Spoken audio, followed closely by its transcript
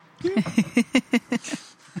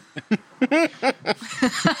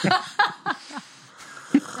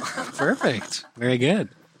Perfect. Very good.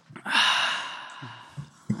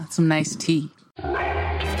 That's some nice tea.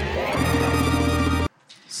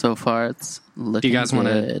 So far, it's looking Do you guys want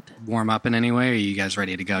good. to warm up in any way? Or are you guys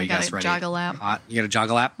ready to go? You guys gotta ready? jog a lap. Hot? You got to jog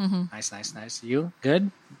a lap? Mm-hmm. Nice. You? Good?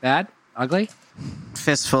 Bad? Ugly?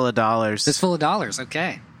 Fistful of dollars. Fistful of dollars.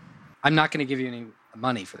 Okay. I'm not going to give you any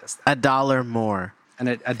money for this. $1 more. And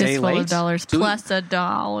a day Fistful late? of dollars plus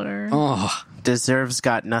 $1. Oh. Deserves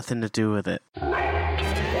got nothing to do with it. Sorry,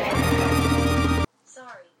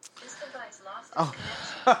 this device lost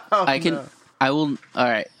its connection. I will. All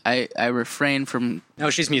right. I refrain from No,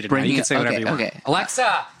 she's muted now. Bringing You can it- say whatever okay, you want. okay.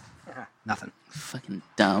 Alexa! Nothing. fucking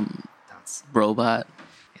dumb That's, robot.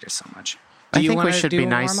 there's so much. I Do you think we wanna should do be a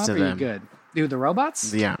nice warm-up, to or are you them. good? Do the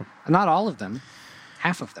robots? Yeah. Not all of them.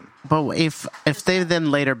 Half of them. But if they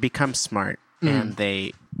then later become smart and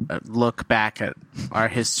they look back at our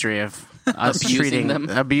history of us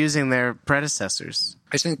abusing their predecessors.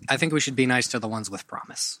 I think we should be nice to the ones with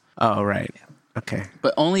promise. Oh, right. Okay.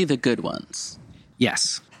 But only the good ones.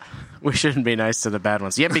 Yes. We shouldn't be nice to the bad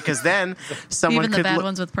ones. Yeah, because then someone Even the could bad look,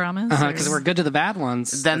 ones with promise? Because we're good to the bad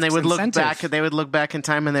ones. then they That's would look incentive. back. They would look back in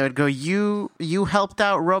time and they would go, "You helped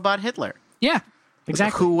out Robot Hitler." Yeah.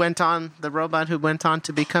 Exactly. The robot who went on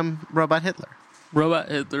to become Robot Hitler. Robot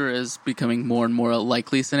Hitler is becoming more and more a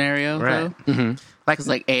likely scenario, Right. though. Mm-hmm. Because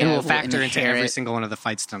like AI And we'll will factor into every inherit- single one of the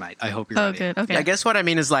fights tonight. I hope you're Oh, ready. good. Okay. I guess what I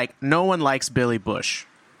mean is like no one likes Billy Bush,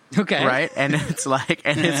 Okay. right? And it's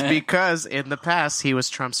because in the past he was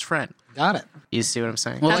Trump's friend. Got it. You see what I'm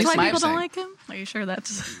saying? Well, That's like why my people don't saying. like him? Are you sure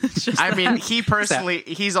that's it's just I mean, that? he personally,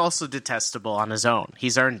 he's also detestable on his own.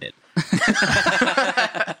 He's earned it.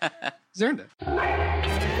 He's earned it.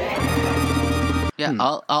 Yeah,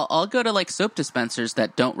 I'll go to like soap dispensers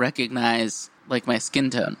that don't recognize like my skin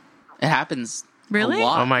tone. It happens. Really? A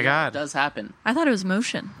lot. Oh my Yeah, God. it does happen. I thought it was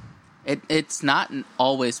motion. It's not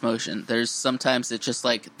always motion. There's sometimes it's just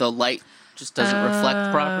like the light just doesn't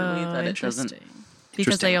reflect properly. That it doesn't. Interesting.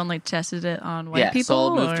 Because they only tested it on white Yeah, people? so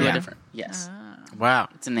I'll move to or- a different. Yes, Wow.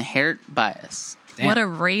 it's an inherent bias. Damn. What a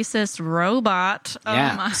racist robot.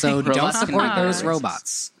 Yeah. Oh my So don't Robots can support be those racist.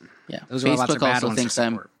 robots. Yeah, Those robots are Facebook bad also ones to thinks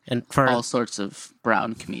I'm support. And for all sorts of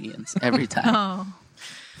brown comedians every time. Oh.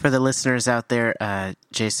 for the listeners out there,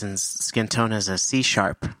 Jason's skin tone is a C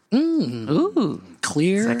sharp. Ooh,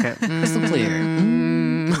 Clear. Crystal clear.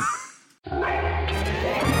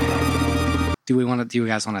 Do you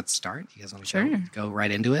guys want to start? You guys want to Sure. go right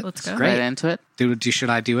into it? Let's This is go. Great. right into it. Should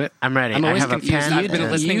I do it? I'm ready. I'm I always have a confused. pen. I've been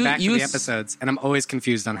and- listening back to you the s- episodes, and I'm always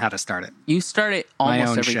confused on how to start it. You start it My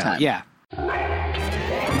almost own every show. time. Yeah.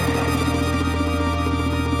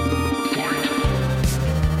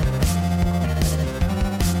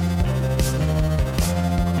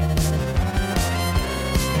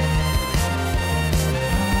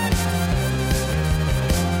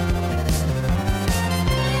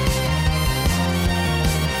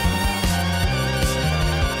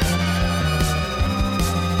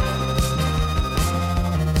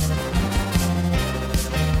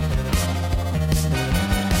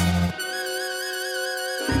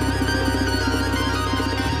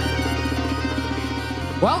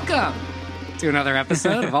 Welcome to another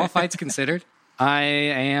episode of All Fights Considered. I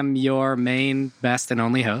am your main, best, and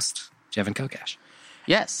only host, Jevin Kokash.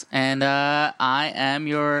 Yes, and I am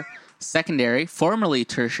your secondary, formerly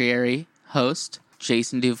tertiary host,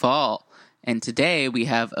 Jason Duvall. And today we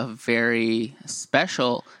have a very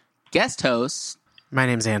special guest host. My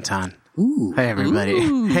name's Anton. Ooh. Hey, everybody.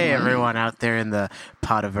 Hey, everyone out there in the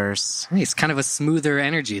Potiverse. It's kind of a smoother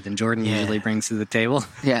energy than Jordan Yeah. usually brings to the table.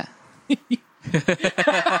 Yeah.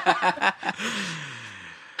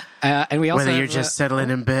 And we also Whether you're have, just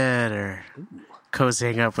settling in bed or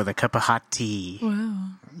cozying up with a cup of hot tea, Wow.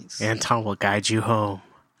 Anton will guide you home.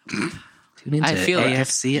 tune into I feel it.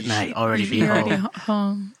 AFC at night. Already be You're already home.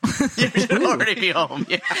 home. You should already be home.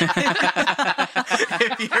 Yeah.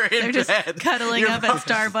 If you're in They're just bed, cuddling up at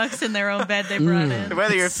Starbucks in their own bed they brought in.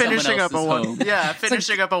 whether you're Someone finishing up a else's home.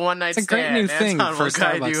 finishing up a one night it's a stand, great new thing Anton for will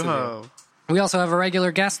guide Starbucks you to do. home. We also have a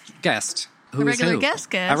regular guest. Who A is regular who?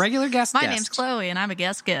 guest. A regular guest. My name's Chloe, and I'm a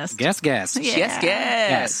guest. Guest. Yeah. Yes,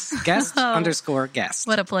 yes. Guest Oh. underscore guest.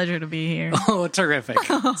 What a pleasure to be here. Oh, terrific.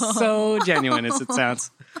 So genuine as it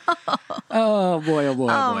sounds. Oh, boy, oh, boy, oh, boy.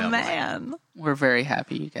 Oh, boy. man. We're very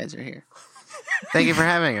happy you guys are here. Thank you for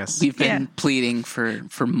having us. We've been Yeah. pleading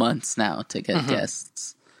for months now to get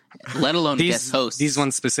guests, let alone guest hosts. These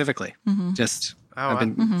ones specifically. Just Oh, have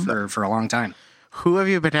been for a long time. Who have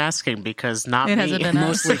you been asking? Because not It me. hasn't been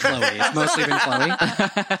us. Mostly Chloe. It's mostly been Chloe.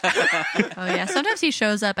 Oh yeah, sometimes he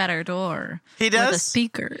shows up at our door. He with a does?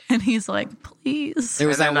 speaker, and he's like, "Please." There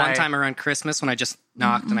was And that then one I- time around Christmas when I just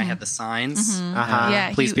knocked and I had the signs.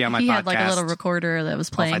 Yeah, Please be on my he had like a podcast. little recorder that was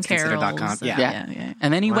playing AllFightsConsidered.com. carols. Yeah. yeah.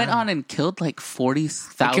 And then he went on and killed like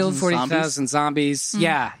 40,000 I killed zombies. 40,000 zombies.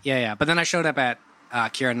 Yeah. But then I showed up at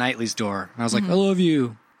Keira Knightley's door and I was like, I love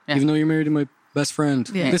you, even though you're married to my best friend.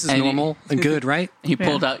 Yeah. This is And normal and good, right? He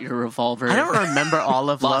pulled out your revolver. I don't remember all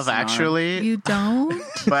of Lost Love an arm. Actually, You don't?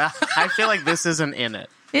 but I feel like this isn't in it.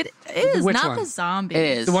 It is Which not one? the zombie.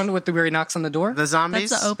 It is. The one with where he knocks on the door? The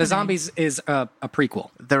zombies, That's the The zombies is a prequel.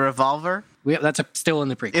 the revolver That's still in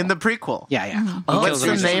the prequel. in the prequel. Yeah. He What's kills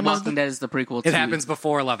the him. name of Walking Dead is the prequel. It happens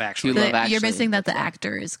before Love Actually. To Love You're Actually. missing that the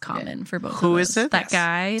actor is common for both. Who of is those. it? That Yes.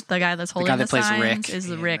 guy, the guy that's holding guy that plays signs Rick is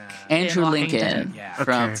in, Rick. Andrew in Walking Lincoln Dead. Yeah.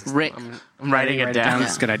 from Okay. Rick. I'm writing it down.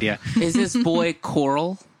 That's a good idea. Is this boy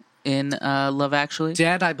Coral in Love Actually?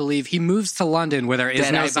 Dead, I believe. He moves to London where there is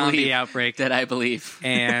Dead, no I zombie believe. outbreak. That I believe.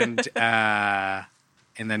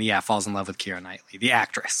 And then falls in love with Keira Knightley, the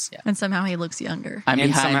actress. And somehow he looks younger. I'm And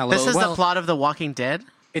behind somehow This is Well- the plot of The Walking Dead.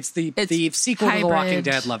 It's the It's sequel to The Walking hybrid.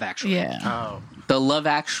 Dead, Love Actually. Yeah. Oh, the Love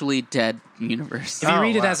Actually Dead universe. If you Oh,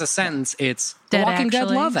 read it wow. as a sentence, it's Dead The Walking Dead,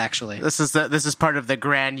 Actually. Love Actually. this is part of the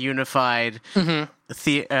grand unified.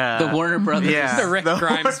 The Warner Brothers. Yeah, The Rick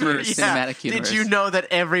Grimes verse. Cinematic universe. Did you know that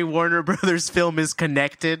every Warner Brothers film is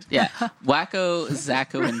connected? Yeah. Wacko,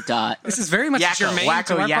 Zacko, and Dot. This is very much Yakko, germane Wacko,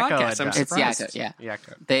 to our Yakko, podcast. I'm and It's surprised. Yakko, yeah.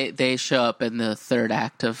 Yeah. They show up in the third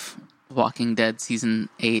act of Walking Dead season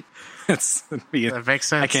 8. That makes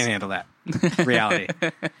sense. I can't handle that reality.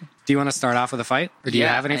 Do you want to start off with a fight, or do you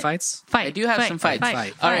Yeah, have any I- fights? Fight. I do have some fights.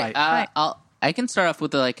 Fight. All right, Fight. I can start off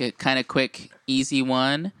with like a kind of quick, easy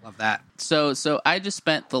one. Love that. So I just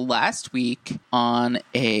spent the last week on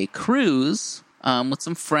a cruise with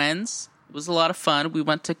some friends. It was a lot of fun. We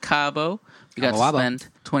went to Cabo. We got Cabo to Wabo. spend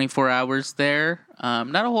 24 hours there.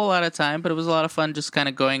 Not a whole lot of time, but it was a lot of fun just kind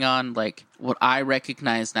of going on like what I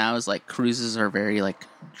recognize now is like cruises are very like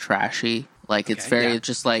trashy. Like it's Okay, very yeah.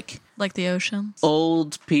 just like Like the oceans.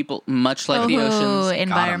 old people, much like the Ooh, oceans.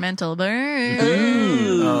 environmental burn.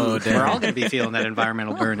 Oh, We're all going to be feeling that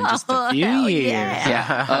environmental burn in just a few hell years.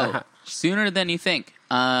 yeah. Oh, sooner than you think.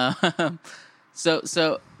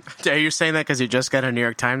 So Are you saying that because you just got a New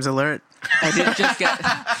York Times alert? I did just get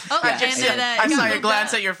Oh, Jen did that. I saw you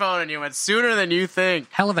glance at your phone and you went sooner than you think.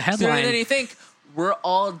 Hell of a sooner headline. than you think. We're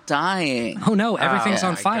all dying. Oh no, everything's Oh,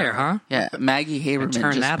 on my fire, God. huh? Yeah, Maggie Haberman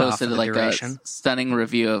turn just that off posted for the like duration. a stunning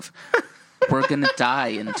review of "We're gonna die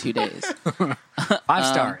in 2 days." 5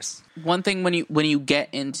 stars. One thing when you get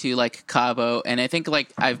into like Cabo, and I think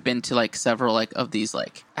like I've been to like several like of these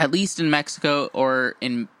like at least in Mexico or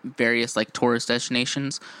in various like tourist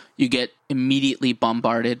destinations, you get immediately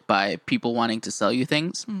bombarded by people wanting to sell you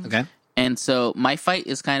things. Okay. And so my fight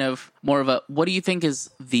is kind of more of a what do you think is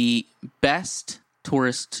the best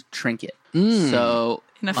tourist trinket? So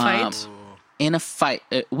In a fight? in a fight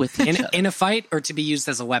with each other. In a fight, or to be used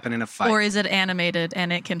as a weapon in a fight? Or is it animated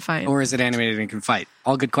and it can fight? Or is it animated and can fight?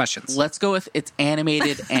 All good questions. Let's go with it's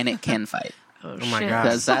animated and it can fight oh my shit. God.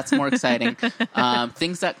 because that's more exciting.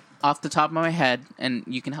 Things that off the top of my head, and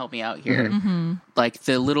you can help me out here, like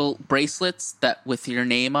the little bracelets that with your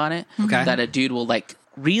name on it, Okay. that a dude will like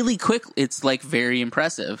really quick. It's like very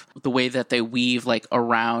impressive the way that they weave like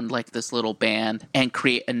around like this little band and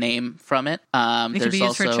create a name from it. It could be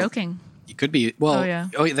used for choking. You could be. Well, Oh, yeah.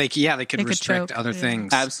 they could could restrict choke, other yeah.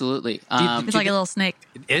 things. Absolutely. It's like a little snake.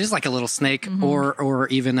 It is like a little snake, or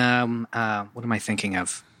even what am I thinking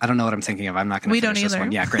of? I don't know what I'm thinking of. I'm not going to We don't finish this either.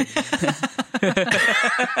 one. Yeah, great.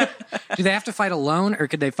 Do they have to fight alone, or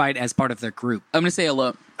could they fight as part of their group? I'm gonna say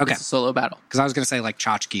alone. Okay. It's a solo battle. Because I was going to say like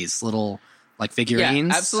tchotchkes, little like Yeah,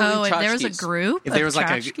 figurines. absolutely. Oh, if there was a tchotchkes. group? If there of was like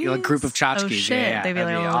a tchotchkes? group of tchotchkes, Oh, shit. yeah, They'd be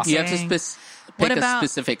that'd like, be oh, awesome. You have to dang. pick What a about-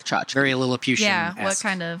 specific tchotchke. Very Lilliputian. Yeah, what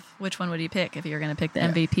kind of, which one would you pick if you were going to pick the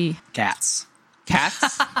MVP? Cats.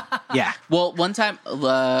 Cats. Yeah, Well, one time,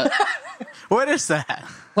 What is that?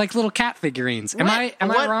 like little cat figurines. Am I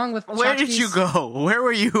What- wrong with Where did tchotchkes? you go? Where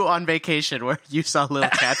were you on vacation where you saw little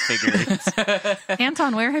cat figurines?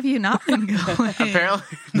 Anton, where have you not been going? Apparently,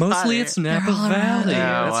 Mostly not it's Napa all around. Valley. Oh,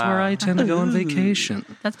 That's wow. where I tend to go on vacation.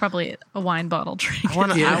 That's probably a wine bottle drink. I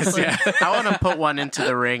want Yes, to put one into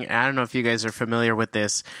the ring. I don't know if you guys are familiar with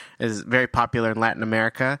this. It's very popular in Latin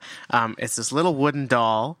America. It's this little wooden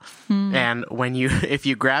doll, and if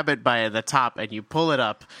you grab it by the top and you pull it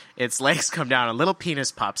up, its legs come down. A little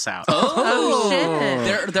penis pops out. Oh,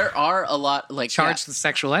 shit. There are a lot like Charged with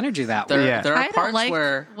sexual energy that way. There, there are I don't parts like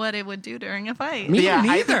where what it would do during a fight. Me Yeah,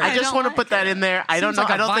 neither. I just don't want to like put that it. in there. I don't know. Seems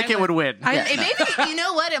like I a don't think it would win. Maybe, you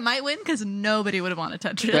know what? It might win because nobody would want to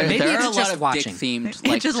touch it. there Maybe are it's a lot just of watching. dick-themed It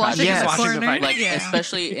like just watching Yes. in the Watching the corner. fight. like yeah.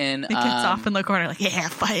 especially in It gets off in the corner, like, yeah,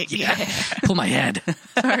 fight. Yeah. Pull my head.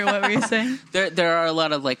 Sorry, what were you saying? there are a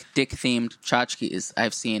lot of like dick-themed tchotchkes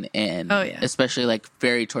I've seen in Oh, yeah. especially like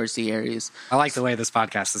very touristy areas. I like the way this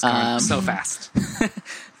podcast is going so fast.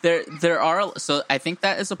 There are, so I think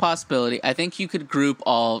that is a possibility. I think you could group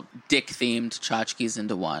all dick-themed tchotchkes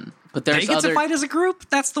into one. But They there's get to other fight as a group?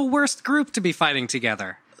 That's the worst group to be fighting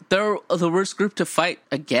together. they're the worst group to fight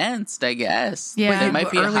against, I guess. Yeah. They might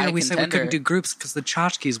be a Earlier high we said we contender. couldn't do groups because the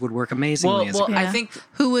tchotchkes would work amazingly as a well, group. I Yeah. think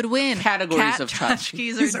Who would win? Categories Cat of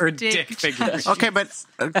tchotchkes. tchotchkes or dick figures. Okay, but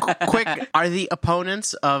quick, are the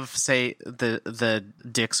opponents of say the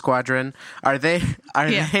Dick Squadron are they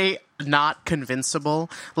not convincible?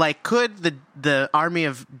 Like, could the army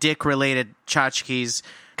of Dick related tchotchkes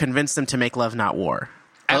convince them to make love, not war?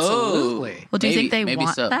 Absolutely. Well, do you think they maybe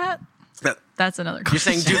want so. that? That's another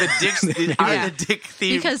question. You're saying, do the dicks are the dick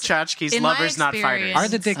themed Because tchotchkes in my lovers, not fighters? experience- Are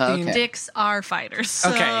the dick themed? Okay. Dicks are fighters. So,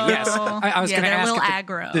 Okay, yes. I was going to they're a ask little if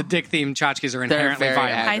aggro. the dick themed tchotchkes are inherently very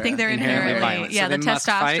violent. aggro. I think they're Inherently inherently, violent. yeah, So the they must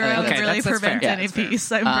fight? testosterone Okay, would really that's fair. prevent Yeah, any that's fair.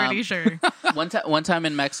 peace, I'm pretty sure. One time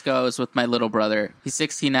in Mexico, I was with my little brother. He's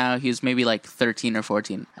 16 now. He was maybe like 13 or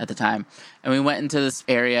 14 at the time. And we went into this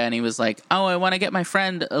area and he was like, oh, I want to get my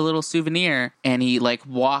friend a little souvenir. And he like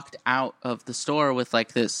walked out of the store with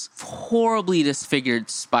like this horribly disfigured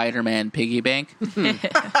Spider-Man piggy bank.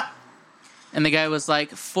 And the guy was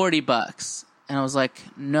like, $40. And I was like,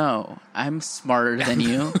 no, I'm smarter than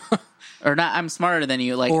you. Or not, I'm smarter than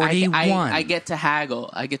you. Like, 41. I get to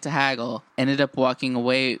haggle. Ended up walking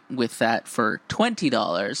away with that for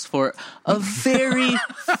 $20 for a very,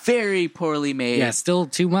 very poorly made. Yeah, still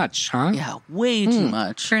too much, huh? Yeah, way too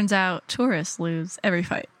much. Turns out tourists lose every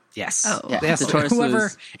fight. Yes. Oh. Yeah, Yes. the tourists Whoever,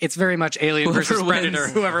 lose. It's very much Alien Whoever versus Predator.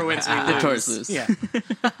 wins. Whoever wins, we The lose. tourists lose. Yeah.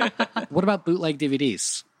 What about bootleg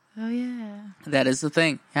DVDs? Oh, yeah. That is the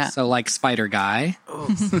thing. Yeah. So, like Spider Guy.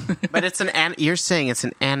 But it's you're saying it's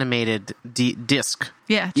an animated disc.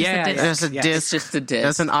 Yeah, just Yeah, a disc. yeah. There's a Yes. disc. It's just a disc.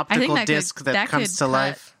 There's an I think optical that disc could, that comes could to cut.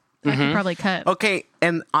 life. That could probably cut. Okay,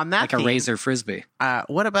 and on that Like a theme, razor frisbee.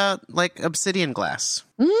 what about like obsidian glass?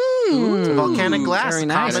 Volcanic glass, very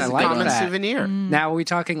nice. common, I like common that. souvenir. Now, are we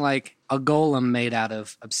talking like a golem made out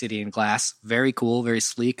of obsidian glass? Very cool, very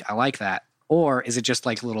sleek. I like that. Or is it just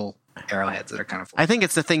like little arrowheads that are kind of I think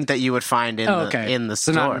it's the thing that you would find in the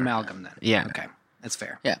So store. not an amalgam then. Yeah. Okay. That's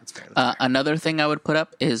fair. Yeah. That's fair. That's fair. Another thing I would put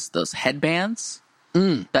up is those headbands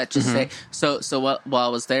that just say. So while I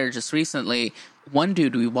was there just recently, one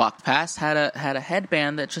dude we walked past had a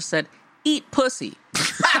headband that just said "Eat pussy,"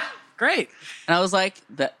 Great. and I was like,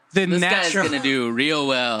 this natural- guy's gonna do real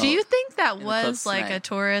well. Do you think that was clubs like tonight. a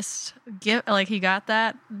tourist gift? Like he got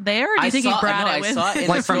that there? Or do you I think saw, he brought no, it I with? saw it in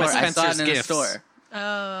Like the from store. a I saw it Spencer's in a Gifts. store.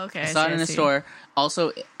 Oh, okay. I saw it in a store.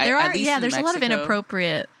 Also, There at are, least yeah. in There's a lot of Mexico-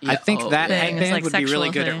 inappropriate. Yeah, I think that Things, headband like would be really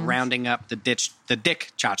sexual good at things. rounding up the dick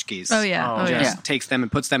tchotchkes. Oh yeah. Oh, Just yeah. takes them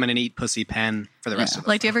and puts them in an eat pussy pen for the rest Yeah. of the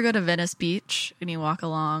Like, do you ever go to Venice Beach and you walk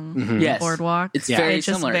along the Yes. boardwalk? It's Yeah. very It's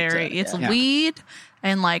just similar. very. to, It's yeah. weed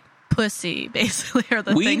and like pussy, basically, are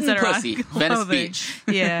the Weed things and that are pussy. on Venice clothing. Beach.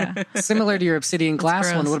 Yeah. Similar to your obsidian glass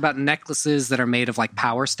gross. one, what about necklaces that are made of like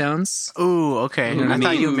power stones? Ooh, okay. what I I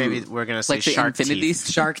thought mean? you maybe were going to say Like the shark infinity teeth.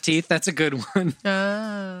 Shark teeth, that's a good one.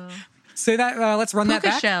 Oh. Say that, let's run that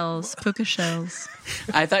Puka back. shells. Puka shells.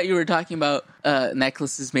 I thought you were talking about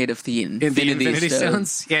necklaces made of the In the Infinity, Infinity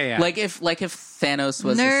Stones. Stones? Yeah, yeah. Like if Thanos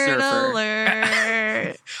was a Nerd surfer.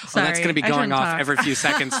 alert. Well, that's going to be Sorry, I going shouldn't off talk. every few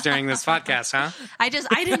seconds during this podcast, huh? I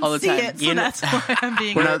didn't All the see time. it, so You know- that's why I'm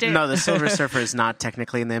being No, a dick. no, the Silver Surfer is not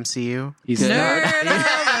technically in the MCU. He's Good. Nerd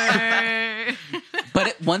alert.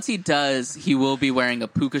 But once he does, he will be wearing a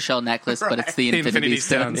puka shell necklace, but it's the Infinity,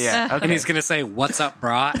 Stones. Yeah, okay. And he's going to say, "What's up,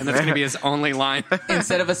 brah?" And that's going to be his only line.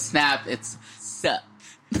 Instead of a snap, it's sup.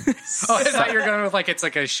 Oh, I thought you were going with like it's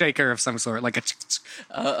like a shaker of some sort, like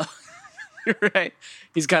a. Right.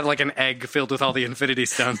 He's got like an egg filled with all the Infinity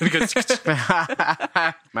Stones. Because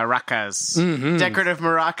Maracas. Decorative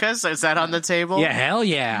maracas? Is that on the table? yeah, hell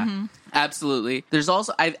yeah. Absolutely. There's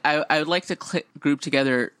also I would like to group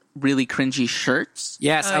together really cringy shirts.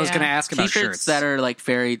 Yes, Oh, I was yeah. going to ask about T-shirts shirts. that are like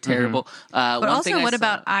very terrible. But also, what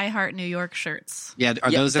about I Heart New York shirts? Yeah, are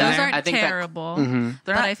Yeah, those in Those there? aren't I think that- terrible, They're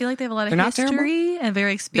but not- I feel like they have a lot of They're not history and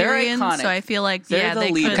very experienced. iconic. So I feel like They're the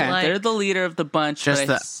they leader. could like. They're the leader of the bunch. Just but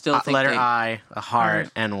the I still think letter they, I, a heart,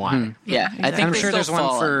 and Y. Yeah, exactly. I think I'm they sure still there's one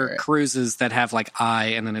fall under for it. cruises that have like I,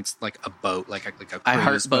 and then it's like a boat, like a cruise I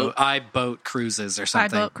Heart Boat. I boat cruises or I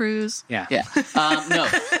something. boat cruise. Yeah. Yeah. No.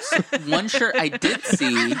 So one shirt I did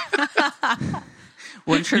see.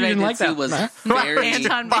 One shirt You I didn't did like see that, was huh? very.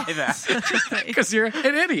 Anton, Buy that. Because you're an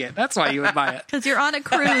idiot. That's why you would buy it. because you're on a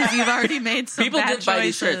cruise, you've already made some People bad did buy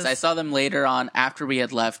these choices. shirts. I saw them later on after we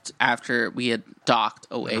had left, after we had docked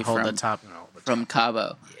away Hold the from top. from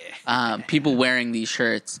Cabo. People wearing these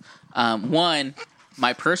shirts. One,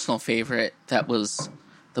 my personal favorite, that was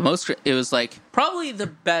the most. It was like probably the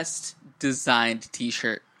best designed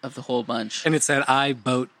T-shirt of the whole bunch. And it said I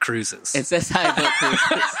boat cruises. It says "I boat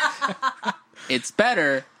cruises." It's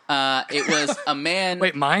better. It was a man.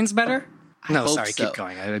 Wait, mine's better? No, hope sorry, so. keep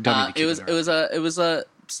going. I don't need to keep It was a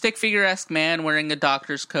stick figure-esque man wearing a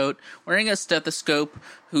doctor's coat, wearing a stethoscope,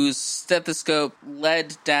 whose stethoscope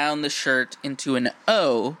led down the shirt into an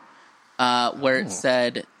O, where it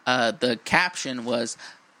said the caption was,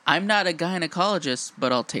 "I'm not a gynecologist,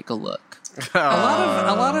 but I'll take a look." a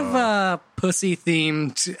lot of pussy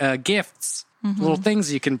themed gifts, little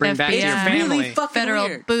things you can bring back to your FBI. family. Really fucking Federal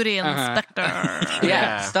weird. booty inspector.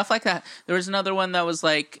 Yeah, stuff like that. There was another one that was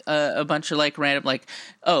like a bunch of like random, like,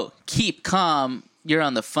 "Oh, keep calm. You're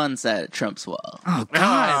on the fun side of Trump's wall." Oh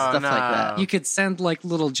God! Stuff like that. You could send like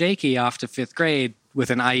little Jakey off to 5th grade with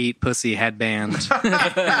an I Eat Pussy headband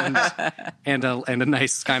and a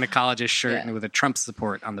nice gynecologist shirt Yeah. and with a Trump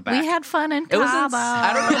support on the back. We had fun in It was. Cabo.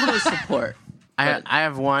 I don't know if it was support. I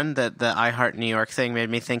have one that the I Heart New York thing made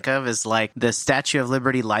me think of is like the Statue of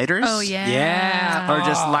Liberty lighters. Oh yeah, Yeah. Or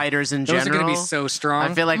just Oh, lighters in Those general. are going to be so strong.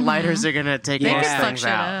 I feel like lighters are going to take They most could fuck things shit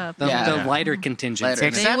out. up. the, Yeah. the lighter contingent. Lighter.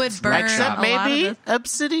 They would burn except a lot maybe of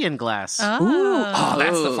obsidian glass. Oh,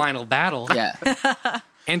 that's the Ooh. final battle. Yeah.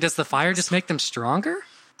 And does the fire just make them stronger?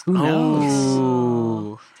 Who knows?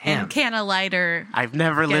 Ooh. Damn. And can a lighter I've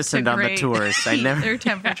never get listened to on the great tours. I heat never. or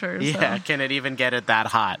temperature. Yeah, So. can it even get it that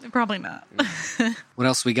hot? Probably not. What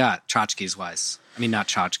else we got? Tchotchkes wise. I mean, not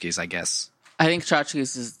tchotchkes, I guess. I think tchotchkes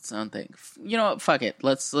is its own thing. You know what? Fuck it.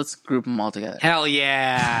 Let's group them all together. Hell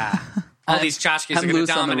yeah. All these tchotchkes I'm are going to loose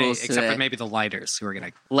on the dominate, rules except today. for maybe the lighters who are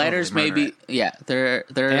going to Lighters, maybe. Yeah, they're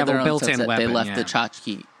They have a their own built-in subset. They weapon, left yeah. the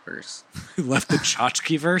tchotchke verse. who left the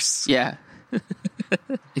tchotchke verse. Yeah.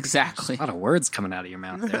 Exactly. A lot of words coming out of your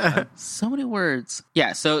mouth there. So many words.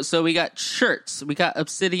 Yeah, so we got shirts, we got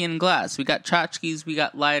obsidian glass, we got tchotchkes, we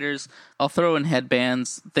got lighters. I'll throw in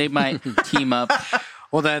headbands. They might team up.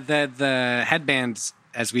 Well, the headbands,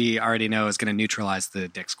 as we already know, is going to neutralize the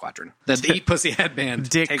Dick Squadron. The Eat Pussy headband.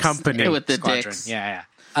 Dick takes Company. Dick With the Squadron. dicks. Yeah,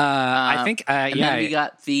 yeah. I think, And yeah, then we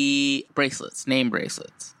got the bracelets, name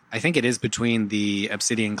bracelets. I think it is between the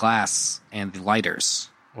obsidian glass and the lighters.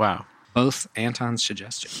 Wow. Both Anton's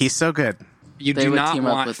suggestions. He's so good. You They do would not team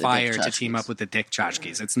up want with the fire Dick to team Tchotchkes. up with the Dick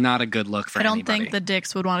Tchotchkes. It's not a good look for I don't anybody. think the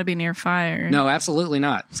dicks would want to be near fire. No, absolutely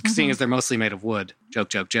not. Seeing as they're mostly made of wood. Joke,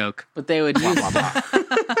 joke, joke. But they would use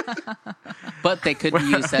But they could be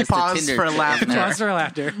used as the Pause Tinder for chick in laughter. there. Pause for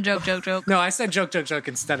laughter. Joke, joke, joke. No, I said joke, joke, joke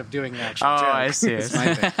instead of doing an actual Oh, joke. I see. It's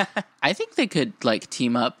my thing. I think they could like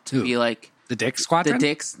team up to Who? be like The Dick the Squadron?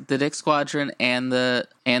 Dick Squadron and the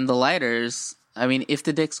lighters. I mean, if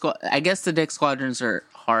the I guess the Dick Squadrons are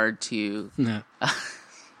hard to. No.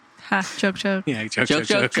 Ha, joke, joke. Yeah, joke, Joke, joke,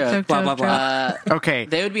 joke. joke, joke. Blah, blah, blah. Okay.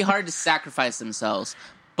 They would be hard to sacrifice themselves.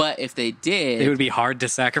 But if they did, It would be hard to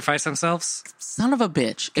sacrifice themselves. son of a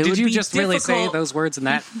bitch. It Did would you be just really say difficult- those words in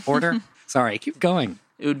that order? Sorry, keep going.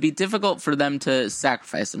 It would be difficult for them to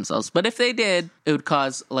sacrifice themselves. But if they did, it would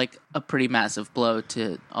cause like a pretty massive blow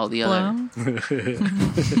to all the other. Blow.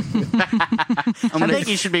 I think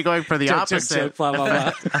you should be going for the Joke, joke, opposite. joke, blah,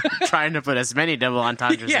 blah, blah. Trying to put as many double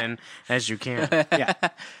entendres Yeah. in as you can. Yeah.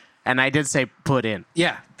 And I did say put in.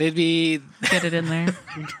 Yeah, they'd be. Get it in there.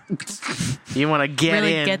 You want to get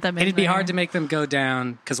Really in. get them in It'd be there. hard to make them go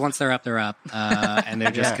down because once they're up, and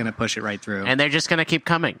they're just Yeah. going to push it right through. And they're just going to keep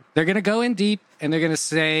coming. They're going to go in deep and they're going to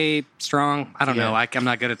say strong. I don't know. Yeah. I'm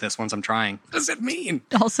not good at this once I'm trying. What does it mean?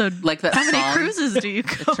 Also, Like that how many song. cruises do you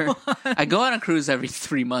go on? I go on a cruise every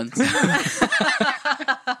 3 months.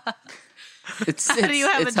 it's do you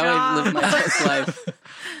have it's a how I job? live my best life.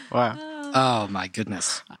 Wow. Oh my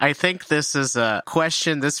goodness. I think this is a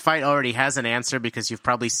question. This fight already has an answer because you've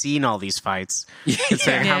probably seen all these fights.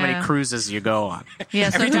 Considering how many Yeah. cruises you go on. Yeah,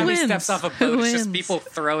 so Every who time wins? he steps off a Who boat, it's just wins? people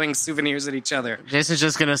throwing souvenirs at each other. Jason's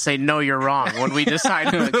just going to say, no, you're wrong when we decide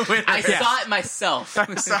who the winner I is. saw it myself.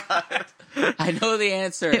 I know the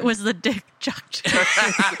answer. It was the dick jock.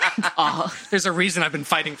 There's a reason I've been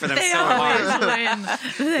fighting for them They so hard. always win.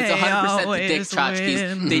 It's They 100% the dick always tchotchkes.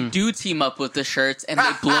 win. They do team up with the shirts and they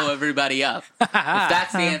blow everybody up. If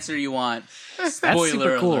that's the answer you want, That's spoiler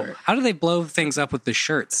super cool. alert. How do they blow things up with the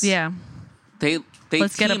shirts? Yeah, They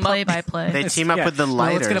let's get a team up- play-by-play. They team up Yeah. with the Well,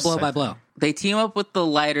 lighters. let's get a blow by blow. They team up with the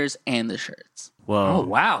lighters and the shirts. Whoa. Oh,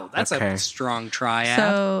 wow. That's Okay. a strong triad.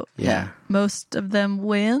 So Yeah. most of them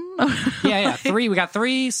win. yeah. We got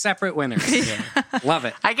 3 separate winners. Love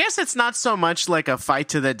it. I guess it's not so much like a fight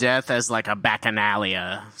to the death as like a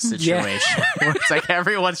bacchanalia situation. Where it's like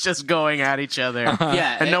everyone's just going at each other.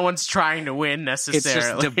 Yeah, And it- no one's trying to win It's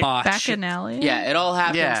necessarily. just debauch. Bacchanalian. Yeah, it all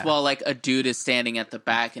happens Yeah. while like a dude is standing at the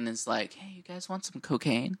back and is like, "Hey, you guys want some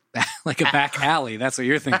cocaine?" Like a back alley. That's what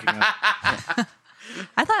you're thinking of.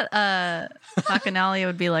 I thought Bacchanalia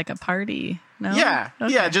would be like a party. No. Yeah,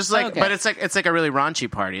 Okay. yeah, just like, Okay. but it's like a really raunchy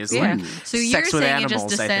party. It's Yeah. like So you're sex with saying it animals.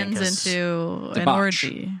 just I think descends is- into an Debauch.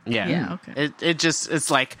 orgy. yeah, Yeah. Okay.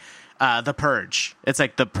 it's like the Purge. It's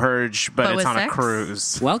like the Purge, but But it's with on sex? a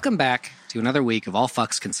cruise. Welcome back to another week of All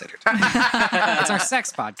Fucks Considered. It's our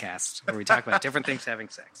sex podcast where we talk about different things having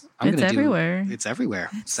sex. It's everywhere. It's everywhere.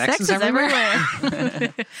 Sex is everywhere.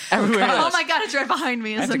 Everywhere. Oh my god, it's right behind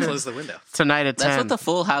me. I have to Isn't it? close the window. Tonight at 10. That's what the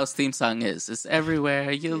Full House theme song is. It's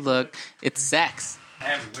everywhere you look. It's sex.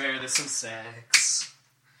 Everywhere there's some sex.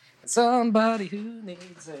 Somebody who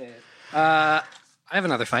needs it. I have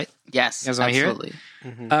another fight. Yes, You guys wanna hear it?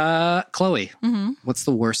 absolutely. Chloe, what's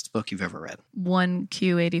the worst book you've ever read?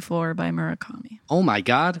 1Q84 by Murakami. Oh my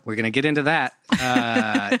God, we're going to get into that.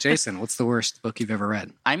 Jason, what's the worst book you've ever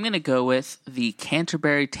read? I'm gonna go with the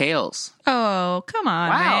Canterbury Tales. Oh, come on,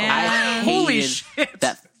 Wow. man. I Holy hated shit.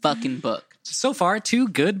 that fucking book. So far, 2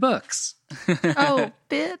 good books. Oh,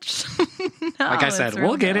 bitch. No, Like I said, it's we'll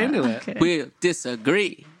real get bad. into it. Okay. We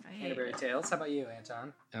disagree. Canterbury Tales. How about you,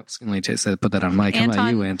 Anton? Oh, Skinley said put that on mic. How about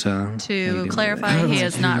Anton, you, Anton? How you To doing? clarify, he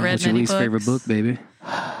has not read What's your many least books. favorite book, baby?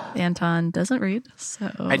 Anton doesn't read,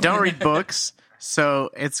 so I don't read books, so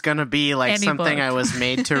it's gonna be like Any something book. I was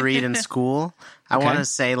made to read in school. I Okay. want to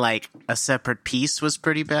say like A Separate Piece was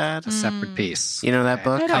pretty bad. Separate piece. You know that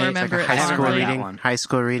book? I don't It's remember like it a high that school well. reading. That one. High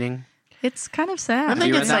school reading. It's kind of sad. I think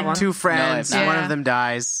you read it's that like one? two friends. No, I've not. One of them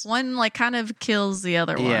dies. One like kind of kills the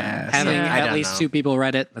other one. Yeah. Having I at don't least know. 2 people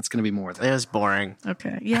read it, that's going to be more It than was boring.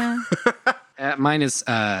 Okay. Yeah. Mine is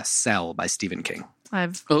Cell by Stephen King.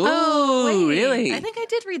 I've. Ooh, wait. really? I think I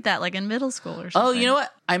did read that like in middle school or something. Oh, you know what?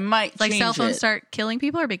 I might Like change cell phones it. start killing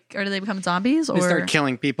people, or do they become zombies? Or They start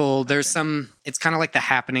killing people. There's some, it's kind of like The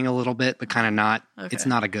Happening a little bit, but kind of not. Okay. It's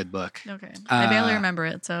not a good book. Okay. I barely Uh, remember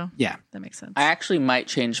it, so Yeah. that makes sense. I actually might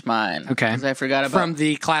change mine. Okay. Because I forgot about From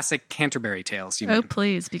the classic Canterbury Tales. You Oh, mean.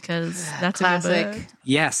 please, because that's a classic. good book.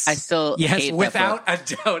 Yes. I still Yes, hate that without a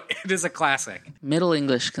doubt. It is a classic. Middle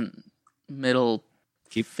English middle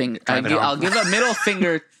Keep finger. drive it I'll home. give a middle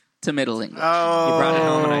finger to Middle English. Oh, You brought it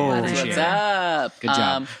home and I Outta appreciate What's here. it. up? Good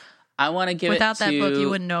job. I want to give Without it that to... book, you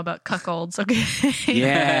wouldn't know about cuckolds. Okay.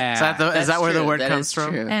 Yeah. Is that where the true. word That comes is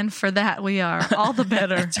from? true. And for that, we are all the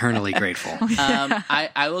better. Eternally grateful.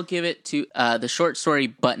 I will give it to the short story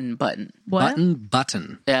Button Button, What?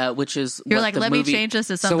 Button. which is You're what like, the let movie... me change this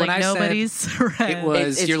to So something when I said nobody's read. It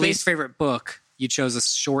was It's your based- least favorite book. You chose a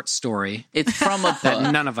short story It's from a that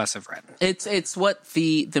book. none of us have read. It's what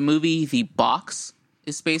the movie The Box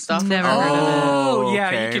is based off Never of. heard of it. Oh, yeah,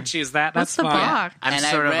 okay. you could choose that. What's That's the fine. box? I'm And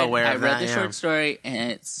sort I of read, aware I of read that. the yeah. short story,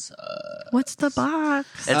 and it's What's the box?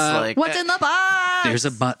 It's like What's in the box? There's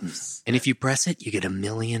a button, and if you press it, you get $1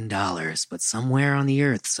 million. But somewhere on the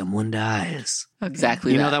earth, someone dies.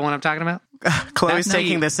 exactly You that. know that one I'm talking about? Chloe's That's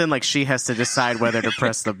taking naive. this in like she has to decide whether to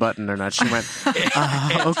press the button or not. She went,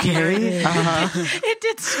 okay. It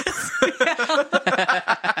did stress me out.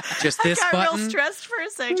 Just this I got real button. stressed for a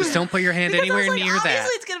second. Just don't put your hand Because I was anywhere like, near obviously that.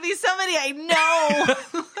 it's going to be somebody I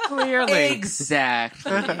know. Clearly.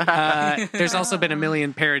 Exactly. There's also been a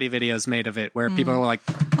million parody videos made of it where people are like,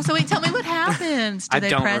 So wait, tell me what happens. Do I they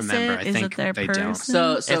don't press remember. it? I Is think it their they person? don't.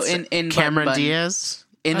 so It's in Cameron Button Button, Diaz.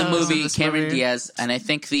 in the movie, this Cameron movie? Diaz, and I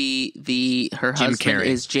think her Jim husband Carrey.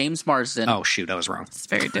 is James Marsden. oh, shoot, I was wrong. It's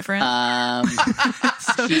very different.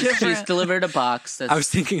 She's delivered a box. That's, I was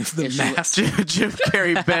thinking of the Is she- mask. Jim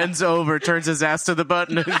Carrey bends over, turns his ass to the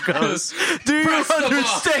button, and goes, "Do you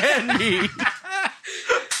understand me?"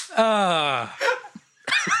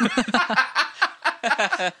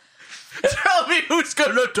 Tell me who's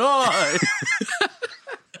gonna die.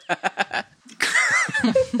 I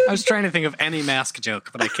was trying to think of any mask joke,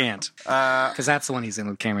 but I can't. Because that's the one he's in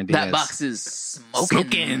with Cameron Diaz. That box is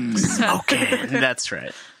smoking. Okay, that's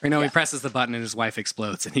right. Or no, he presses the button and his wife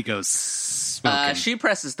explodes and he goes, smoking. She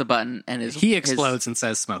presses the button and He explodes and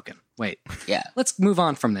says, smoking. Wait, Yeah. let's move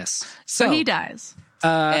on from this. So he dies.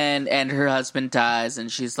 And her husband dies,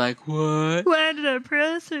 and she's like, "What?" Why did I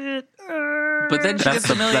press it? But then she gets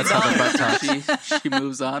 $1 million. that's how the butt talks. She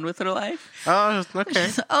moves on with her life. Oh, okay.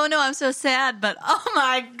 Oh no, I'm so sad, but oh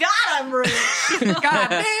my god, I'm rich.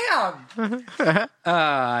 God damn!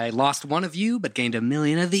 I lost one of you, but gained 1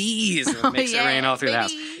 million of these. And it makes it rain all through the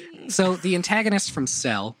house. So the antagonist from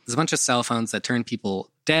Cell is a bunch of cell phones that turn people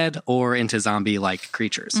dead or into zombie-like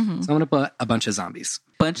creatures. So I'm going to put a bunch of zombies.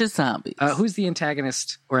 Bunch of zombies. Who's the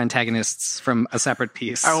antagonist or antagonists from a separate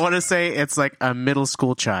piece? I want to say it's like a middle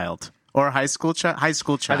school child or a high school child.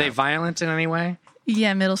 Are they violent in any way?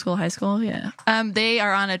 Yeah, middle school, high school, yeah. They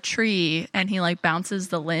are on a tree, and he like bounces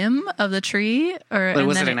the limb of the tree, and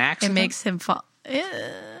was then it an accident? It makes him fall.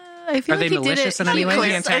 I feel Are like they he did malicious it. in any He way, was-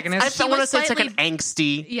 the antagonist? I He want to was say it's like an slightly-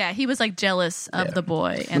 angsty. Yeah, he was like jealous of the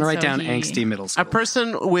boy. I'm And going to write so down he- angsty middle school. A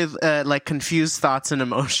person with like confused thoughts and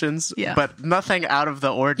emotions, Yeah. but nothing out of the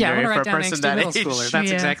Yeah, I'm ordinary going to for write a down person angsty that middle age. schooler. That's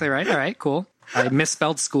Yeah. exactly right. All right, cool. I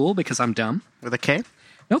misspelled school because I'm dumb. With a K?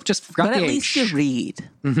 Nope, just forgot but the at H. least you read.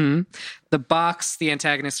 The box, the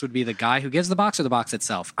antagonist would be the guy who gives the box or the box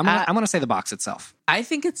itself? I'm gonna say the box itself. I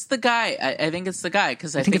think it's the guy. I think it's the guy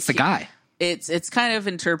because I think it's the guy. It's kind of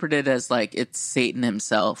interpreted as like it's Satan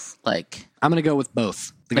himself. Like I'm going to go with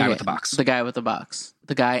both. The guy with the box. The guy with the box.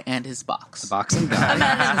 The guy and his box. Box and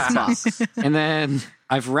guy. His box. And then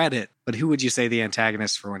I've read it, but who would you say the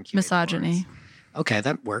antagonist for One Q? Misogyny. Okay,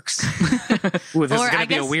 that works. Ooh, this Or is going I to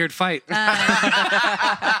be a guess- weird fight.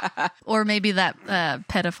 Or maybe that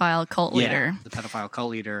pedophile cult leader. The pedophile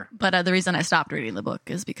cult leader. But the reason I stopped reading the book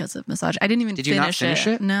is because of misogyny. I didn't even Did you not finish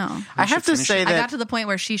it? No. I have to say I got that. to the point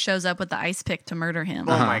where she shows up with the ice pick to murder him.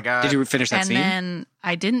 Oh my god! Did you finish that And scene? then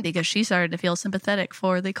I didn't because she started to feel sympathetic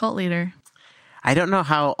for the cult leader. I don't know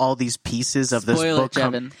how all these pieces of this Spoil book it,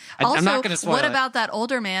 come. Jevin. Also, I'm not going to spoil what it. about that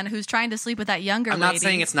older man who's trying to sleep with that younger I'm lady? not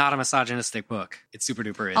saying it's not a misogynistic book. It super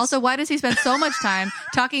duper is. Also, why does he spend so much time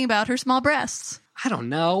talking about her small breasts? I don't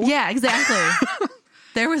know. Yeah, exactly.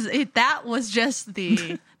 That was just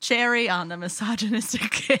the cherry on the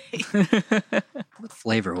misogynistic cake. What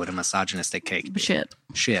flavor would a misogynistic cake be? Shit.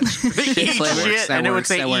 Shit. Eat flavor. shit, That and it would works,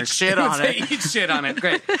 say that eat works. shit It would on say it. Eat shit on it.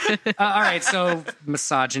 Great. All right, so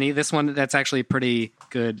misogyny. This one, that's actually pretty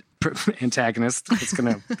good antagonist. It's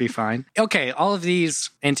going to be fine. Okay, all of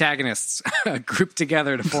these antagonists grouped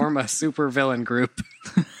together to form a super villain group.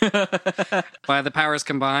 By the powers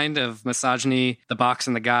combined of misogyny, the box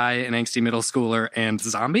and the guy, an angsty middle schooler, and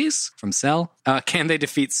zombies from Cell, can they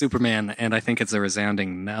defeat Superman? And I think it's a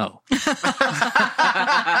resounding no.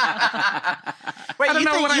 Wait, I don't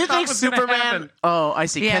know what I you thought think was gonna Superman? happen. Oh, I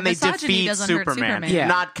see. Yeah, Can they misogyny defeat doesn't hurt Superman? Superman. Yeah.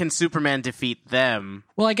 Not can Superman defeat them?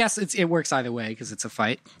 Well, I guess it works either way because it's a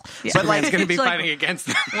fight. Yeah. But like, It's going to be It's like fighting against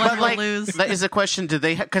them. one but will like, lose. that is a question. Do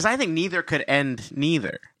they? Because I think neither could end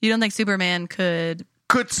neither. You don't think Superman could?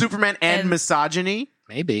 Could Superman end And- misogyny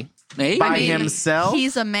Maybe. Maybe. by himself?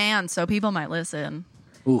 He's a man, so people might listen.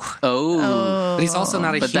 Ooh. Oh. But he's also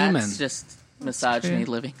not a But human. that's just misogyny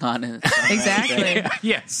true. living on it. Exactly.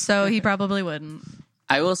 Yes. So he probably wouldn't.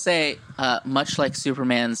 I will say, much like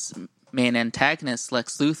Superman's main antagonist,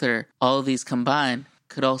 Lex Luthor, all of these combined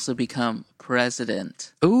could also become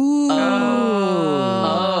president. Ooh.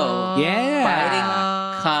 Oh.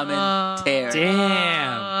 Yeah. Fighting commentary.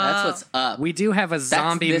 Damn. That's what's up. We do have a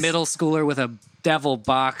zombie this- middle schooler with a devil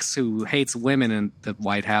box who hates women in the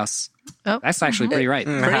White House. Oh. That's actually pretty right.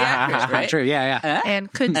 Pretty accurate, right? True. Yeah, yeah.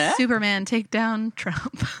 And could Superman take down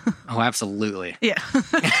Trump? Oh, absolutely. Yeah.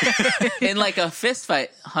 In like a fist fight,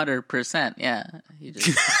 100%. Yeah. He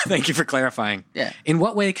just Thank you for clarifying. Yeah. In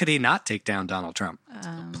what way could he not take down Donald Trump?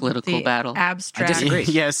 political The battle. abstract. I disagree.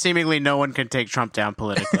 Yeah, seemingly no one can take Trump down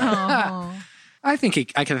politically. Oh. I think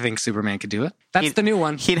Superman could do it. That's He'd- the new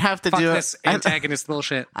one. He'd have to Fuck do this it. antagonist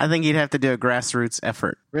bullshit. I think he'd have to do a grassroots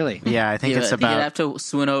effort. Really? Yeah, I think He'd it's have about. to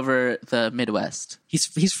swing over the Midwest.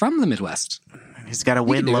 He's from the Midwest. He's got to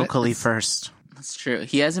win can do it. locally first. That's true.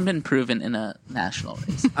 He hasn't been proven in a national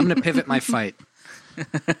race. I'm going to pivot my fight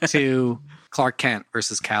to Clark Kent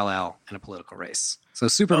versus Kal-El in a political race. So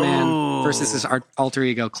Superman versus his alter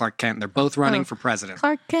ego Clark Kent. They're both running for president.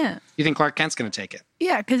 Clark Kent. You think Clark Kent's going to take it?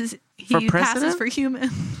 Yeah, because For he passes president? for human.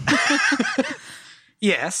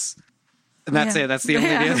 Yes. And that's Yeah. it. That's the only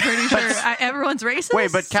Yeah, deal. I'm pretty sure. Everyone's racist.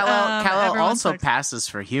 Wait, but Kal-El Everyone also sucks. passes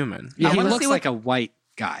for human. Yeah, I he wanna looks see what- like a white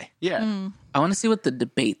guy. Yeah. I want to see what the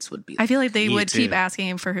debates would be. I feel like they Me would keep too. asking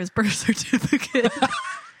him for his birth certificate.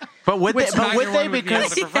 But would they? But Neither would they? one would be able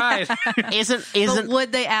Because to provide. isn't But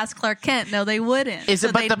would they ask Clark Kent? No, they wouldn't. Is it-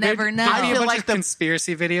 so but they'd the big- never know. I I feel feel like like the-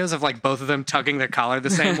 conspiracy videos of like both of them tugging their collar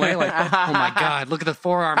the same way. Like, oh my god, look at the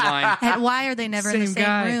forearm line. And why are they never in the Same same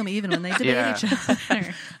guy. room, even when they debate Yeah. each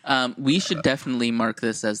other? We should definitely mark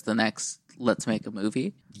this as the next Let's Make a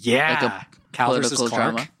Movie. Yeah, Like a Cal versus political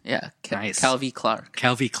Clark. drama. Yeah. Nice. Cal v. Clark.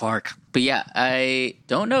 Cal v. Clark. But yeah, I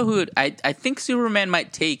don't know who I think Superman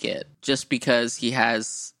might take it just because he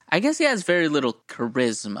has very little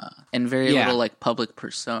charisma and very Yeah. little like public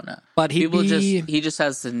persona. But he just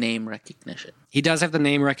has the name recognition. He does have the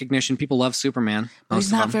name recognition. People love Superman. But Most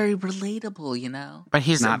he's of not them. very relatable, you know? But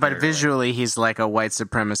he's Not but very visually he's like a white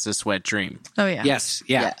supremacist wet dream. Oh, yeah. Yes,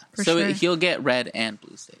 yeah. For So sure. he'll get red and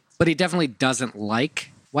blue states. But he definitely doesn't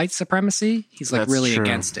like white supremacy. He's like That's really true.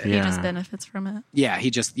 against it. He Yeah. just benefits from it. Yeah,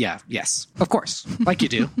 yes. Of course. Like you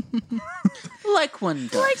do. Like one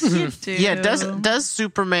does. You do. Yeah, does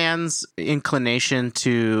Superman's inclination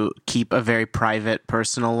to keep a very private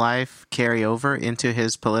personal life carry over into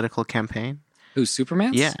his political campaign? Who's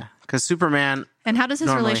Superman's? Yeah, because Superman And how does his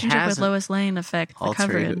Normally relationship with hasn't. Lois Lane affect the alter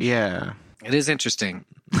ego. coverage? Yeah. It is interesting.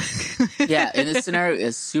 Yeah, in this scenario,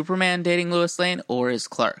 is Superman dating Lois Lane or is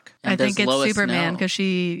Clark? And I think does it's Lois Superman know? because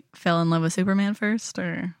she fell in love with Superman first,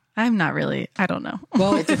 or I'm not really. I don't know.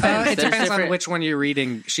 Well, it depends. depends, There's on different- which one you're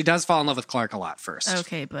reading. She does fall in love with Clark a lot first.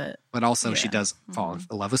 Okay, but But also she Yeah. does fall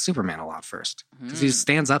in love with Superman a lot first. Because Hmm. he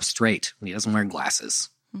stands up straight when he doesn't wear glasses.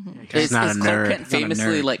 Is not a Clark nerd. Kent Not a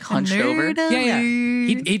famously nerd. like hunched over? Yeah.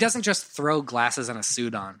 He doesn't just throw glasses and a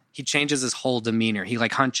suit on. He changes his whole demeanor. He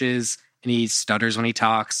like hunches and he stutters when he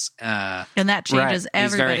talks. And that changes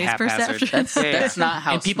He's very everybody's haphazard. perception. That's not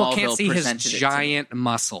how and people Smallville can't see his presented it to giant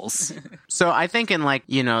muscles. So I think in like,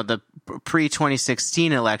 the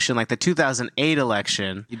pre-2016 election, like the 2008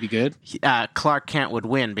 election, You'd be good. Clark Kent would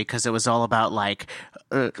win because it was all about like,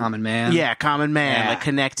 Common man. common man, Yeah. like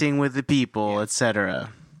connecting with the people, etc.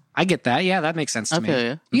 I get that. Yeah, that makes sense to Okay, me.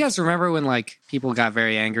 yeah. You guys remember when like people got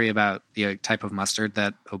very angry about the type of mustard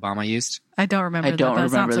that Obama used? I don't remember. I don't that.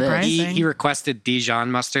 That's remember not this. surprising. He requested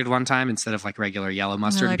Dijon mustard one time instead of like regular yellow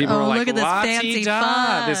mustard. like, and people "Oh, were like, look at this "La fancy ti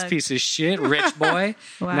da, this fuck." piece of shit, rich boy."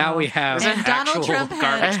 Wow. Now we have and actual Donald Trump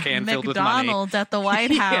garbage had can filled with money. McDonald's at the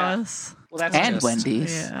White Yeah. House. Well, that's And just-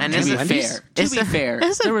 Wendy's. Yeah. And To is be it Wendy's? fair, to Is be it- fair,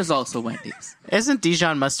 is it- there was also Wendy's. Isn't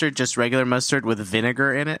Dijon mustard just regular mustard with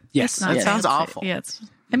vinegar in it? Yes. Not Yeah. Sounds fancy. awful. Yeah,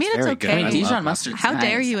 I mean, it's very okay. good. I mean, I Dijon love mustard. How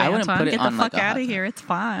dare you, I wouldn't Anton? put it Get the on fuck like a out hot of dog. here. It's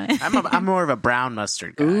fine. I'm more of a brown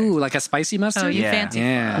mustard guy. Ooh, like a spicy mustard? Oh, you Yeah. fancy.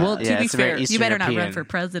 Yeah. Well, to Yeah, be it's very fair, Eastern You better not run European. for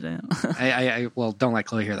president. Well, don't let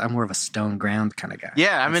Chloe hear that. I'm more of a stone ground kind of guy.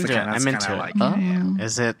 Yeah, I'm That's into the it. kind- I'm that's into kinda it. like, Oh.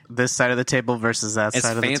 Is it this side of the table versus that As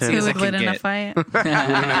side of the fancy Who as table? it would can win in a get. fight? Who would win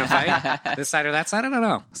in a fight? This side or that side? I don't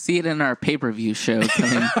know. see it in our pay-per-view show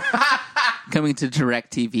coming to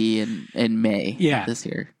DirecTV in May Yeah. of this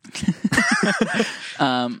year.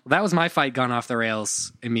 That was my fight gone off the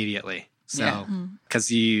rails immediately. So, Yeah. because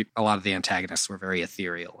a lot of the antagonists were very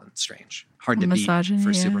ethereal and strange. Hard to Misogyny, beat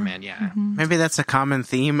for yeah. Superman, yeah. Maybe that's a common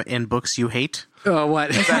theme in books you hate. Oh,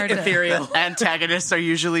 what? hard to- Ethereal. Antagonists are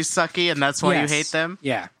usually sucky, and that's why Yes. you hate them.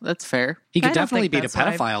 Yeah. That's fair. He I could don't definitely think beat a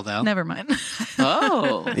that's why- pedophile, though. Never mind.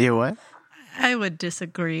 Oh, You what? I would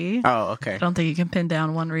disagree. Oh, okay. I don't think you can pin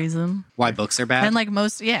down one reason. Why books are bad? And like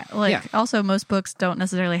most, Yeah. also most books don't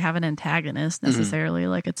necessarily have an antagonist necessarily.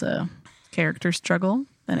 Like it's a character struggle,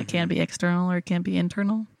 and it can be external or it can be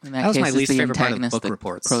internal. in That was case, my is least the favorite part of antagonist book the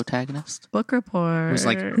reports. Protagonist. Book report. It was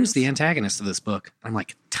like, who's the antagonist of this book? I'm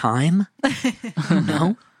like, time?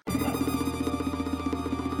 No?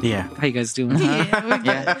 Yeah. How you guys doing? Yeah, we-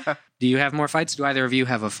 Yeah. Do you have more fights? Do either of you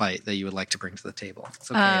have a fight that you would like to bring to the table? It's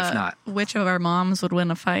okay if not. Which of our moms would win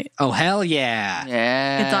a fight? Oh, hell yeah.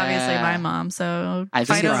 Yeah. It's obviously my mom. So I think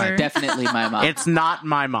fight it's over. definitely my mom. It's not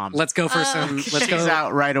my mom. Let's go for some. Let's She's go.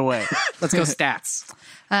 out right away. Let's go stats.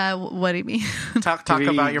 What do you mean? Talk Can we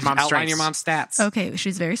about your mom's outline strengths. your mom's stats. Okay,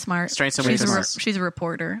 she's very smart. Strengths and she's weaknesses. she's a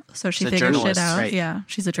reporter, so she She's a figures shit journalist, out. right. Yeah,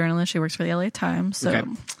 she's a journalist. She works for the LA Times, so Okay.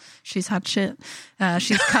 she's hot shit.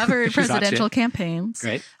 She's covered She's hot presidential shit. campaigns.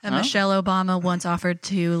 Great. Michelle Obama once offered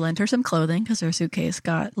to lend her some clothing because her suitcase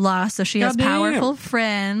got lost. So she has Goddamn. powerful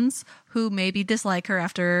friends who maybe dislike her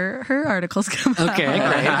after her articles come out. Okay, great.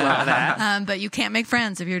 Love that. But you can't make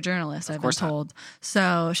friends if you're a journalist, I've been course not. told.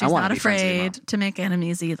 So she's wanna not be friends with your afraid to make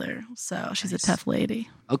enemies either. So she's a tough lady.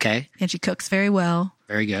 Okay, And she cooks very well.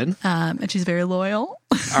 very good. And she's very loyal.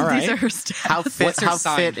 All right. These are her stats. How fit? What's her How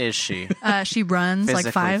sign? fit is she? She runs like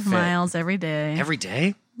Physically 5 fit. miles every day. Every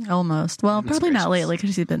day? Almost. Well, probably gracious. not lately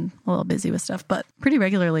because she's been a little busy with stuff, but pretty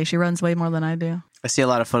regularly. She runs way more than I do. I see a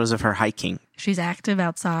lot of photos of her hiking. She's active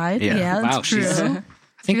outside. Yeah. Yeah, that's Wow, true. she's-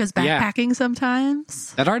 She goes yeah. backpacking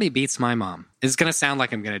sometimes. That already beats my mom. It's going to sound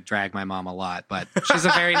like I'm going to drag my mom a lot, but she's a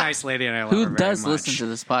very nice lady and I love her Who very does much. listen to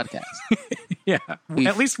this podcast? Yeah,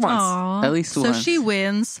 at least once. Aw. At least so once. she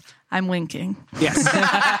wins. I'm winking. Yes.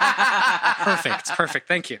 Perfect.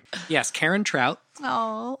 Thank you. Yes, Karen Trout.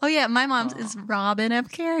 Oh yeah. My mom's is Robin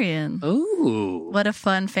Epkarian. Ooh. What a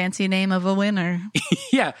fun, fancy name of a winner.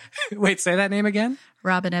 Yeah. Wait, say that name again.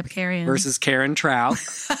 Robin Epkarian. Versus Karen Trout.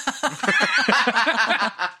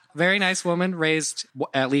 Very nice woman, raised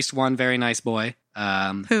at least one very nice boy.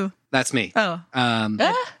 Who? That's me. Oh,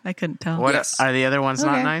 Ah. I couldn't tell. What Yes. are the other ones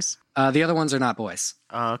not Okay. nice? The other ones are not boys.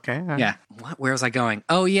 Oh, okay. Yeah. Where was I going?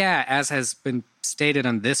 Oh, yeah. As has been stated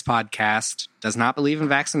on this podcast, does not believe in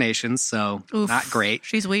vaccinations, so Oof. not great.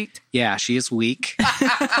 She's weak. Yeah, she is weak.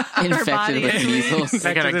 Infected body with is- measles.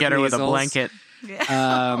 I gotta get her with a Measles. blanket.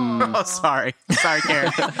 Um, Oh, sorry. Sorry,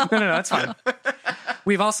 Karen. no, that's fine.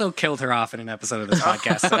 We've also killed her off in an episode of this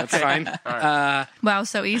podcast, so it's fine. Wow,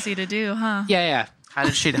 so easy to do, huh? Yeah. How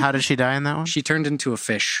did she die in that one? She turned into a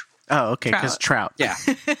fish. Oh, okay, because trout. Yeah,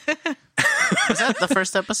 Was that the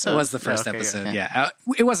first episode? it was the first Okay, episode. Yeah.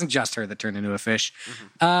 It wasn't just her that turned into a fish.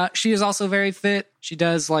 She is also very fit. She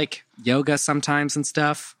does like yoga sometimes and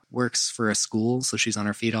stuff. Works for a school, so she's on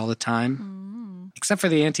her feet all the time. Except for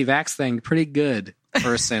the anti-vax thing, pretty good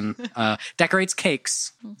person. Decorates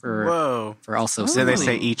cakes for Whoa. also. So they some-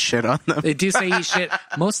 say eat shit on them. They do say eat shit.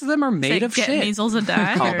 Most of them are made Say, of get shit. measles and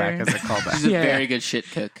die. Callback or- as a callback. She's a Yeah. very good shit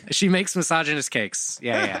cook. She makes misogynist cakes.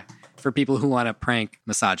 Yeah. For people who want to prank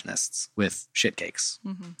misogynists with shit cakes.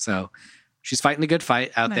 So she's fighting a good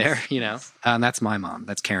fight out Nice. there, you know. And that's my mom.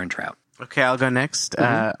 That's Karen Trout. Okay, I'll go next.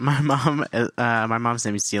 My mom's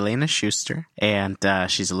name is Elena Schuster, and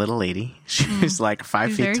she's a little lady. She's like 5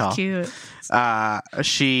 She's feet very tall. cute.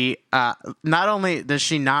 She not only does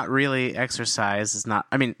she not really exercise,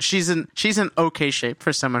 she's in okay shape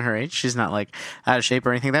for someone her age. She's not like out of shape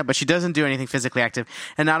or anything like that, but she doesn't do anything physically active.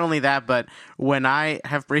 And not only that, but when I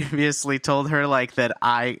have previously told her like that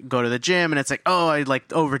I go to the gym and it's like, oh, I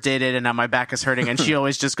like overdid it and now my back is hurting, and she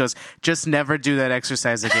always just goes, just never do that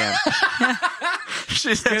exercise again.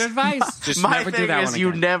 She says, Good advice. Just my never do thing that is one you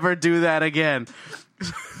again. never do that again.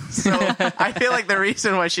 So I feel like the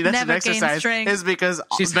reason why she doesn't Never gain exercise strength. is because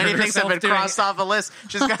She's many hurt things have herself been doing crossed off a list.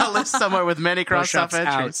 She's got a list somewhere with many crossed off Push-ups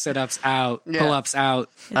out, entries. sit-ups out, Yeah. pull-ups out.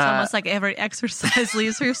 It's almost like every exercise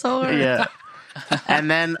leaves her sore. Yeah. And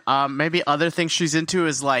then maybe other things she's into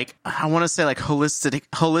is like, I want to say like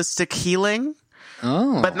holistic healing,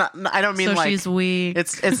 Oh. but not. I don't mean So like she's weak.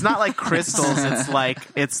 It's not like crystals.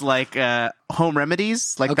 it's like home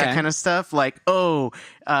remedies, like that Okay. kind of stuff. Like, what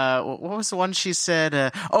was the one she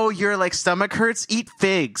said? Your like stomach hurts. Eat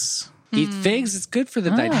figs. Eat figs. It's good for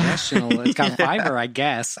the digestion. It's got fiber, I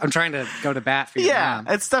guess. I'm trying to go to bat for your Yeah,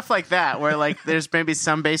 mom. it's stuff like that where like there's maybe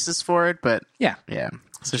some basis for it, but Yeah. yeah.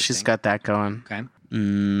 So she's got that going. Okay. I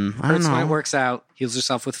don't Hurts when know. it works out. Heals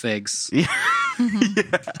herself with figs.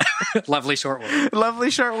 Lovely short woman.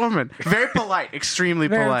 Lovely short woman. Very polite. Extremely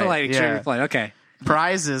Very polite. polite. Extremely Yeah. polite. Okay.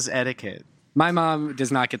 Prizes etiquette. My mom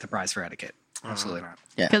does not get the prize for etiquette. Absolutely not.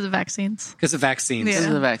 because of vaccines. Because of vaccines. Yeah. This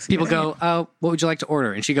is the vaccine. People go, oh, what would you like to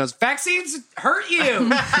order? And she goes, vaccines hurt you.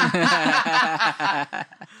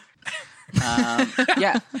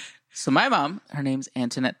 Yeah. So my mom, her name's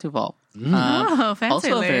Antoinette Duval. Oh, fancy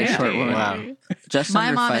Also a very lady. short woman. Wow. Just My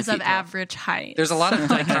under mom 5 is of feet tall. average height. There's a lot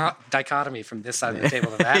of dichotomy from this side of the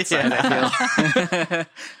table to that side, I feel.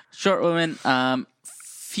 Short woman,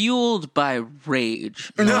 fueled by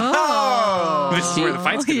rage. No! This is where the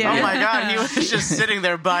fight's going to Yeah. Oh my god, he was just sitting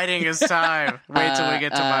there biding his time. Wait till we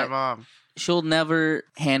get to my mom. She'll never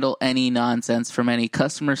handle any nonsense from any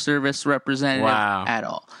customer service representative Wow. at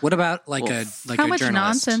all. What about like Well, a How a much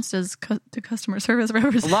journalist? nonsense does do customer service A lot of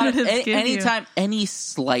representatives give you? anytime any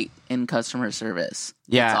slight in customer service,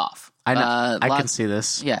 Yeah. it's off. I know. I can lots- see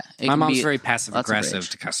this. Yeah, it My can mom's be very passive lots of aggressive rage.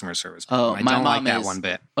 to customer service. Oh, I my don't like mom that is one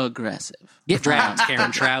bit. aggressive. Get dragged,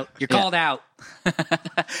 Karen Trout. You're called out.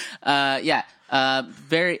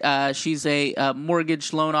 She's a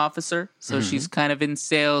mortgage loan officer, so Mm-hmm. she's kind of in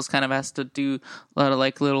sales, kind of has to do a lot of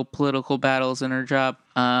like little political battles in her job.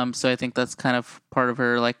 So I think that's kind of part of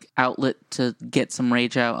her like outlet to get some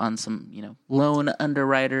rage out on some, loan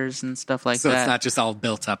underwriters and stuff like So that. it's not just all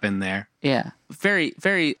built up in there. Yeah. Very,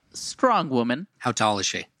 very strong woman. How tall is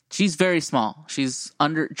she? She's very small. She's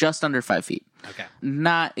just under 5 feet. Okay.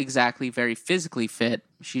 Not exactly very physically fit.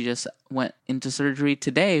 She just went into surgery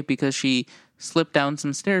today because she slipped down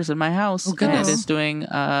some stairs in my house and goodness. is doing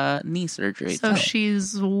knee surgery. So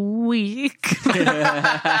she's weak.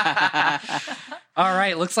 All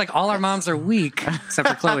right. Looks like all our moms are weak, except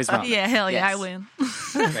for Chloe's mom. Yeah, hell yeah, Yes. I win.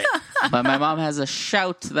 Great. But my mom has a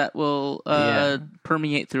shout that will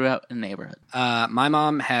permeate throughout the neighborhood. My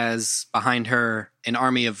mom has behind her an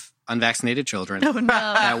army of unvaccinated children Oh no.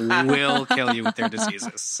 that will kill you with their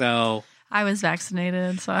diseases. So I was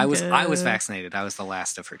vaccinated, so I was good. vaccinated. I was the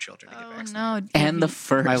last of her children to get Oh vaccinated. no. And the Davey.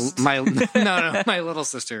 first. My little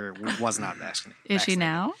sister was not vaccinated. Is she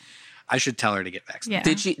now? I should tell her to get vaccinated.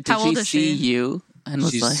 Yeah. Did she How old see is she? you and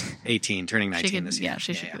was She's like, 18, turning 19 She could, this year. yeah,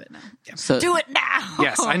 she should do it now. so Do it now.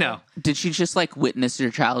 Yes, I know. did she just like witness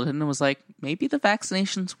your childhood and was like, maybe the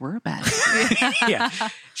vaccinations were a bad idea? Yeah.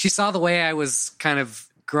 She saw the way I was kind of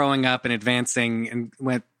growing up and advancing and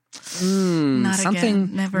went, Not something.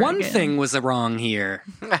 again. Never one again. thing was wrong here.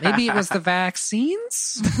 Maybe it was the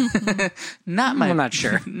vaccines? Not my. I'm not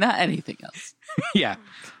sure. Not anything else. Yeah.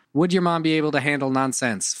 Would your mom be able to handle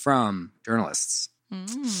nonsense from journalists?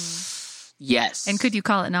 Yes. And could you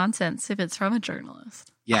call it nonsense if it's from a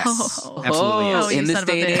journalist? Yes. Oh. Absolutely. Oh, Yes. you in this son of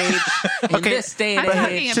a day and age. bitch. In this day and I'm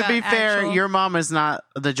talking age. To be about fair, actual- your mom is not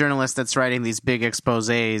the journalist that's writing these big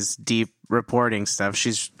exposés, deep reporting stuff.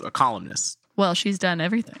 She's a columnist. Well, she's done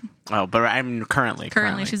everything. Oh, but I'm currently.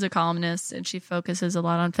 Currently, she's a columnist, and she focuses a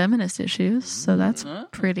lot on feminist issues. So that's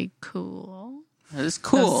pretty cool. That is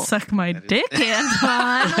cool. Suck my dick,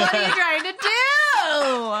 Anton. What are you trying to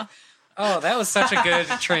do? Oh, that was such a good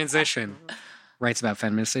transition. Writes about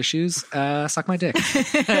feminist issues. Suck my dick.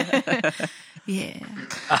 Yeah.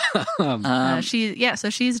 So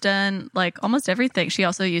she's done like almost everything. She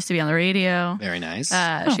also used to be on the radio. Very nice.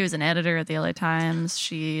 She was an editor at the LA Times.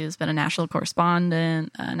 She's been a national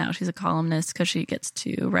correspondent. Now she's a columnist because she gets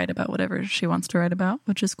to write about whatever she wants to write about,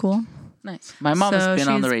 which is cool. Nice. My mom has been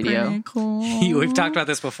on the she's radio. pretty Cool. We've talked about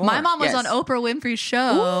this before. My mom was Yes. on Oprah Winfrey's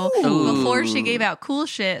show before she gave out cool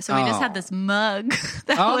shit. So we just had this mug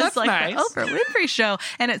that Oh, was that's like nice. the Oprah Winfrey show,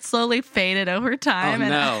 and it slowly faded over time. Oh,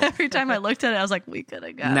 and no. every time I looked at it, I was like, "We could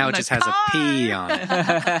have got Now it just has a P on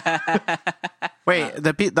it. Wait,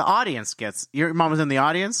 the audience gets. Your mom was in the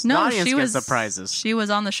audience? No, the audience she gets was the prizes. She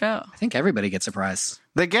was on the show. I think everybody gets a prize.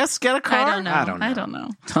 The guests get a car? I don't know. I don't know. I don't know.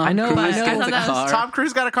 Tom I know- Cruise I know gets the a car. car. Tom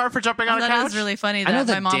Cruise got a car for jumping on I a thought couch? it was really funny I know that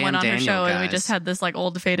my the mom Dan went on her Daniel show and we guys. just had this like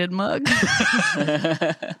old faded mug.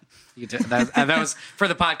 You did, that was for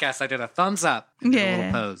the podcast. I did a thumbs up. And did a Yeah.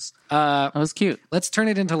 little pose. That was cute. Let's turn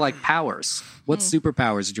it into like powers. What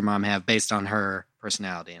superpowers did your mom have based on her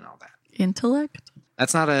personality and all that? Intellect?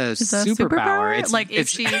 That's not a Is that a superpower. superpower? It's Like, if it's,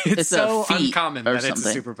 she- it's It's a so feat uncommon or that it's a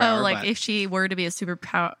something. superpower. Oh, like but- if she were to be a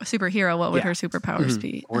superhero, what would Yeah. her superpowers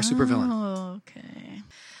be? Or supervillain. Oh, okay.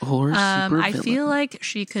 Or I supervillain. feel like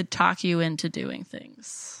she could talk you into doing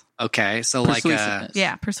things. Okay, so like a Persuasiveness.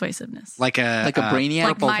 Yeah, persuasiveness. like a Like a brainiac?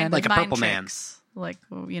 purple, mind, like a mind purple man, tricks. Like,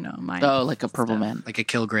 mind. Oh, like a purple man. like a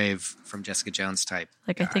Kilgrave from Jessica Jones type.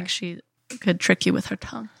 Like, I think she could trick you with her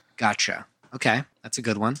tongue. Gotcha. Okay, that's a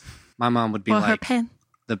good one. My mom would be Or her like pen.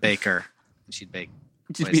 the baker. She'd bake.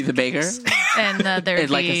 To be the baker. And there'd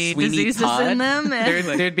Like a be Sweeney diseases Todd? in them.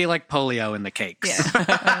 There'd be like polio in the cakes.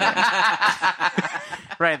 Yeah.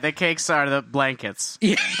 Right, the cakes are the blankets.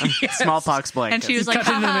 Yeah. Smallpox blankets. And she was like, cut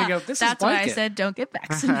into them and haha, go, "This is that's why I blanket." said don't get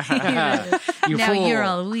vaccinated. You now fool. you're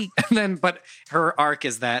all weak. And then, but her arc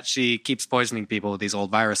is that she keeps poisoning people with these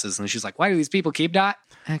old viruses, and she's like, "Why do these people keep dying?"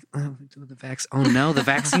 Oh no, the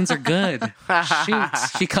vaccines are good. Shoot.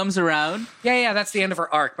 She comes around. Yeah, that's the end of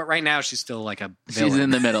her arc. But right now, she's still like a She's villain. in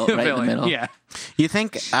the middle, right in the Villain. middle. Yeah. You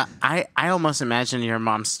think I almost imagine your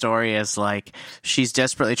mom's story as like she's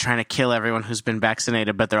desperately trying to kill everyone who's been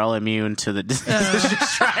vaccinated, but they're all immune to the disease.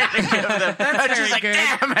 She's trying to give them. And she's like, good.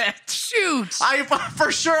 damn it! Shoot.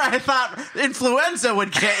 For sure, I thought influenza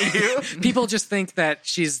would get you. People just think that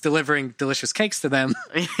she's delivering delicious cakes to them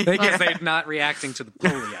because they're not reacting to the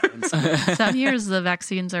polio. inside. Some years the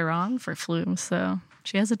vaccines are wrong for flu, so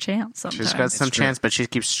she has a chance sometimes. She's got some true. chance, but she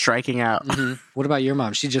keeps striking out. What about your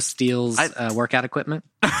mom? She just steals workout equipment.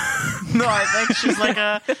 No, I think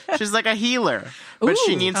she's like a healer, but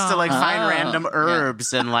she needs to like find Oh, random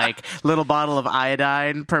herbs and like little bottle of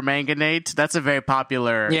iodine permanganate. That's a very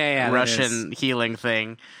popular Yeah, that Russian healing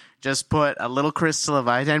thing. Just put a little crystal of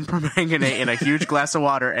iodine permanganate in a huge glass of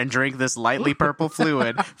water and drink this lightly purple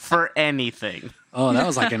fluid for anything. Oh, that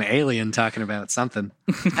was like an alien talking about something.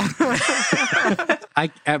 By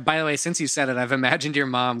the way, since you said it, I've imagined your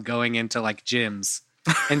mom going into like gyms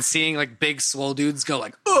and seeing like big swole dudes go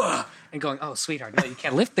like, ugh, and going, "Oh, sweetheart, no, you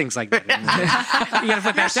can't lift things like that anymore. You got to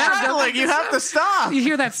put that down. Struggling, you have to stop. You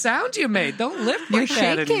hear that sound you made? Don't lift You're like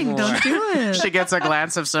that shaking. anymore. Don't do it. She gets a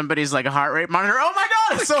glance of somebody's like a heart rate monitor. Oh my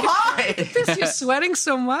god, it's so high. You're sweating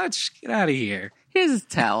so much. Get out of here." Here's a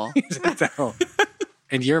towel.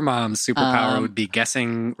 And your mom's superpower would be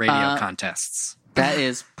guessing radio contests. That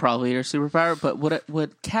is probably your superpower. But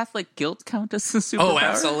would Catholic guilt count as a superpower? Oh,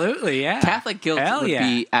 absolutely, yeah. Catholic guilt Hell would yeah.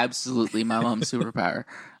 be absolutely my mom's superpower.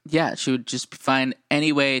 Yeah, she would just find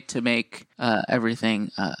any way to make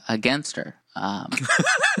everything against her.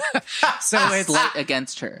 So it's Slight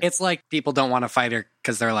against her. it's like people don't want to fight her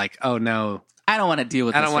because they're like, "Oh no, I don't want to deal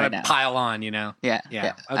with I this don't right want now. to pile on," you know? Yeah.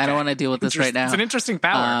 Okay. I don't want to deal with this right now. It's an interesting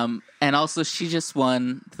power. And also, she just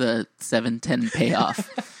won the 710 payoff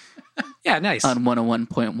Yeah, nice. on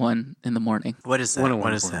 101.1 in the morning. What is that?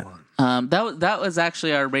 What is that? That was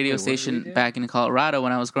actually our radio station back in Colorado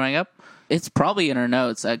when I was growing up. It's probably in our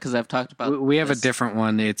notes because I've talked about. We have this. a different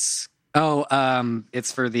one. It's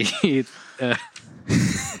for the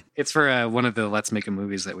it's for one of the Let's Make a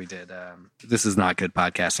Movies that we did. This is not good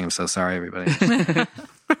podcasting. I'm so sorry, everybody.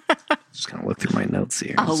 Just gonna look through my notes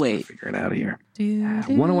here. I'll Just gonna wait. Figure it out here.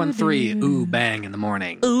 1013. Ooh, bang in the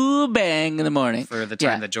morning. Ooh, bang in the morning For the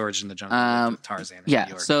time that George in the Jungle lived with Tarzan in New Yeah,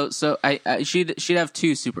 York. so I she'd have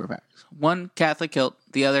two superpowers. One, Catholic guilt.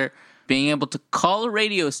 The other, being able to call a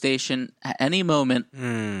radio station at any moment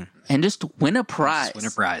and just win a prize. Win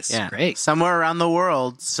a prize. Yeah. Great. Somewhere around the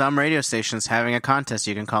world, some radio stations having a contest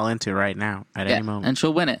you can call into right now at any moment. And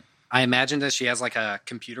she'll win it. I imagine that she has like a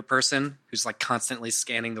computer person who's like constantly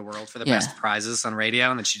scanning the world for the Yeah. best prizes on radio,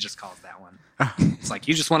 and then she just calls that one. It's like,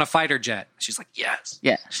 "You just want a fighter jet." She's like, "Yes."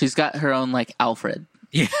 Yeah, she's got her own like Alfred.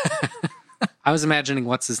 Yeah. I was imagining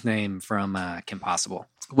what's his name from Kim Possible.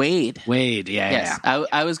 Wade. Wade. Yeah, Yes, yeah.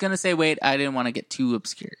 I was gonna say Wade. I didn't want to get too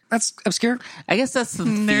obscure. That's obscure. I guess that's the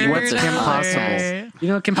theme. Nerd What's Kim Possible? alert. You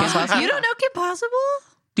know what Kim Possible? You don't know Kim Possible?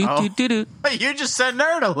 Do Oh. do do do. You just said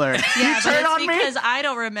nerd alert. Yeah, you but turn it's on me. because I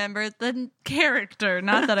don't remember the character.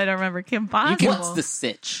 Not that I don't remember Kim Possible. What's the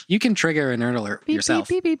sitch? You can trigger a nerd alert Beep, yourself.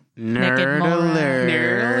 beep, beep, beep. Nerd Naked Mole Rat. alert.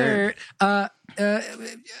 Nerd alert.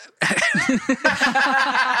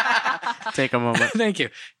 Take a moment. Thank you.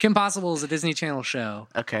 Kim Possible is a Disney Channel show.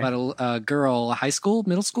 Okay. About a girl, high school,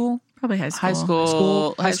 middle school. Probably high school. High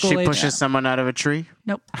school. High school She age. pushes someone out of a tree.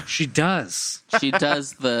 Nope. She does. She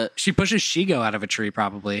does the. She pushes Shigo out of a tree,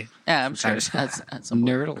 probably. Yeah, I'm sure. Sometimes. That's some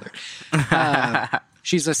Nerd alert.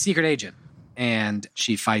 She's a secret agent, and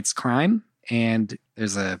she fights crime. And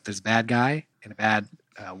there's a bad guy and a bad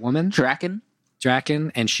woman, Draken.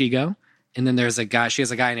 Draken and Shigo. And then there's a guy. She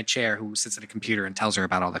has a guy in a chair who sits at a computer and tells her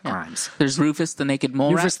about all the crimes. There's Rufus the Naked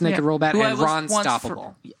Mole Rufus the Rat. Naked Robot Who I and was Ron once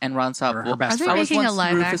Stoppable. and Ron Stoppable. Her best Are they friend. I was making a once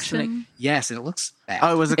live Rufus the action? Yes, and it looks bad.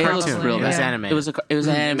 Oh, it was a It looks cartoon. real It was bad. animated. It was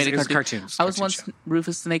an animated It was cartoon. cartoons, I was cartoon once show.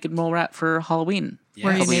 Rufus the Naked Mole Rat for Halloween.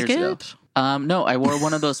 Were a you couple years ago. naked? No, I wore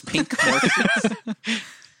one of those pink morph suits.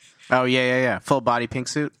 Oh yeah. Full body pink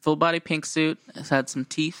suit. Full body pink suit. It had some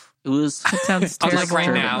teeth. It was That sounds I was terrible. like,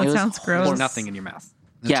 right now, It That was sounds gross. There's nothing in your mouth.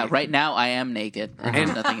 No yeah. teeth. Right now, I am naked.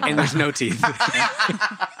 There's nothing in And my there's no teeth.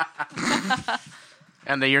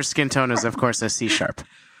 And your skin tone is, of course, a C sharp.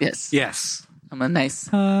 Yes. Yes. I'm a nice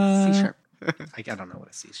C sharp. I don't know what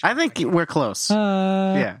a C is. I think we're close.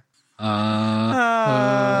 Yeah.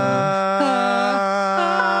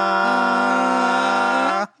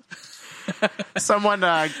 Someone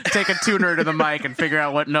take a tuner to the mic and figure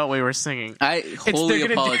out what note we were singing. I wholly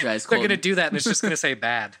apologize, They're going to Colton. do that, and it's just going to say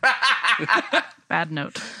bad. Bad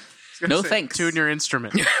note. No thanks. Tune your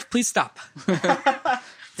instrument. Please stop. It's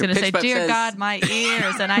going to pitch say, bump "Dear says- God, my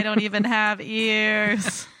ears," and I don't even have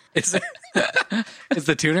ears. Is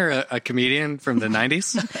the tuner a comedian from the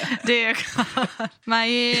 90s? Dear God, my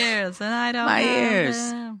ears, and I don't My have ears.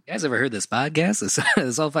 them. You guys ever heard this podcast?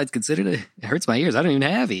 This all fights considered. It hurts my ears. I don't even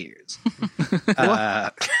have ears.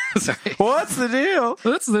 Sorry. What's the deal?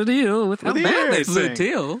 What's the deal with how With bad they ears? The sing?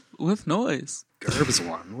 deal with noise. Gerbs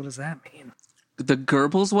one. What does that mean? The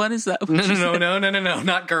Goebbels one, is that what No, you said? no,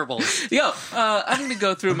 not Goebbels. Yo, I'm going to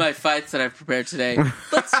go through my fights that I've prepared today.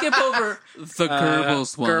 Let's skip over the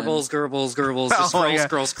Goebbels one. Goebbels. Just scroll, yeah.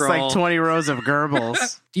 scroll. It's like 20 rows of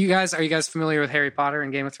Goebbels. Are you guys familiar with Harry Potter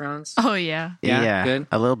and Game of Thrones? Oh yeah, Yeah, good.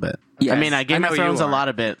 A little bit. Yes. I mean, Game I of know Thrones you a are. lot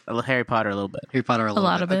of bit. Harry Potter a little bit. Harry Potter a little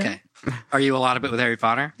lot of it. Okay. Are you a lot of it with Harry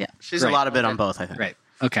Potter? yeah. She's Great. a lot of bit on both, I think. Great.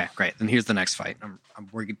 Okay, great. Then here's the next fight.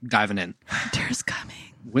 We're diving in. Winter's coming.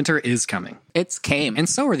 Winter is coming. It's came. And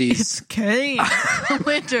so are these. It's came.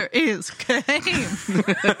 Winter is came.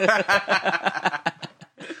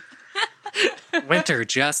 Winter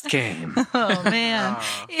just came. Oh man,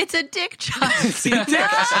 it's a dick tchotchke.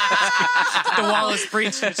 The wall is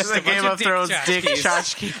breached. It's just The a bunch Game of Thrones dick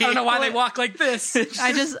tchotchke. I don't know why they walk like this.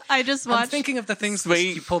 I just I'm watched. thinking of the things where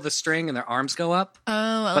you pull the string and their arms go up,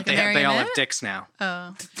 Oh, but like a they all have marionette? dicks now.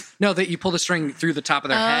 Oh, No, that you pull the string through the top of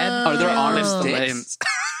their head. Are their arms lifts the dicks?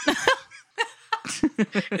 limbs.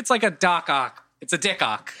 It's like a dock-ock. It's a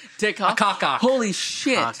dick-ock. Dick A cock-ock. Holy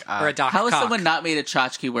shit. Or a dock How has cock. someone not made a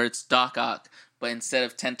tchotchke where it's dock-ock, but instead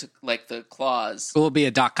of like the claws, It will be a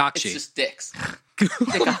it's dock-cockchi. just dicks?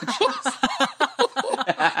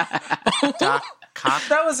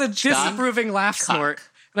 That was a disapproving laugh snort.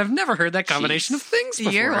 But I've never heard that combination of things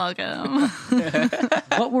before. you're welcome.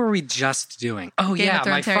 What were we just doing? Oh, Game yeah, of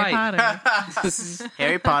my Thrones, Harry fight. Potter.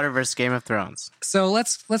 Harry Potter versus Game of Thrones. So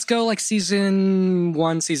let's go like season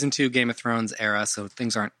 1, season 2 Game of Thrones era, so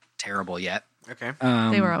things aren't terrible yet. Okay.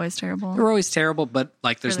 They were always terrible. They're always terrible, but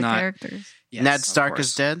like for there's the not. characters. Yes, Ned of Stark course.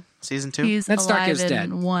 is dead. Season 2. He's Ned Stark alive is in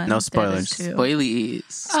dead. one. No dead in spoilers. 2. Spoilies.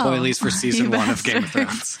 Spoilies for season you 1 of Game of bastard.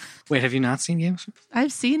 Thrones. Wait, have you not seen Game of Thrones?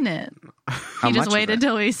 I've seen it. How He much just of waited it?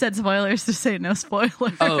 till we said spoilers to say no spoilers.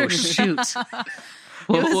 Oh shoot!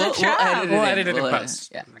 We'll trap. edit it in. We'll edit it in We'll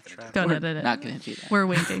post. Yeah, Don't edit it. not going to do that. We're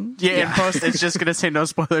winking. Yeah, in post, it's just going to say no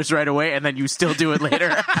spoilers right away, and then you still do it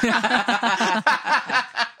later.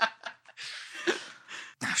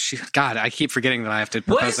 Oh, shoot. God, I keep forgetting that I have to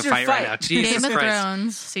propose is a your fight right fight? now. Jesus Game of Christ!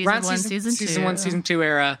 Thrones, season Around 1, season 2. season 1, season 2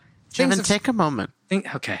 era. Kevin, Things have- take a moment.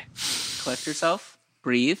 okay, Collect yourself.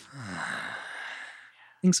 Breathe.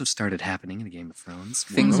 things have started happening in Game of Thrones.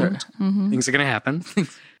 Things are. Things are going to happen,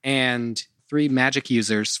 and 3 magic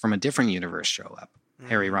users from a different universe show up.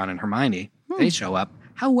 Harry, Ron, and Hermione. They show up.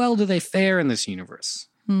 How well do they fare in this universe?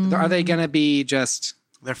 Are they going to be just?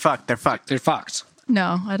 They're fucked. They're fucked. They're fucked.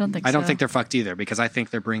 No, I don't think so. I don't think they're fucked either because I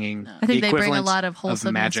think they're bringing. I think the they bring a equivalent lot of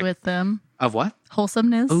wholesomeness magic. with them. Of what?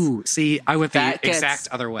 Wholesomeness. Ooh, see, I went the That gets exact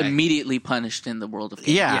other way. immediately punished in the world of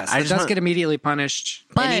Game. Yeah, Yes, I it just does want- get immediately punished.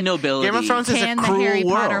 But Any nobility. Game of Thrones is a can the cruel Harry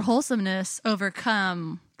world. Potter wholesomeness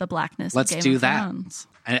overcome the blackness Let's of Game do of that. Thrones?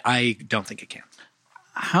 I don't think it can.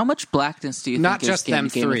 How much blackness do you Not think just is in them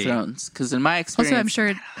Game 3. of Thrones? Because in my experience, Also, I'm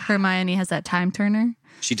sure Hermione has that time turner.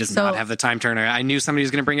 She does So- not have the time turner. I knew somebody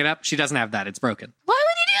was going to bring it up. She doesn't have that. It's broken. Why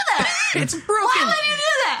would you do that? It's broken. Why would you do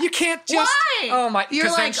that? You can't just. Why? Oh my! You're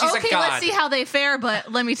 'cause then like, she's a okay, god. let's see how they fare,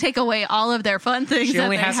 but let me take away all of their fun things. She that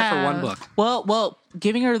only they has it for one have. book. well,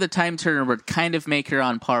 giving her the time turner would kind of make her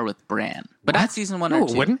on par with Bran, but not season 1 No, or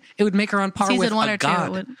 2. it wouldn't. It would make her on par with Season 1 a or 2. god.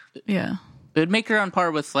 It would, yeah. It would make her on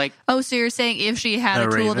par with like. Oh, so you're saying if she had The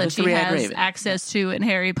a tool Raven? that The she Red has Raven. access to in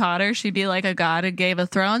Harry Potter, she'd be like a god in Game of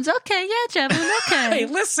Thrones? Okay, yeah, Jevin, Hey, okay.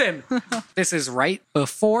 listen. This is right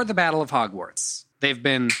before the Battle of Hogwarts. They've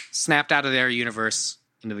been snapped out of their universe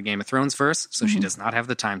into the Game of Thrones verse, so she does not have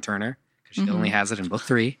the time turner because she only has it in book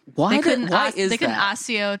 3. Why? They couldn't, why is they couldn't that?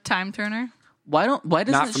 Osseo time turner. Why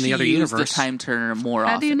doesn't from she the other use universe. the time turner more How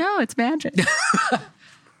often? do you know? It's magic.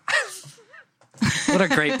 What a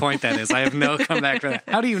great point that is. I have no comeback for that.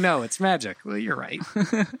 How do you know? It's magic. Well, you're right.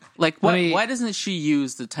 Like, Let me- why doesn't she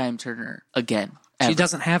use the time turner again? She Ever?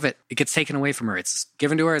 doesn't have it. It gets taken away from her. It's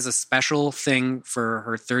given to her as a special thing for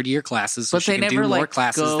her third-year classes, so But she they can do never, more like,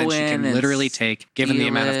 classes go than she in can and literally take, given the steal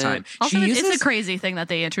amount of it. time. Also, She it's uses a crazy thing that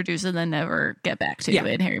they introduce and then never get back to Yeah,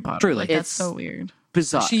 in Harry Potter. truly. Like, that's It's- so weird.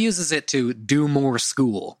 Bizarre. She uses it to do more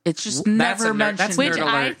school. It's just That's never a nerd- mentioned. that's Which nerd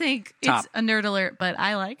I alert. think Top. it's a nerd alert, but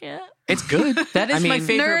I like it. It's good. That is I mean, my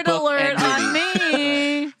favorite Nerd book alert and on movie.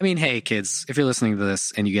 me. I mean, hey, kids, if you're listening to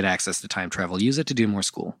this and you get access to time travel, use it to do more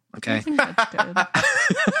school, okay? That's good.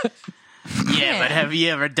 Yeah, but have you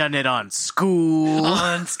ever done it on school?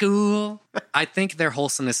 On school. I think their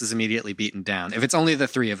wholesomeness is immediately beaten down. If it's only the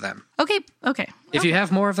 3 of them. Okay. If you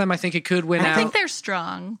have more of them, I think it could win I out. think they're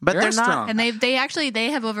strong. But They're they're not. strong. And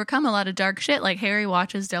they have overcome a lot of dark shit. Like Harry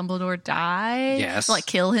watches Dumbledore die. Yes. Like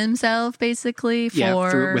kill himself basically yeah,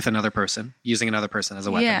 for with another person, using another person as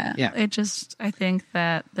a weapon. Yeah. It just I think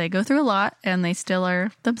that they go through a lot and they still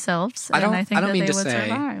are themselves. I don't- and I think I don't that mean they to would say-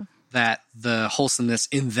 survive. That the wholesomeness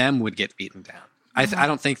in them would get beaten down. I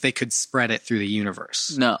don't think they could spread it through the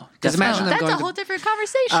universe. No, Because definitely imagine Oh, them that's going a whole different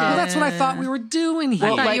conversation. Well, that's what I thought we were doing here. I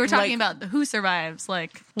thought like- you were talking like- about who survives.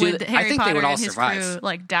 Like, Do would they- I Harry think they Potter would all and his survive. crew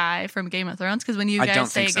like die from Game of Thrones? Because when you I guys don't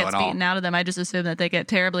say think it so gets at all. beaten out of them, I just assume that they get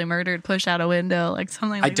terribly murdered, pushed out a window, like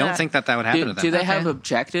something like I don't that. think that would happen to Do, them. do they have Okay.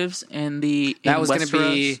 objectives in the? that in was going to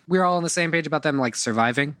Westeros? be. We were all on the same page about them like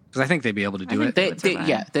surviving because I think they'd be able to do think it. they They, would they, survive.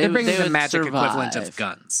 yeah, They're bringing the would magic survive. equivalent of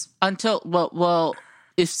guns. Until well,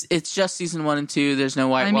 if it's just season 1 and 2, there's no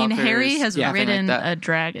White I mean, Walkers, Harry has nothing ridden like that. a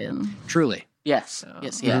dragon. Truly, Yes.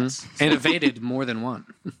 Yes. And evaded more than one.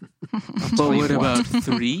 But what about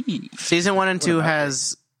 3? Season 1 and 2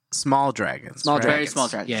 has small dragons. Small right? dragons. Very small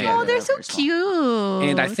dragons. Yeah. Oh, they're so very small. cute.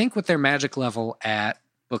 And I think with their magic level at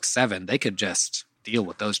book 7, they could just deal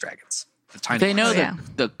with those dragons. The tiny They know ones. Yeah.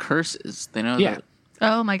 the curses. They know Yeah. the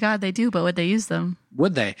Oh my God, they do. But would they use them?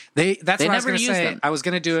 Would they? That's They what I was never going to use say. them. I was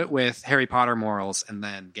going to do it with Harry Potter morals and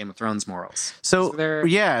then Game of Thrones morals. So they're-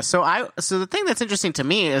 so the thing that's interesting to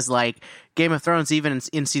me is like Game of Thrones, even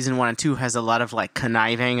in season 1 and 2, has a lot of like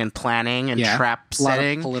conniving and planning and trap a lot of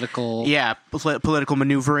setting. political. Political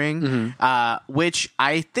maneuvering, which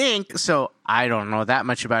I think. So I don't know that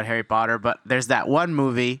much about Harry Potter, but there's that one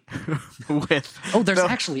movie with There's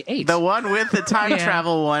actually 8. the one with the time Yeah.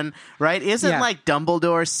 travel one, right? Isn't Yeah. like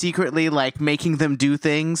Dumbledore secretly like making them do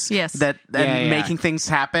things? Yes. that and Yeah. making things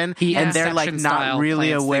happen, He and they're like Inception not style really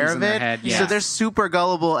plants aware things of in their it. head. So Yeah. they're super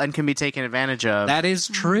gullible and can be taken advantage of. That is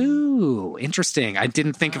true. Interesting. I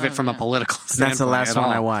didn't think of it from a political standpoint. That's the last at one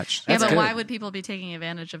all. I watched. Yeah, That's but good. why would people be taking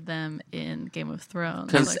advantage of them in Game of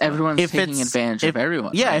Thrones? because Like, everyone's If taking it's- advantage if- of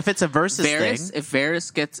everyone. Yeah, right? if it's a versus Varys, thing. if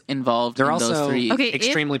Varys gets involved They're in also those 3, Okay, if-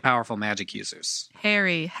 extremely powerful magic users.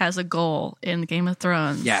 Harry has a goal in Game of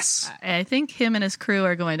Thrones. Yes. I think him and his crew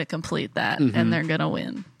are going to complete that, and they're going to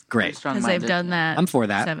win Great. because they've done that. I'm for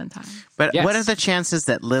that. 7 times. But Yes. what are the chances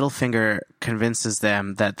that Littlefinger convinces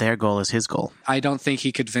them that their goal is his goal? I don't think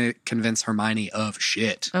he could convince Hermione of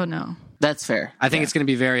shit. Oh no. That's fair. I think it's going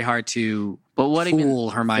to be very hard to But what even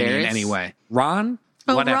fool Hermione in Varys? any way. Ron?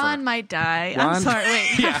 Oh, Whatever. Ron might die. Ron- I'm sorry.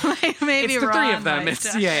 Wait. Yeah. Maybe It's the Ron 3 of them. might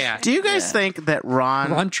It's die. yeah. Do you guys think that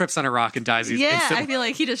Ron? Ron trips on a rock and dies. Yeah, instantly. I feel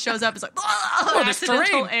like he just shows up. It's like, oh, this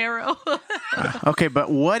accidental terrain. arrow. Okay, but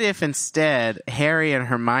what if instead Harry and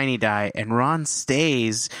Hermione die and Ron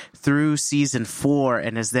stays through season 4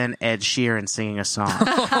 and is then Ed Sheeran singing a song?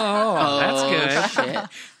 Oh, that's good. Shit.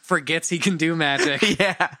 Forgets he can do magic.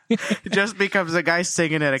 Yeah, just becomes a guy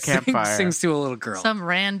singing at a campfire. Sings to a little girl. Some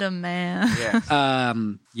random man. Yeah.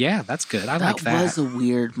 Yeah, that's good. I That like that. was a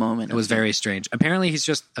weird moment. It was very strange. Apparently, he's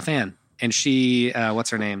just a fan. And she, what's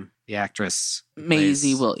her name? The actress. Maisie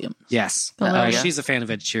plays- Williams. Yes. Hilarious. She's a fan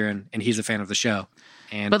of Ed Sheeran, and he's a fan of the show.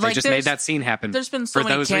 And But, they like, just there's- made that scene happen. there's been so for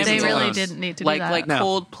many those cameos. They reasons really alone. didn't need to do Like that. No.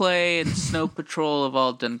 Coldplay and Snow Patrol have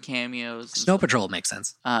all done cameos. Snow Patrol makes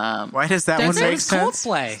sense. Why does that There's one make it's sense?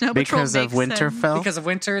 Coldplay. Snow Patrol Because of makes sense. Winterfell? Because of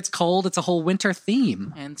winter, it's cold. It's a whole winter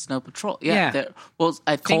theme. and Snow Patrol. Yeah. Yeah. Well,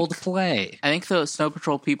 I think Coldplay. I think the Snow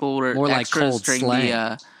Patrol people were More like extras cold during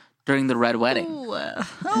slang. during the Red Wedding,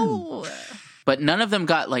 Oh. but none of them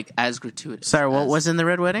got like as gratuitous. Sorry, what as was in the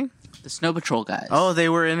Red Wedding? the Snow Patrol guys? Oh, they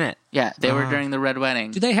were in it. yeah, they were during the Red Wedding.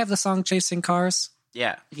 Do they have the song Chasing Cars?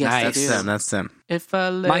 Yeah. Yes, Nice. they That's do. them. That's them. If I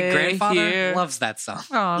lay My grandfather here loves that song.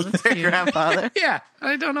 Oh, that's cute. Grandfather. Yeah,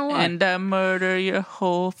 I don't know why. and I murder your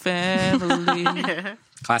whole family,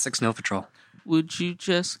 Classic Snow Patrol. would you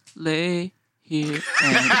just lay here?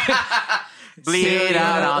 And... Bleed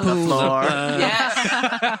out on the floor.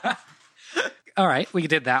 yes. All right, we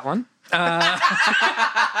did that one. Now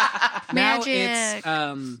Magic.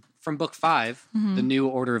 it's from book 5, The New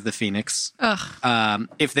Order of the Phoenix. Ugh.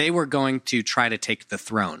 If they were going to try to take the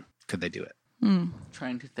throne, could they do it?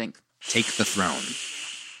 Trying to think. Take the throne.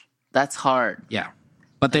 That's hard. Yeah.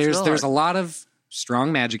 But real there's a hard. lot of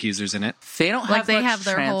strong magic users in it. They don't have Like they much have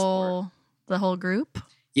their transport. the whole group.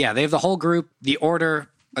 Yeah, they have the whole group, the order,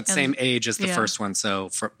 but And- same age as the yeah. first one. So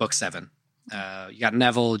for book 7, you got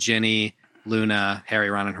Neville, Ginny, Luna, Harry,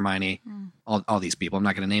 Ron, and Hermione. All these people. I'm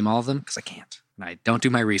not going to name all of them because I can't. And I don't do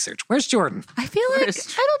my research. Where's Jordan? I feel like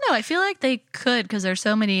is- I don't know. I feel like they could because there's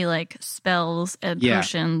so many like spells and Yeah.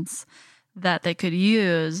 potions that they could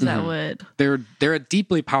use that would. They're a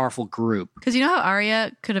deeply powerful group. Because you know how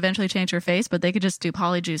Arya could eventually change her face, but they could just do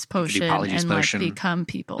Polyjuice Potion Polyjuice and Potion. like become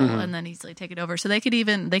people and then easily take it over. So they could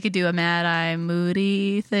do a Mad Eye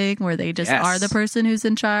Moody thing where they just Yes. are the person who's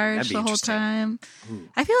in charge That'd be the whole interesting. time.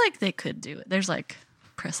 I feel like they could do it. There's like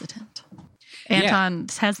precedent. Anton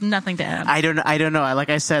has nothing to add. I don't know. Like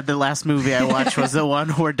I said, the last movie I watched was the one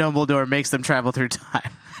where Dumbledore makes them travel through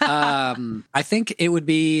time. I think it would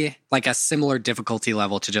be like a similar difficulty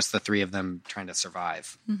level to just the 3 of them trying to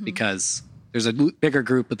survive because there's a bigger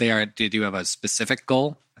group, but they do have a specific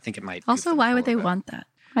goal. I think it might. Also, goof them why a would they little bit. want that?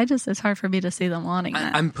 It's hard for me to see them wanting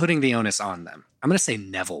that. I'm putting the onus on them. I'm going to say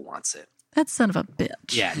Neville wants it. That son of a bitch.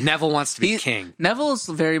 Yeah, Neville wants to be He- king. Neville's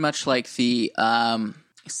very much like the Sam.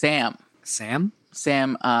 Sam?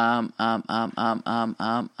 Sam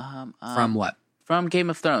From what? from Game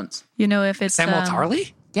of Thrones. You know, if it's Samuel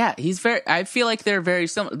Tarly? Yeah, he's very. I feel like they're very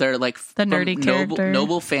similar. They're like The from nerdy character.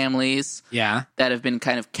 noble families Yeah. that have been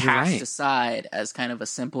kind of cast right. aside as kind of a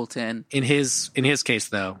simpleton. In his case,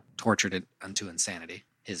 though, tortured it unto insanity.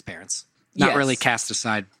 His parents, not Yes. really cast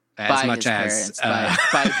aside as by much his as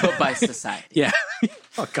parents, by society. yeah.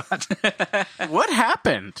 Oh God. What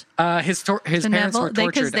happened? His parents were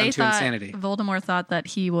tortured unto insanity. Voldemort thought that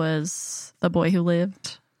he was the boy who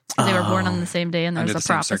lived. 'Cause they were born on the same day, and there Under was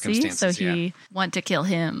the a same prophecy. So circumstances, he went to kill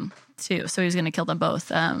him too. So he was going to kill them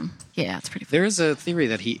both. Yeah, it's pretty. There is a theory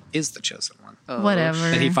that he is the chosen one.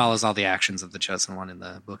 Whatever. That he follows all the actions of the chosen one in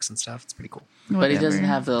the books and stuff. It's pretty cool. But he doesn't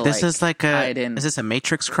have the This is like hide in. Is this a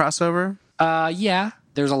Matrix crossover? Yeah.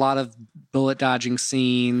 There's a lot of bullet dodging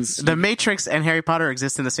scenes. The Matrix and Harry Potter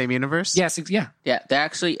exist in the same universe? Yes, yeah. Yeah, they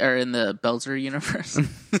actually are in the Belzer universe.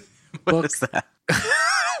 What is that?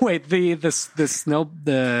 Wait,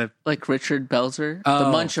 the Like Richard Belzer, Oh.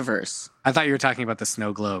 the Munchiverse. I thought you were talking about the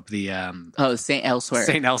snow globe, the Oh, Saint Elsewhere.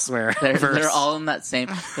 Saint Elsewhere. They're verse. all in that same.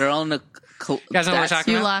 They're all in the. You guys know what we're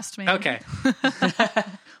talking You about? lost me. Okay.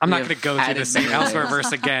 I'm not have going to go through added the Saint many Elsewhere layers.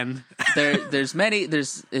 verse again.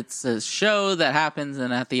 It's a show that happens,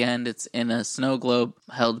 and at the end, it's in a snow globe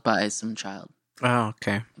held by some child. Oh,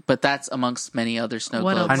 okay. But that's amongst many other snow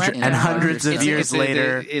What a globes. letdown. in And the hundreds of universe. years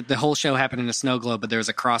later. The whole show happened in a snow globe, but there was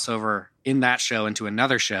a crossover in that show into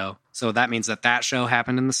another show. So that means that show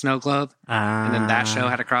happened in the snow globe, and then that show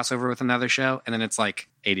had a crossover with another show, and then it's like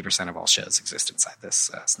 80% of all shows exist inside this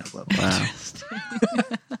snow globe. Wow.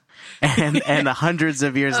 and hundreds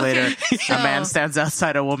of years later, so- a man stands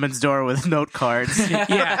outside a woman's door with note cards.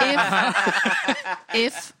 Yeah.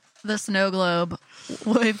 If the snow globe,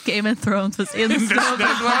 if Game of Thrones was in the snow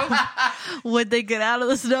globe, would they get out of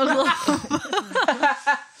the snow globe?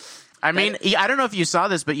 I mean, I don't know if you saw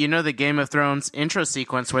this, but you know the Game of Thrones intro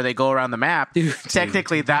sequence where they go around the map?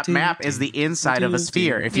 Technically, that map is the inside of a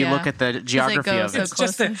sphere if you Yeah. look at the geography go of so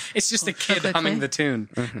it. It's just a kid quickly. humming the tune.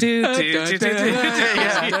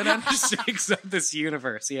 Just shakes up this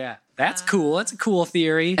universe. Yeah. That's cool. That's a cool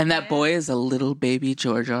theory. And that boy is a little baby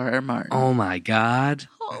George R.R. Martin. Oh my God.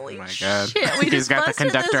 Holy my God. shit! We He's just got the busted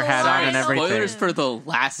conductor this hat on line. and everything. Spoilers for the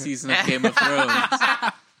last season of Game of Thrones.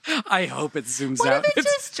 I hope it zooms What out. if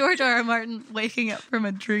it's just George R. R. Martin waking up from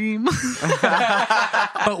a dream?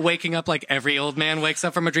 But waking up like every old man wakes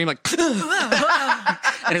up from a dream, like, And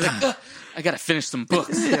he's like, "Ugh, I gotta finish some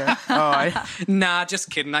books. nah, just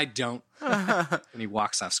kidding, I don't. And he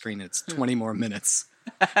walks off screen, and it's 20 more minutes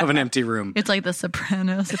of an empty room. It's like The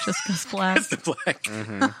Sopranos. It just goes black. It's the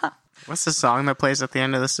black. What's the song that plays at the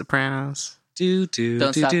end of The Sopranos? Do, do,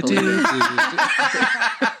 Don't do, stop do, do, believing.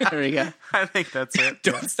 do. There we go. I think that's it.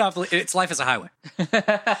 Don't stop. It's Life is a Highway.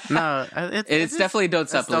 No, It's definitely Don't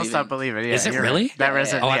Stop Don't Believing. Stop Believing. Yeah, Is it you're really? right. That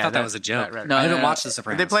resonates. Oh, I yeah, thought that was a joke. that- No, I haven't no, watched no. The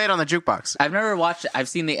Sopranos. They play it on the jukebox. I've never watched it. I've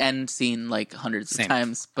seen the end scene like hundreds Same. of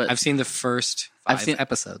times, but I've seen the first I've 5 seen-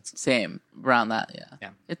 episodes. same around that. Yeah. Yeah.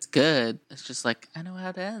 It's good. It's just like I know how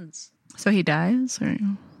it ends. So he dies, or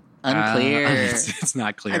Unclear. It's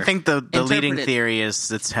not clear. I think the leading Interpreted. theory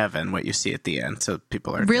is it's heaven, what you see at the end. So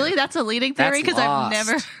people are really? That's a leading theory That's because I've Lost.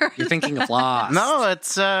 never heard. You're thinking of Lost. No,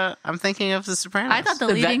 it's I'm thinking of The Sopranos. I thought the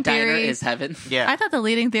That leading diner theory is heaven. yeah. I thought the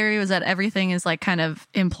leading theory was that everything is like kind of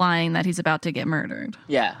implying that he's about to get murdered.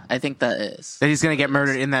 Yeah, I think that is. that he's gonna get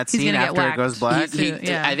murdered in that He's scene gonna get after it whacked. goes black.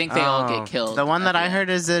 Yeah. I think they all Oh. get killed. The one at that I end. heard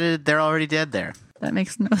is that they're already dead there. That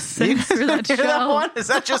makes no sense for that Hear show. that one? Is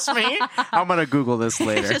that just me? I'm gonna Google this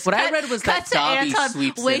later. Just What I cut- read was that cut to Dobby Anton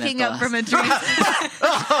sweeps in waking at up the from a dream.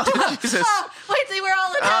 Jesus. Wait, they were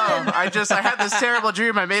all in heaven. I had this terrible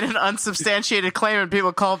dream. I made an unsubstantiated claim and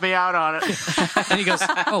people called me out on it. And he goes,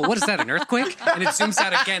 "Oh, what is that? An earthquake?" And it zooms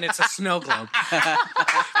out again. It's a snow globe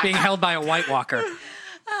being held by a White Walker.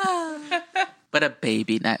 But a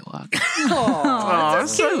baby Nightwalker. Oh,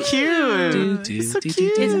 it's so cute. His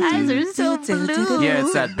eyes are so blue. Yeah,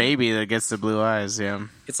 it's that baby that gets the blue eyes. Yeah.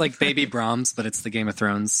 It's like Baby Brahms, but it's the Game of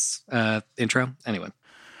Thrones intro. Anyway,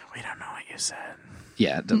 We don't know what you said.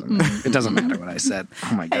 yeah, it doesn't matter. It doesn't matter what I said.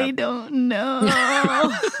 Oh my I god. don't know.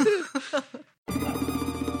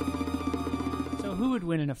 So who would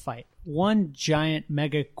win in a fight? One giant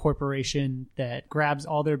mega corporation that grabs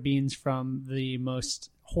all their beans from the most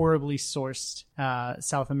horribly sourced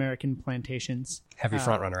South American plantations. Heavy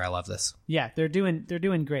front runner. I love this. Yeah, they're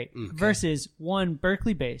doing great. Versus one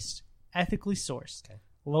Berkeley-based, ethically sourced,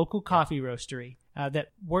 local coffee roastery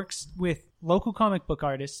that works with local comic book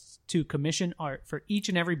artists to commission art for each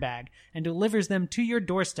and every bag and delivers them to your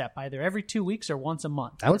doorstep either every 2 weeks or once a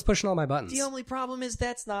month. That one's pushing all my buttons. The only problem is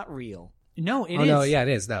that's not real. No, it is. Oh no, yeah, it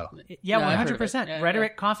is. No, Yeah, No, I've heard of 100%. it. Yeah,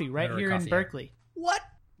 Rhetoric Coffee right Rhetoric here Coffee, in yeah. Berkeley. What?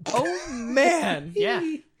 Oh man. Yeah.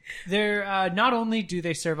 They're not only do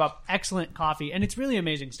they serve up excellent coffee, and it's really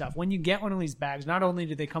amazing stuff. When you get one of these bags, not only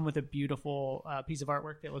do they come with a beautiful piece of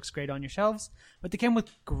artwork that looks great on your shelves, but they come with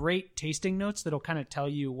great tasting notes that'll kind of tell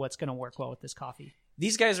you what's going to work well with this coffee.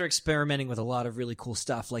 These guys are experimenting with a lot of really cool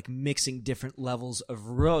stuff, like mixing different levels of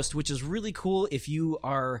roast, which is really cool if you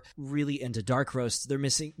are really into dark roasts. They're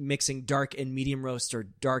mixing dark and medium roast or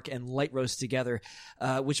dark and light roast together,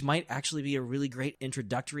 which might actually be a really great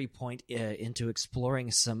introductory point into exploring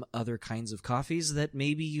some other kinds of coffees that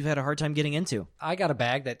maybe you've had a hard time getting into. I got a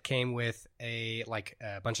bag that came with a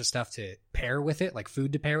bunch of stuff to pair with it, like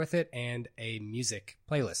food to pair with it, and a music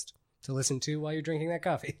playlist to listen to while you're drinking that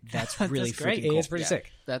coffee. That's really great. freaking cool. It's pretty sick.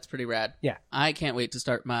 That's pretty rad. Yeah. I can't wait to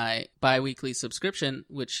start my bi-weekly subscription,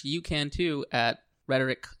 which you can too at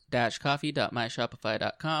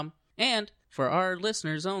rhetoric-coffee.myshopify.com. And for our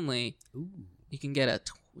listeners only, you can get a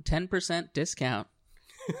 10% discount.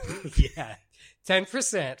 Yeah.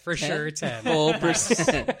 10% for sure. 10 Full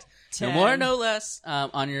percent. No more, no less,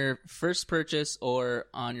 on your first purchase or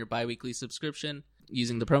on your bi-weekly subscription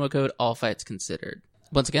using the promo code AllFightsConsidered.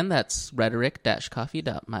 Once again, that's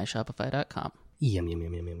rhetoric-coffee.myshopify.com. Yum, yum,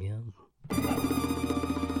 yum, yum, yum, yum.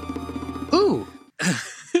 Ooh.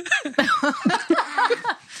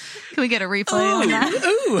 Can we get a replay on that?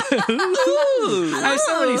 I have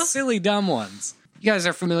so many silly, dumb ones. You guys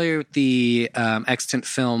are familiar with the extant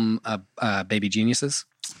film Baby Geniuses?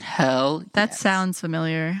 Hell, That sounds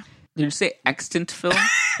familiar. did you say extant film?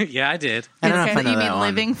 Yeah, I did. I don't know if I You know mean that one.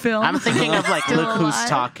 living film? I'm thinking of like Still Look Who's alive?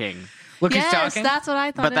 Talking, Look Yes, who's talking. that's what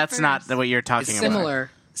I thought. but at that's not first. what you're talking It's about.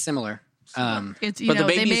 similar. It's But the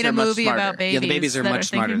they babies made are a much movie smarter. about babies. Yeah, the babies are that much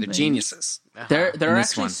smarter. thinking The things. geniuses. There in are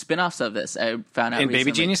this actually one. spin-offs of this. I found out In Baby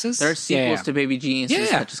recently. Geniuses? There are sequels Yeah. to Baby Geniuses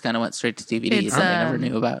Yeah. that just kind of went straight to DVD It's, that I never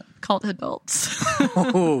knew about. Cult adults.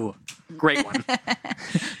 Oh, great one.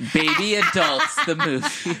 Baby Adults, the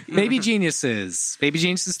movie. Baby Geniuses. Baby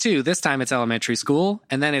Geniuses 2. This time it's elementary school,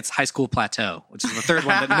 and then it's high school plateau, which is the third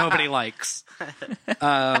one that nobody likes.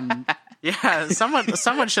 Yeah,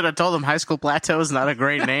 someone should have told them High School Plateau is not a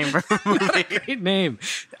great name for a movie. Great name.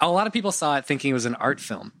 A lot of people saw it thinking it was an art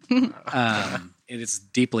film. It is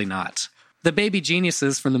deeply not. The Baby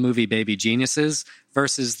Geniuses from the movie Baby Geniuses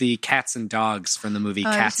versus the Cats and Dogs from the movie I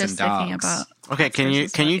was Cats and just thinking Dogs. about. Okay, can you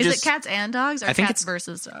Is just it cats and dogs or I think cats it's-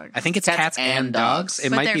 versus dogs? I think it's Cats Cats, and and Dogs. Dogs. It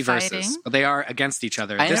But might they're be versus. fighting. But they are against each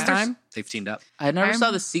other. I This never- time, they've teamed up. I never saw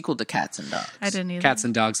I'm- the sequel to Cats and Dogs. I didn't either. Cats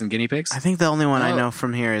and Dogs and Guinea Pigs. I think the only one I Oh. know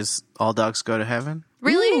from here is All Dogs Go to Heaven.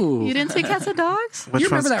 Really? Ooh. You didn't see cats and dogs? Which you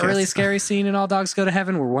remember one's that really Cats? scary scene in All Dogs Go to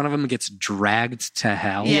Heaven where one of them gets dragged to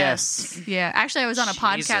hell? Yes. Yeah. Actually, I was on a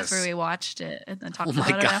podcast Jesus. where we watched it and then talked Oh my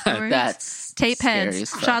about it God. afterwards. That's Tape scary heads. as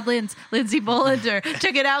fuck. Sean Lindsay Bollinger.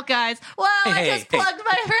 Check it out, guys. Wow, I Hey, just hey, plugged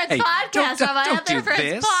my friend's hey, podcast don't on my do other friend's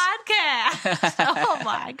this. podcast. Oh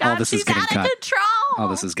my God. this is she's getting out cut. of control. Oh,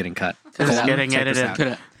 this is getting cut. This is Yeah. getting Check this edited. out.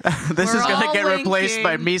 Coulda- This is We're going to all get replaced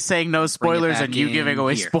by linking. me saying no spoilers back and you in giving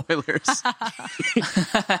away here. spoilers.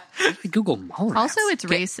 Google Mallrats. Also, it's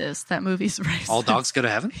racist. That movie's racist. All Dogs Go to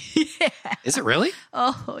Heaven? Yeah. Is it really?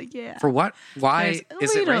 Oh, yeah. For what? Why There's-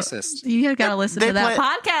 is we it don't- racist? You got to listen They to that play-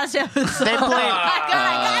 podcast episode. They play- Oh my God,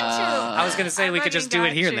 I got you. I was going to say we could just do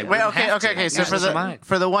fucking it here. got And they you. Wait, wouldn't okay, have okay, to. okay. So Yeah, those are mine.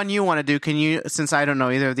 for the one you want to do, can you, since I don't know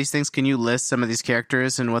either of these things, can you list some of these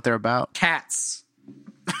characters and what they're about? Cats.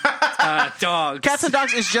 Dogs. Cats and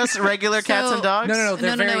dogs is just regular cats So- and dogs? No,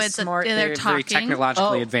 they're No, very it's smart. they're They're very talking.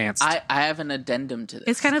 technologically advanced. I have an addendum to this.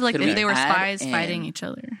 It's kind of like Can if they were add spies in- fighting each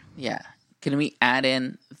other. Yeah. Can we add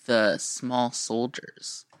in the small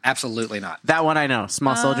soldiers? Absolutely not. That one I know.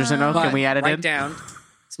 Small Soldiers I know. Can But we add it write in? down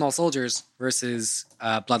Small Soldiers versus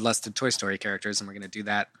bloodlusted Toy Story characters, and we're going to do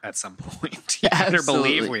that at some point. You better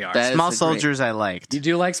Absolutely. believe we are. That is Small a great- Soldiers I liked. You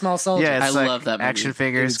do like Small Soldiers? Yeah, it's I like love that movie. action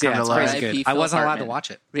figures Yeah, come to it's life. crazy R.I.P. good. I Phil wasn't allowed to Hartman.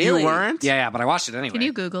 watch it. Really? You weren't? Yeah, but I watched it anyway. Can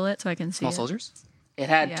you Google it so I can see Small it? Soldiers? It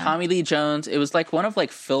had Yeah. Tommy Lee Jones. It was like one of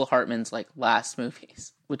Phil Hartman's last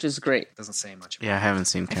movies, which is great. Doesn't say much. About Yeah, I haven't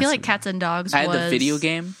seen I feel like Cats and Dogs I had was the video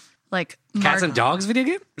game. like Cats and Dogs video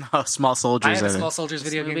game? Oh, Small I Soldiers. had I a Small think. Soldiers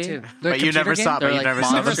video game movie? too. But you never saw it. They're But you like never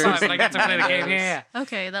saw monsters. the Never saw it, but I got to play the game. Yeah.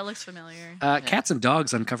 Okay, that looks familiar. Cats and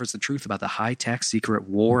Dogs uncovers the truth about the high-tech secret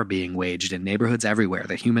war being waged in neighborhoods everywhere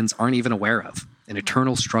that humans aren't even aware of. An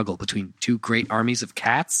eternal struggle between two great armies of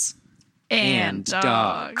cats and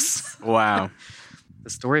dogs. Wow. The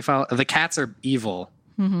story file. The cats are evil.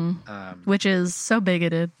 Which is so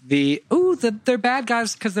bigoted. They're bad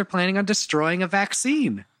guys because they're planning on destroying a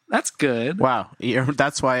vaccine. That's good. Wow.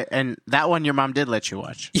 That's why. And that one your mom did let you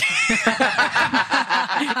watch.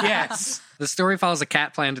 Yes. The story follows a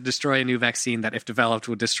cat plan to destroy a new vaccine that, if developed,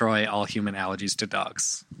 would destroy all human allergies to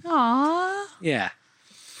dogs. Aww. Yeah.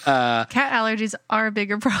 Cat allergies are a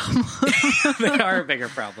bigger problem. They are a bigger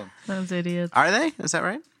problem. Those idiots. Are they? Is that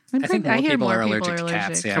right? I think more I hear people more are people allergic are to allergic.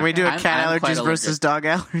 cats. Yeah. Can we do a I'm cat quite allergies versus dog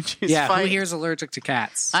allergies? Yeah, fight? who here is allergic to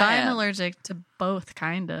cats? So I I'm am. allergic to both,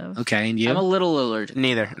 kind of. Okay, and you? I'm a little allergic.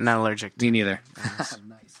 Neither. Not allergic. Me neither.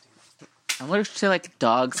 I'm allergic to like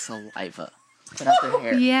dog saliva, but not their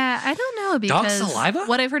hair. Yeah, I don't know because saliva?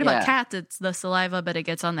 what I've heard Yeah. about cats, it's the saliva, but it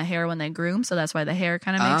gets on the hair when they groom, so that's why the hair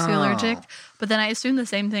kind of makes you Oh. allergic. But then I assume the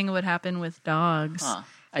same thing would happen with dogs. Huh.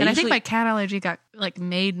 And I think usually- my cat allergy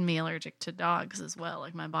made me allergic to dogs as well.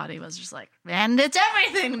 Like my body was just like, and it's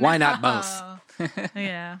everything. Why not now."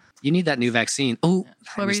 Yeah. You need that new vaccine. Oh,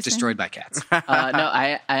 I were was you saying? destroyed by cats. no,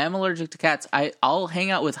 I am allergic to cats. I'll hang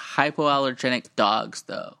out with hypoallergenic dogs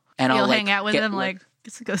though, and You'll I'll hang out with them like,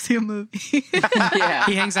 let's go see a movie. yeah,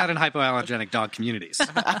 He hangs out in hypoallergenic dog communities.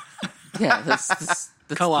 yeah. That's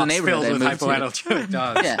the Co-ops neighborhood filled I with moved to. hypoallergenic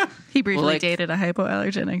dogs. Yeah, He briefly Well, like- dated a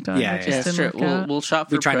hypoallergenic dog. Yeah, that yeah. just that's didn't true. work out. We'll shop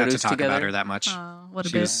for We try not to produce talk together. about her that much. Oh, what a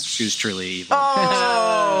She bitch. was truly evil.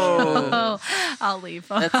 Oh, Oh, I'll leave.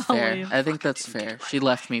 That's I'll fair. leave. I think that's fair. She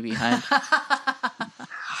left me behind.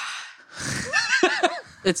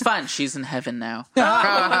 It's fine. She's in heaven now.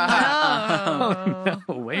 Oh,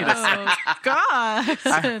 Oh, wait a second.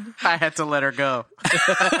 God. I had to let her go.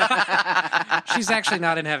 She's actually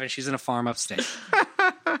not in heaven. She's in a farm upstate.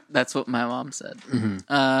 That's what my mom said.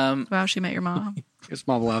 Wow, she met your mom. His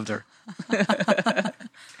mom loved her.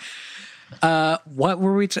 What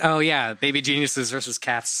were we? Oh, yeah. Baby geniuses versus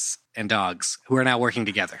cats and dogs who are now working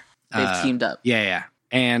together. They've teamed up. Yeah, yeah.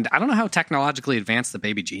 And I don't know how technologically advanced the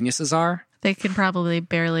baby geniuses are. They can probably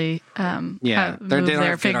barely Yeah, move they don't their have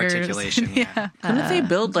good fingers. articulation, yeah. Couldn't they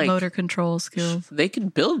build like motor control skills? they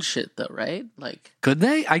could build shit though, right? Like Could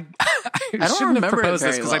they? I don't shouldn't have remember it proposed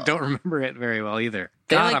this very because I well. don't remember it very well either.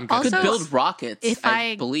 they God, like I'm good. could Also, build rockets. If I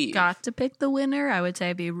I believe. got to pick the winner, I would say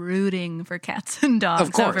I'd be rooting for cats and dogs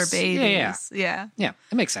Of course. over babies. Yeah, Yeah. Yeah,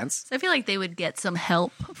 it makes sense. So I feel like they would get some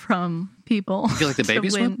help from people. feel like the to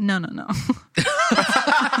babies win. would? No. No,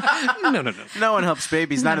 no, no. No one helps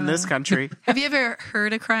babies, not in this country. Have you ever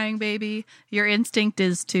heard a crying baby? Your instinct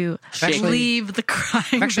is to Actually- leave the crying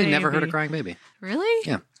I've actually baby. never heard a crying baby. Really?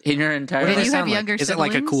 Yeah. in your entire What do And they life. you have sound like? younger Is it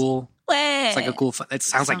like a siblings? cool? It's like a cool. It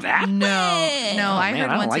sounds like that. No. I man, heard I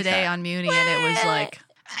don't one like today that. on Muni, and it was like,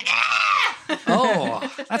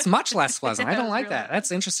 Oh, that's much less pleasant. I don't like really- that.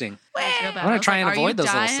 That's interesting. I'm gonna try and avoid those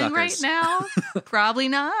little dying right suckers. now? Probably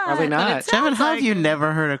not. Probably but not. it Kevin, sounds how like have you it.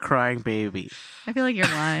 never heard a crying baby? I feel like you're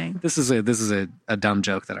lying. This is a dumb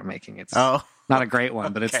joke that I'm making. It's Oh, not a great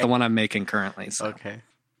one, but it's Okay. the one I'm making currently. So. okay.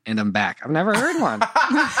 And I'm back. I've never heard one.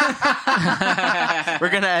 We're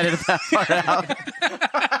gonna edit that part out.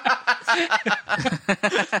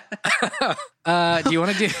 Do you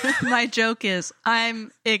want to do? My joke is,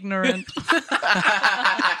 I'm ignorant.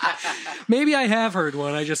 Maybe I have heard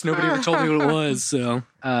one. I just nobody ever told me what it was. So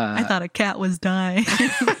I thought a cat was dying.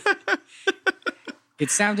 it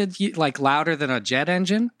sounded like louder than a jet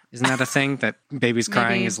engine. Isn't that a thing that babies crying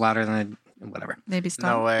Maybe. is louder than a whatever? Maybe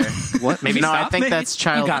stop. No way. What? Maybe No, stop? I think that's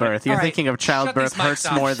got it. childbirth. You're All right. thinking of childbirth Shut these hurts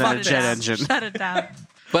mics off. more than Shut a it jet down. engine. Shut it down.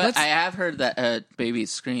 But I have heard that a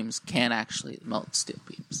baby's screams can actually melt steel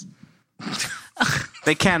beams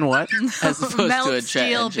They can what? as opposed Melt to a jet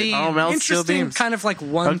steel engine. beam. Oh, melt steel Interesting. beams. Kind of like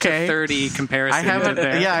 1 Okay. to 30 comparison. I haven't.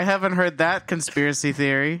 there. Yeah, I haven't heard that conspiracy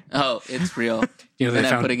theory. Oh, it's real. You know, and they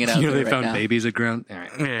I'm found, putting it out you know, there they right found now. babies at ground. All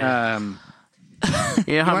right. Yeah.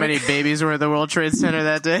 You know how many babies were at the World Trade Center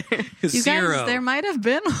that day? You Zero. guys, there might have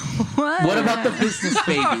been one. What about the business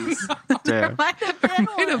babies? Yeah. Might have been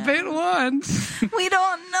Might have one. been one. We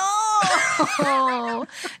don't know.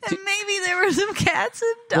 And maybe there were some cats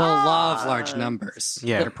and dogs. Well, law of large numbers.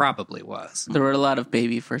 Yeah. There probably was. There were a lot of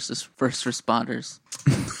baby first responders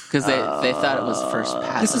because they thought it was first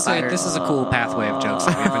pacifier. This is a cool pathway of jokes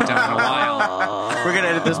that we haven't done in a while. We're gonna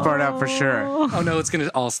edit this part out for sure. Oh no, it's gonna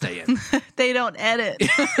all stay in. They don't edit.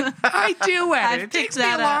 I do edit. I've It picked takes me a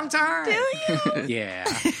that long up. time. Do you? Yeah.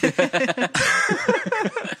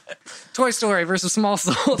 Toy Story versus Small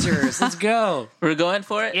Soldiers. Let's go. We're going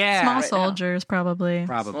for it. Yeah. Small Right soldiers, probably.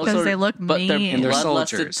 Probably. Because they look but they're mean. And they're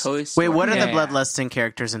bloodlusted soldiers. Toy Story. Wait, what are Yeah. the bloodlusting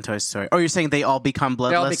characters in Toy Story? Oh, you're saying they all become bloodlusting?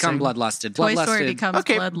 They all become bloodlusted. Toy Bloodlusted. Story becomes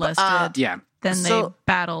Okay, bloodlusted. Yeah. Then so- they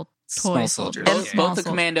battle Small toy soldiers. soldiers. Okay. both Small the soldiers.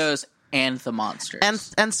 commandos and the monsters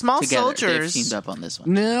and small together. They've soldiers. teamed up on this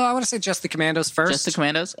one. No, I want to say just the Commandos first. Just the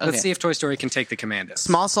commandos. Okay. Let's see if Toy Story can take the Commandos.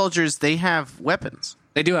 Small soldiers, they have weapons,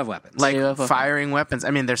 They do have weapons. like have weapons. firing weapons.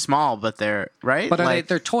 I mean, they're small, but they're right. but like,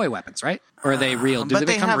 they're toy weapons, right? Or are they real? Do but they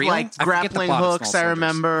they become have real? like I forget the grappling plot of hooks. Small I Soldiers.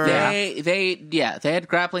 remember. They had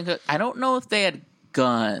grappling hook. I don't know if they had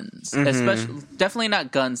guns, especially definitely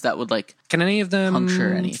not guns that would like. Can any of them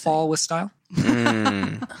Puncture anything. fall with style?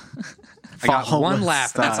 I got Fall one with laugh.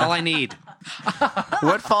 style. That's all I need.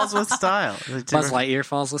 What falls with style? Buzz Lightyear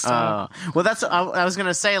falls with style. Well, that's I was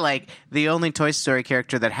gonna say. Like the only Toy Story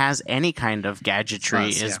character that has any kind of gadgetry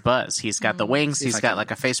Buzz, is yeah. Buzz. He's got the wings. if He's I got can- like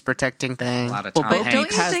a face protecting thing. A lot of Well, Tom Bo don't Peep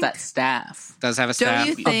Hanks you has think- that staff. does have a Don't staff,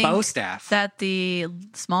 you a think bow staff. that the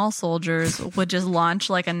small soldiers would just launch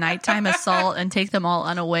like a nighttime assault and take them all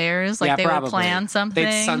unawares? Like Yeah, they probably. would plan something.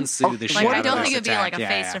 They'd Sun Tzu the shit Like out I of don't this think it'd be attack. like a Yeah,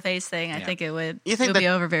 face yeah. to face thing. I Yeah. think it would. You think it would be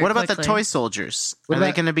over very What about quickly. the toy soldiers? What Are they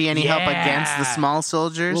about- going to be any help Yeah. against the small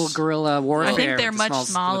soldiers? Little guerrilla warfare. I think they're with the much smalls-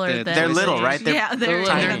 smaller with the- than They're toy little, soldiers. right? They're yeah, they're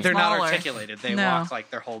tiny. even They're not smaller. articulated. They No. walk like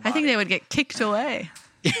their whole body. I think they would get kicked away.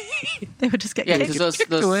 they would just get Yeah, kicked. because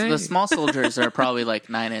kicked away. the small soldiers are probably like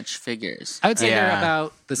 9-inch figures. I would say they're Yeah.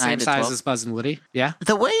 about the 9 same to size 12. as Buzz and Woody. Yeah,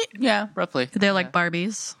 the way Yeah, roughly. They're like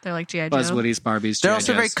Barbies. They're like G.I. Buzz, Joe. Woody's, Barbies. they're G.I.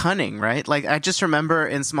 also very Joes. cunning, right? Like I just remember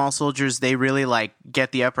in Small Soldiers, they really like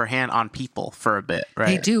get the upper hand on people for a bit, right?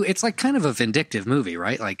 They do. It's like kind of a vindictive movie,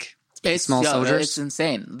 right? Like small soldiers. It's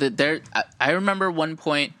insane. I remember one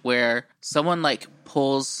point where someone like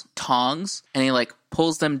pulls tongs and he like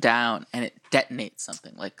pulls them down and it detonates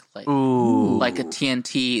something like Ooh. like a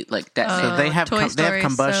TNT like detonates. So they have Toy they have Story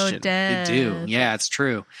combustion. So dead. They do. Yeah, it's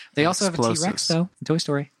true. They also have a T-Rex, Explosives. though, in Toy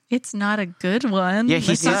Story. It's not a good one. Yeah, It's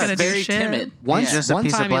he's not not gonna do very shit. timid. One, He's just a one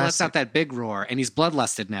piece of time he lets plastic. out that big roar, and he's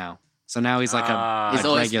bloodlusted now. So now he's like a He's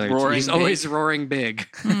always regular. roaring He's big. always roaring big.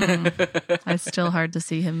 It's still hard to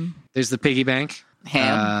see him. There's the piggy bank.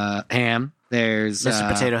 Ham. Ham. There's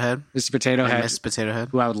Mr. Potato Head. Mr. Potato Head, Miss Potato Head.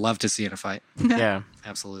 who I would love to see in a fight. Yeah.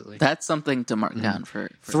 Absolutely. That's something to mark down for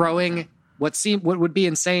Throwing what would be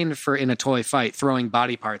insane for in a toy fight, throwing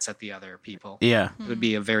body parts at the other people. Yeah. It would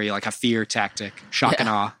be a very like a fear tactic, shock and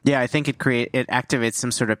awe. Yeah, I think it activates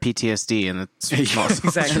some sort of PTSD in the small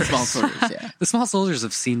Exactly. small soldiers. Yeah. The small soldiers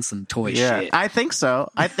have seen some toy Yeah, shit. I think so.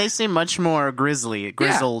 They seem much more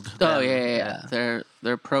grizzled. Oh than- yeah.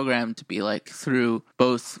 They're programmed to be like through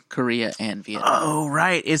both Korea and Vietnam. Oh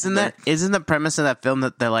right, isn't the premise of that film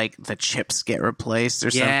that the chips get replaced or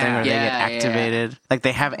something, or they get Yeah, activated? Like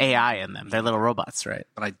they have AI in them. They're little robots, right?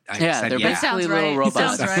 But I Yeah, said they're yeah. basically Sounds little right.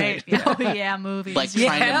 robots. Sounds right. Oh yeah, movies. Like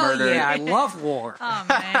trying to Hell murder. yeah, I love war. Oh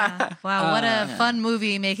man! Wow, what a fun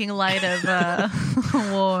movie making light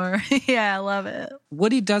of war. Yeah, I love it.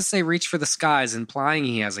 Woody does say "reach for the skies," implying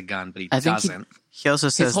he has a gun, but he I think he- doesn't. He also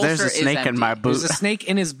says, "There's holster a is snake in empty. my boot." There's a snake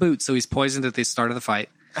in his boot, so he's poisoned at the start of the fight.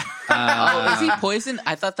 Oh, is he poisoned?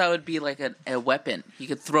 I thought that would be like a weapon. He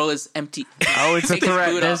could throw his empty. Oh, it's a take his threat.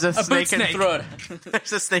 boot There's off. a snake in snake. Throw it.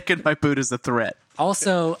 There's a snake in my boot as a threat.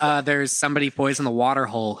 Also, there's somebody poisoned the water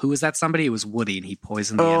hole. Who was that somebody? It was Woody, and he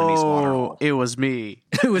poisoned the enemy's water Oh, hole. it was me.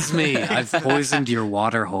 It was me. I've poisoned your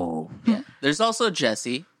water hole. Yeah. There's also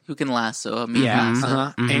Jesse who can lasso a meat Yeah, lasso.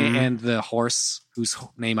 uh-huh. And the horse, whose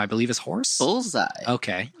name I believe is Horse. Bullseye.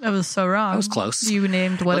 Okay, That was so wrong. That was close. You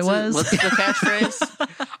named what it was. What's the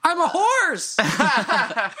catchphrase? I'm a horse.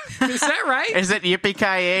 Is that right? Is it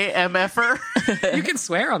yippee-ki-yay mf'er? You can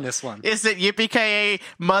swear on this one. Is it yippee-ki-yay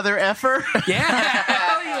mother effer? Yeah,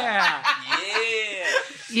 hell yeah.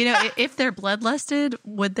 You know, if they're bloodlusted,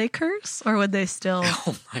 would they curse or would they still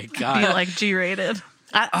Oh my be god. like G-rated?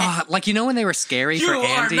 Like you know when they were scary for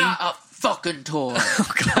Andy. a fucking toy.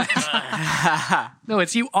 No,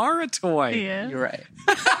 it's you are a toy. Yeah. You're right.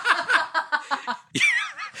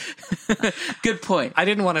 Good point. I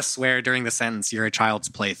didn't want to swear during the sentence. You're a child's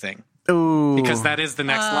plaything Ooh. because that is the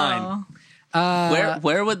next line.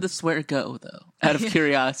 Where would the swear go though? Out of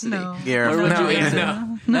curiosity. No. You're Where would No, you yeah,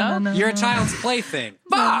 answer? no. No? You're a child's plaything.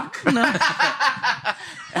 Fuck,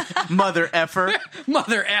 mother effer.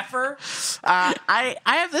 mother effer. I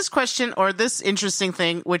have this question or this interesting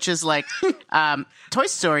thing, which is like Toy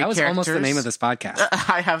Story That was characters. almost the name of this podcast.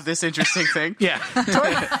 I have this interesting thing. Yeah.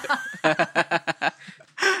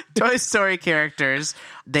 Toy Story characters,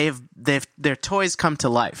 their toys come to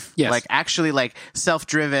life. Yes. Like actually like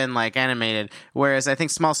self-driven, like animated. Whereas I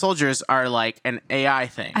think Small Soldiers are like an AI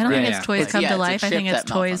thing. I don't think Yeah. it's toys It's- come yeah, to it's a life. I chip think it's that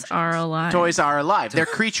toys malfunctions. are alive. Toys are alive. They're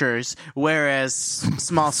creatures, whereas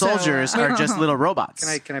Small Soldiers are just little robots.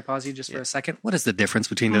 Can I pause you just for a second? What is the difference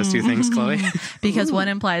between those two things, Chloe? Because one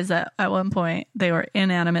implies that at one point they were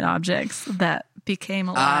inanimate objects that became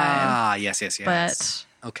alive. Ah, yes. But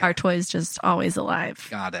Okay. our toys just always alive.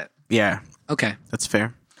 Got it. Yeah, Okay. that's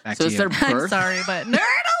fair. Back So to is you. there I'm birth? sorry, but nerd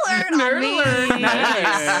alert on me.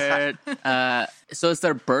 So is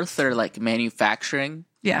there birth or like manufacturing?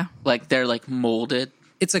 Yeah. Like they're like molded?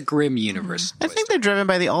 It's a grim universe. I think they're driven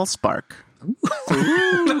by the Allspark.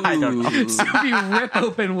 I don't know. So if you rip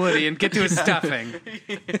open Woody and get to his stuffing.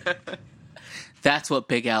 That's what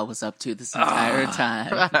Big Al was up to this entire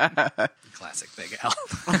time. Classic Big Al.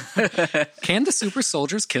 Can the super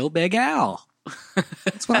soldiers kill Big Al?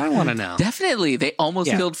 That's what I want to know. Definitely. They almost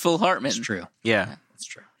Yeah. killed Phil Hartman. It's true. Yeah. It's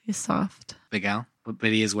true. He's soft. Big Al.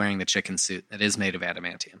 But he is wearing the chicken suit that is made of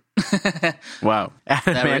adamantium. Wow. I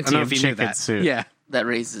don't know Adamantium if you knew chicken that. suit. Yeah. That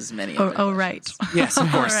raises many. Oh, other oh right. questions. Yes, of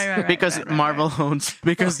course. Right. Because Marvel owns,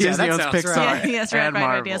 because Yeah, Disney that owns sounds Pixar. right. Yes, right, and right,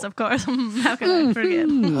 Marvel. yes, of course. How can I forget?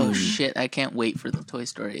 Oh shit! I can't wait for the Toy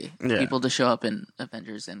Story Yeah. people to show up in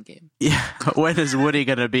Avengers Endgame. Yeah. When is Woody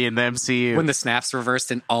going to be in the MCU? When the snaps reversed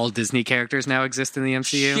and all Disney characters now exist in the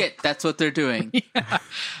MCU. Shit, that's what they're doing.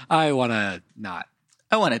 I want to not.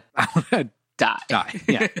 I want to I want to die. die.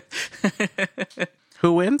 Yeah.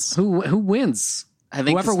 Who wins? Who wins? I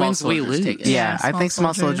think Whoever the small wins, we soldiers lose. take it. Yeah, I Small think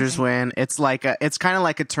Small Soldiers. Soldiers win. It's kind of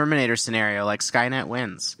like a Terminator scenario, like Skynet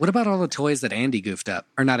wins. What about all the toys that Andy goofed up?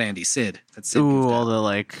 Or not Andy, Sid. That Sid Ooh, goofed all up. the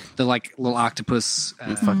like The little octopus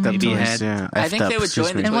fucked up baby toys. head. Yeah, I think effed they up, would excuse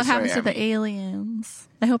join me. the And what Toy happens to Story the aliens?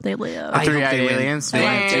 I hope they live. I hope Three-eyed they win. aliens. They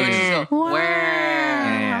Yeah. would just go, Wow. "Wah,"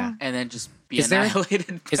 Yeah. and then just be Is there-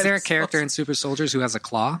 annihilated. Is by there a the character in soldiers. Super Soldiers who has a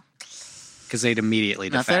claw? Because they'd immediately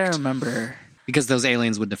Not that I defect. remember. Because those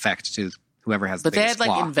aliens would defect to whoever has the But they biggest had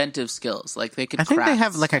like claw. inventive skills. Like they could. I think they craft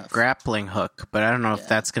have like a stuff. grappling hook, but I don't know if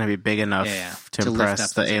that's going to be big enough Yeah. to To lift impress up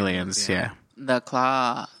the those aliens. aliens, Yeah. The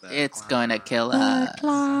claw. It's gonna kill us.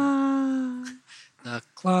 The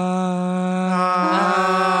claw.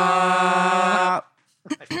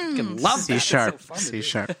 I fucking love that. C It's sharp. so fun to C do.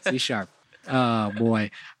 sharp. C sharp. Oh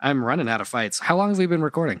boy, I'm running out of fights. How long have we been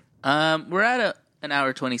recording? We're at an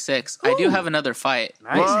hour 26. I do have another fight.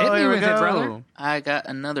 Nice. Whoa, Hit me here we with it, go. brother. I got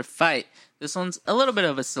another fight. This one's a little bit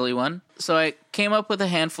of a silly one. So I came up with a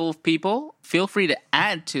handful of people. Feel free to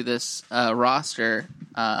add to this roster.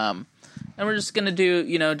 And we're just going to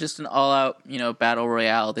do, just an all-out, battle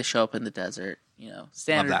royale. They show up in the desert,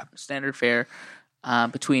 standard fare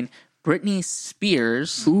between Britney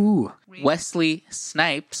Spears, Ooh, Wesley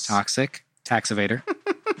Snipes, toxic tax evader,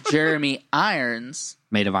 Jeremy Irons,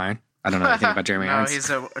 made of iron. I don't know anything about Jeremy No, Irons. he's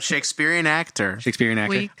a Shakespearean actor. Shakespearean actor.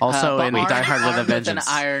 Weak. Also but in armed- Die Hard with a armed Vengeance.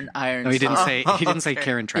 an iron No, he didn't sword. say. He didn't say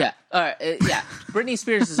Karen Trap. Yeah, all right, yeah. Britney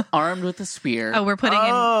Spears is armed with a spear. Oh, we're putting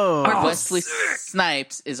Oh, Wesley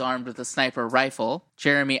Snipes is armed with a sniper rifle.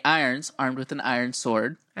 Jeremy Irons armed with an iron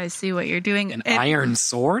sword. I see what you're doing. An iron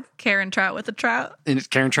sword. Karen Trout with a trout. And it's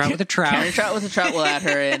Karen Trout with a trout. Karen Trout with a trout will add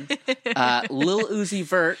her in. Lil Uzi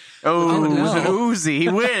Vert, oh, no. it was an Uzi. He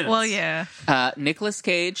wins. Well, yeah. Nicolas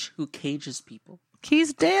Cage, who cages people.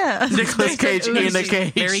 He's dead. Nicolas Cage in a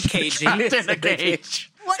cage. Very cagey. Trapped in a cage.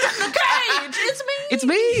 What's in the cage? It's me. It's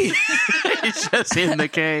me. He's just in the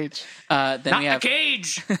cage. Then Not we the have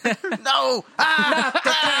cage. No.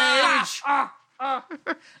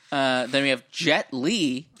 then we have Jet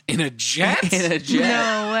Li In a jet. in a jet.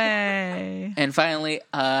 No way. And finally,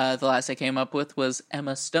 the last I came up with was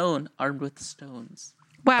Emma Stone armed with stones.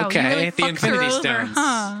 Wow. Okay, you really the fucked her Infinity over, Stones.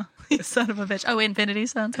 huh? You son of a bitch. Oh, Infinity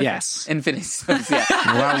Stones. Okay. Yes. Infinity Stones, yeah.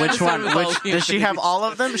 Wow, which one? With all Which, the does she have all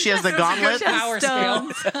of them? She has the gauntlet. Just Power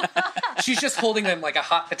stones. She's just holding them like a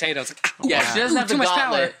hot potato. It's like, oh, Yeah, she doesn't have too the much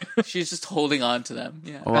gauntlet. She's just holding on to them.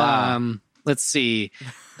 Yeah. Wow. Let's see.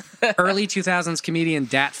 Early 2000s comedian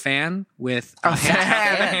Dat Fan with a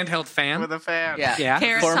fan. handheld fan. With a fan. Yeah. Yeah.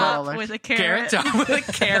 Carrot Former- top with a Carrot carrot. top with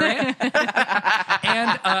a carrot.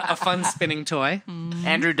 And a fun spinning toy.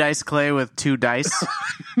 Andrew Dice Clay with 2 dice.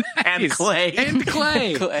 And Nice. clay. And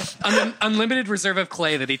clay. Clay. Unlimited reserve of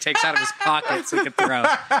clay that he takes out of his pocket so he can throw.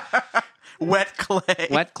 Wet clay.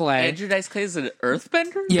 Wet clay. Andrew Dice Clay is an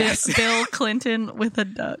earthbender? Yes. Bill Clinton with a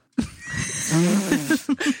duck.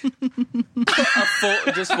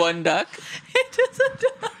 Just one duck. Just a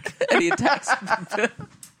duck. And he attacks.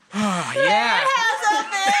 Yeah.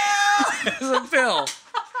 It's a Bill.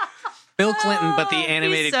 Bill Clinton, but the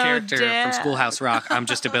animated so character dead. from Schoolhouse Rock. I'm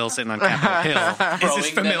just a Bill sitting on Capitol Hill. This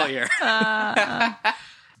is Throwing them familiar.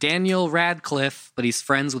 Daniel Radcliffe, but he's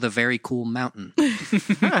friends with a very cool mountain.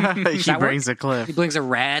 He brings a cliff. He brings a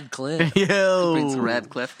rad cliff. Yo. Brings a red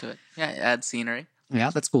cliff to it. Yeah, add scenery. Yeah,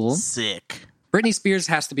 that's cool. Sick. Britney Spears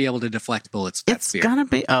has to be able to deflect bullets with that It's spear. gonna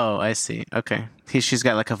be. Oh, I see. Okay. She's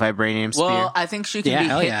got like a vibranium spear. Well, I think she can Yeah, be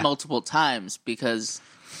hell hit yeah. multiple times because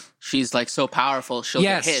she's like so powerful. She'll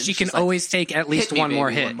Yes, get hit. she can She's like, always take at least "Hit me, one more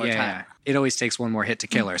baby, hit. one more yeah, time." yeah. It always takes one more hit to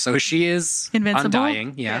kill her. So she is Invincible?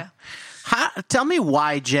 undying. Yeah. Tell me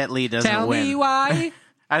why Jet Li doesn't Tell win. me why.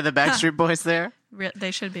 Are the Backstreet Boys there?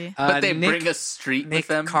 They should be. But they Nick, bring a street Nick with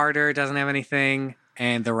them. Carter doesn't have anything,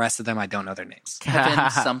 and the rest of them I don't know their names. Kevin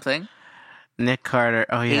something. Nick Carter.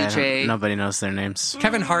 Oh yeah, AJ. nobody knows their names.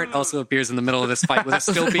 Kevin Hart also appears in the middle of this fight with a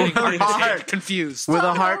still beating heart. Hart. Confused. With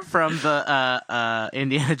a heart from the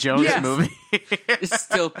Indiana Jones Yes. movie. It's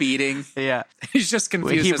still beating. Yeah. He's just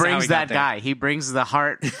confused. He as to how brings got that there. guy. He brings the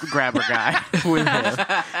heart grabber guy with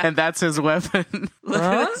him. And that's his weapon. Look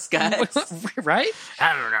at this, guys. Right?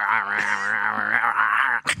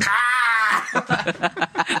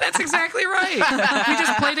 That's exactly right. We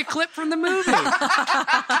just played a clip from the movie.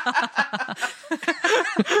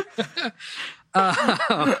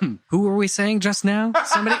 Who were we saying just now?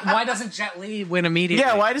 Somebody. Why doesn't Jet Li win immediately?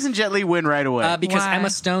 Yeah, why doesn't Jet Li win right away? Because Why? Emma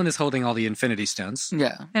Stone is holding all the Infinity Stones.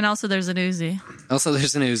 Yeah. And also, there's an Uzi. Also,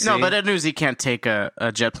 there's an Uzi. no, but Ed Uzi can't take a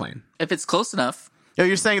jet plane. If it's close enough. Oh,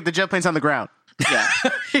 you're saying the jet plane's on the ground. Yeah.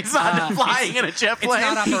 He's not flying in a jet it's plane.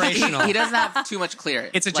 not operational. He doesn't have too much clearance.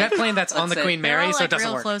 It's a jet plane that's on the let's say- Queen They're Mary, all, so like, it doesn't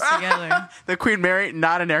real work. close together. The Queen Mary,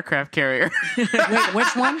 not an aircraft carrier. Wait,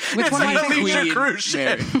 which one? Which one am I like the thinking? leisure Queen cruise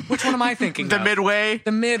ship. Mary. Which one am I thinking? The of? Midway.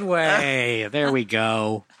 The Midway. There we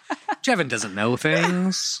go. Jevin doesn't know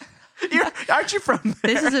things. Aren't you from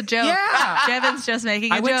there? This is a joke. Yeah. Jevin's just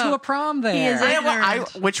making a I joke. went to a prom there. He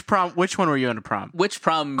is Which prom? Which one were you on a prom? Which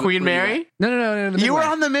prom? Queen were you Mary? at? No. The You were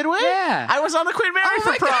Midway. on the Midway? Yeah. I was on the Queen Mary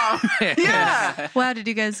for prom. Yeah. Wow, did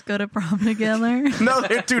you guys go to prom together? No,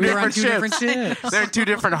 they're two We were on different two ships. different ships. They're two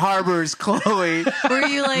different harbors, Chloe. Were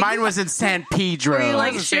you like Mine was in San Pedro. were you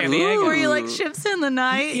like was in ships? San Diego. Were you like ships in the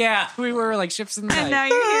night? Yeah, we were like ships in the And night.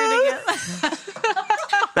 now you're here to get.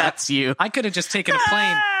 That's you. I could have just taken a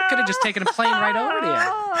plane. Right over to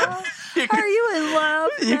you. Are you in love?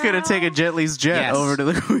 You could have taken Jet Li's jet Yes. over to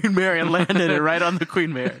the Queen Mary and landed it right on the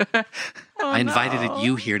Queen Mary. I invited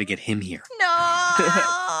you here to get him here. No.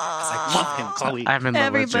 I love him, Chloe. I'm in love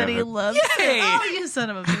Everybody with Jevin. loves you. Yay. Oh, you son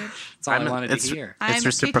of a bitch. That's all I I'm- wanted it's- to hear. It's I'm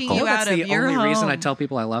reciprocal. kicking you That's out the of your only reason home. I tell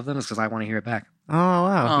people I love them is because I want to hear it back. Oh,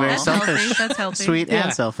 wow. Very That's selfish. healthy. That's healthy. Sweet Yeah.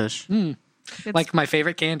 and selfish. It's- Like my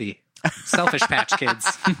favorite candy, Selfish Patch Kids.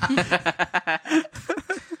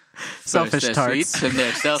 Selfish They're tarts. sweet, and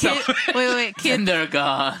they're selfish. Wait. And they're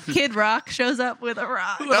gone. Kid Rock shows up with a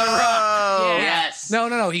rock. Oh, Yes.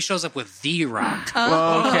 No. He shows up with the Rock. okay.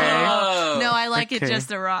 Oh. No, I like it Okay.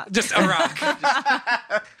 just a rock. Just a rock.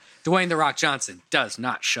 Dwayne the Rock Johnson does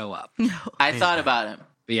not show up. I thought about him.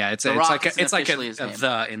 But yeah, it's The it's Rock like isn't it's like officially his a name.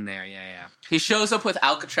 the in there. Yeah. He shows up with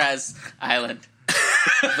Alcatraz Island.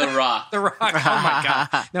 The Rock. The Rock. Oh my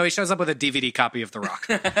god. No, he shows up with a DVD copy of The Rock.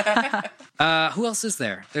 Who else is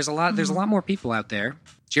there? There's a lot more people out there.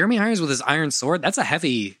 Jeremy Irons with his iron sword. That's a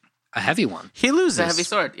heavy one. He loses. It's a heavy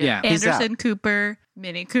sword. Yeah. He's Anderson Cooper,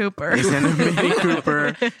 Mini Cooper. He's in a Mini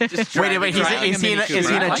Cooper. Just Wait, driving is around. he in a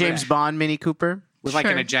Cooper. I like James that. Bond Mini Cooper? With like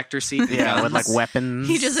an Sure. ejector seat. Yeah, with like weapons.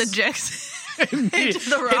 He just ejects into the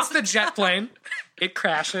Hits rock. the jet plane. It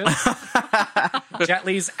crashes. Jet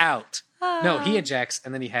Li's out. No, he ejects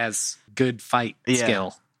and then he has good fight Yeah.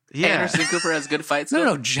 skill. Yeah. Anderson Cooper has good fights.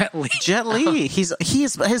 No, Jet Li. Jet Li.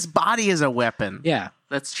 His body is a weapon. Yeah.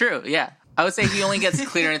 That's true. Yeah. I would say he only gets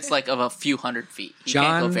clearance like of a few hundred feet. He can't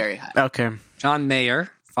go John- very high. Okay. John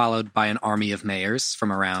Mayer, followed by an army of mayors from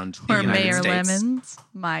around the Or United Mayor States. Lemons.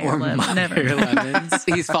 Meyer Or Lemons. Meyer Never. Lemons.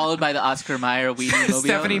 He's followed by the Oscar Mayer Weenie Mobile.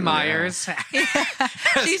 Stephanie Myers.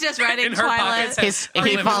 She's just writing In her Twilight.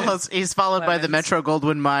 pockets. He's followed by the Metro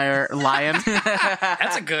Goldwyn Mayer lion.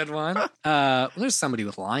 That's a good one. There's somebody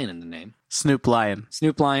with lion in the name. Snoop Lion.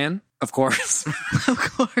 Snoop Lion, of course, Of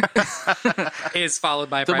course. is followed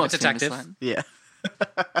by a The private most famous detective one. Yeah.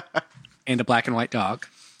 and a black and white dog.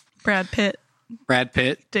 Brad Pitt Brad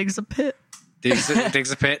Pitt digs a pit. digs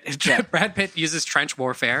a pit. Brad Pitt uses trench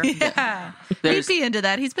warfare. Yeah. He'd There's- be into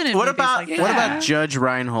that. He's been in What movies about like what that. about Judge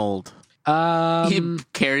Reinhold? He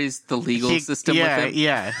carries the legal system with him.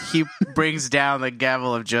 Yeah. He brings down the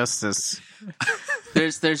gavel of justice.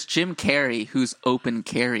 There's Jim Carrey who's open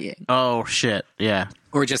carrying. Oh shit. Yeah.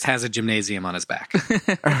 Or just has a gymnasium on his back.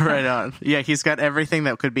 Right on. Yeah, he's got everything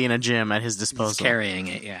that could be in a gym at his disposal. He's carrying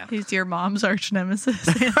it, yeah. He's your mom's arch nemesis.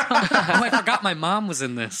 Oh, I forgot my mom was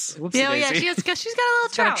in this. Whoopsie Yeah, daisy. she's got a little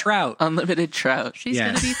She's got trout. a trout. Unlimited trout. She's Yeah.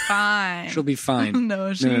 gonna be fine. She'll be fine. No,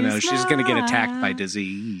 no. she's She's going to get attacked not. by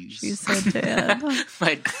disease. She's so dead.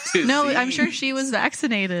 My No, disease. I'm sure she was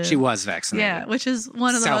vaccinated. She was vaccinated. Yeah, which is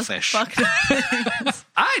one of the Selfish. most fucked up things.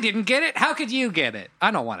 I didn't get it. How could you get it?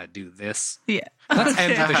 I don't want to do this. Yeah. Let's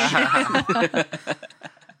end the show.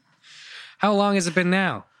 How long has it been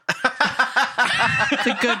now? It's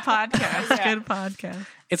a good podcast. Good podcast.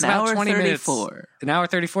 It's An about hour 20 minutes. 34. An hour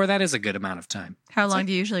 34, that is a good amount of time. How long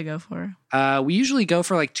do you usually go for? We usually go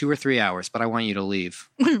for like 2 or 3 hours, but I want you to leave.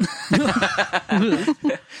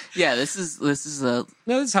 Yeah, this is a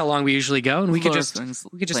No, this is how long we usually go, and we could Close just things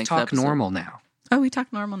we could just length talk episode. normal now. Oh, we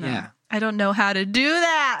talk normal now. Yeah. I don't know how to do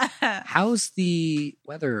that. How's the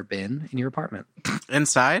weather been in your apartment?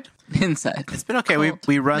 Inside? Inside. It's been okay. Cold.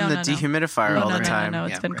 We run No, the no, no. dehumidifier all the time. No,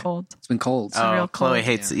 it's Yeah, been right. cold. It's been cold. real Oh, Chloe cold.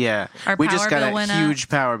 hates it. Yeah. Our We just power got bill a went huge up,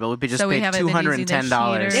 power bill. We just so we paid haven't been using the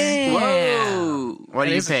 $210. heater. Whoa. What do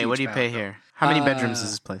That you is a pay? huge What do you power pay bill. here? How many bedrooms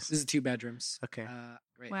is this place? This is 2 bedrooms. Okay.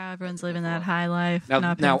 Great. Wow, everyone's living that high life. Now,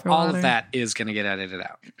 not paying for all water. of that is going to get edited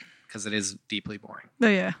out because it is deeply boring. Oh,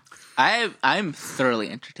 yeah. I'm thoroughly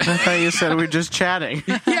entertained. I thought you said we were just chatting.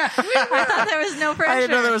 I thought there was no pressure. I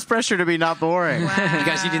didn't know there was pressure to be not boring. Wow. You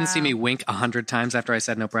guys, you didn't see me wink 100 times after I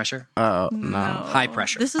said no pressure? Oh, no. High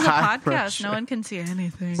pressure. This is a High podcast. pressure. No one can see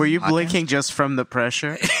anything. Were you blinking just from the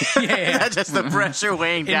pressure? yeah. Just the pressure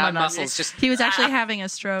weighing In my down on muscles. Just, He was actually having a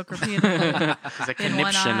stroke repeatedly. It's a in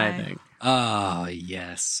one conniption, I eye. think. oh,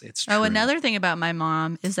 yes. It's true. Oh, another thing about my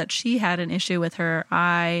mom is that she had an issue with her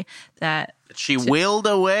eye that She willed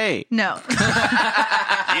away. no.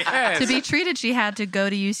 Yes. To be treated, she had to go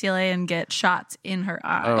to UCLA and get shots in her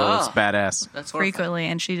eye. Oh, Oh. it's badass. That's horrifying. Frequently,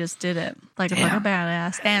 and she just did it like a Damn.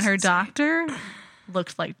 badass. And her doctor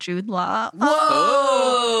looked like Jude Law.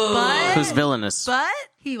 Whoa. But, Who's villainous? but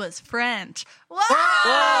he was French.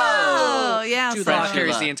 Whoa! Yeah, Jude so- Law French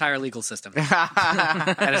carries Law. the entire legal system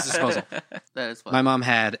at his disposal. That is fun. My mom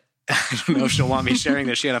had, I don't know if she'll want me sharing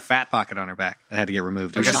this, she had a fat pocket on her back that had to get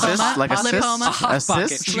removed. It was Like a just- cyst? Like a cyst? Lipoma? A hot A pocket.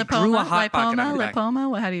 cyst? She grew a lipoma, hot pocket on her back.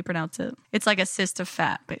 lipoma. How do you pronounce it? It's like a cyst of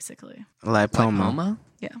fat, basically. Lipoma. Lipoma?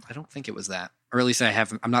 Yeah. I don't think it was that. Or at least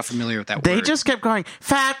I'm not familiar with that They word. just kept going,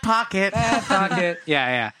 fat pocket. pocket.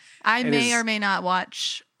 Yeah. I It may is- or may not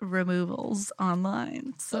watch removals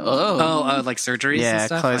online. So. Oh. Like surgeries and Yeah,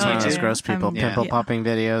 stuff? Chloe's one of yeah. those gross people. Yeah. Pimple popping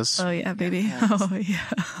videos. Oh yeah, baby. Oh yeah.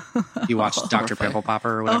 You watch Dr. Pimple Popper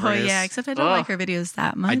or whatever Oh it is? yeah. Except I don't Oh. like her videos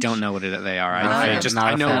that much. I don't know what they are. Not a I fan. just Not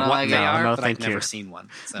a I know fan. what they No, are, no, but I've thank never you. seen one.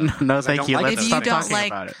 So. No, 'Cause I thank don't you. like Let's If those you stop things. don't talking like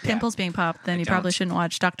about it. pimples being popped, then you don't. probably shouldn't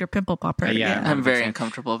watch Dr. Pimple Popper. Yeah. I'm very Okay.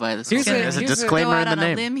 uncomfortable by this. Here's whole a- thing. There's a here's a- Go disclaimer out in the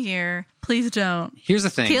on a name. limb here. Please don't. Here's the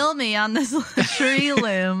thing. Kill me on this tree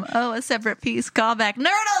limb. Oh, a separate piece. Callback. Nerd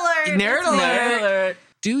alert. Nerd It's me. alert. Alert.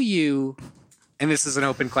 Do you, and this is an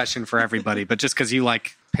open question for everybody, but just because you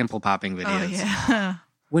like pimple popping videos, Oh yeah.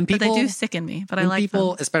 when But people, they do sicken me. But I when like people,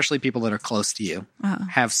 them. especially people that are close to you, Uh-huh.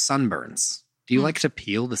 have sunburns, do you like to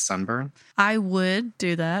peel the sunburn? I would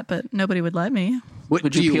do that, but nobody would let me. What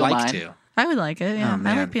Would do you you peel like mine? to? I would like it. Yeah, Oh, I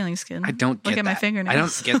man. like peeling skin. I don't get look at my that. fingernails. I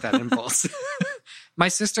don't get that impulse. My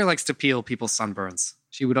sister likes to peel people's sunburns.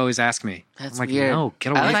 She would always ask me. That's I'm like, weird. no,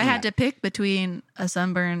 get I away If from I had that. to pick between a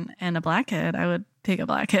sunburn and a blackhead, I would pick a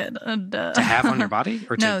blackhead. And, To have on your body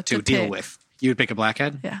or to, No, to to deal pick. with? You would pick a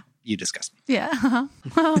blackhead? Yeah. You disgust me. Yeah.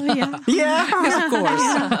 Oh yeah. Yeah. Of course.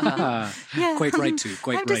 Yeah. Quite right to.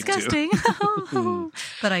 Quite I'm right to. disgusting.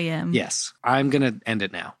 But I am. Yes, I'm gonna end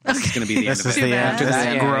it now. This is gonna be the end This of is it. Too the bad. end. After This that,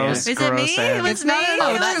 is yeah, gross. Is it gross me? end. It's me.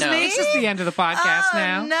 Oh, It that was no. me. It's just the end of the podcast Oh,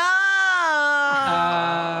 now. No.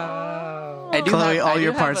 I do Chloe, have- all I do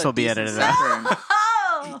your have parts a will be decent edited out. sunburn.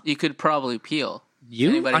 Oh. You could probably peel. You?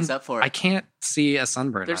 Anybody's up for it. I can't see a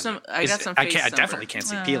sunburn. There's on some- you. I got Is- some I face can't. I sunburn. definitely can't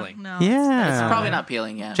see Uh, peeling. No. Yeah. It's probably not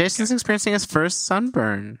peeling yet. Jason's experiencing his first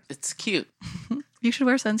sunburn. It's cute. You should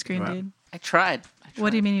wear sunscreen, Wow. dude. I tried.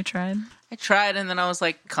 What do you mean you tried? I tried, and then I was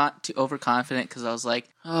like too overconfident because I was like,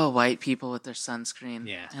 "Oh, white people with their sunscreen."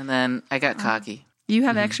 Yeah. And then I got cocky. You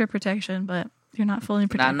have extra protection, but you're not fully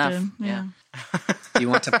protected. Not enough, yeah. Do you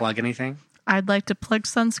want to plug anything? I'd like to plug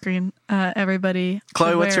sunscreen. Everybody.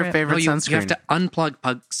 Chloe, should what's wear your it. favorite you sunscreen? have to unplug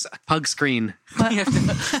pug screen. You have to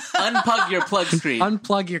unplug your plug screen.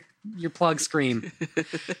 Unplug your plug screen.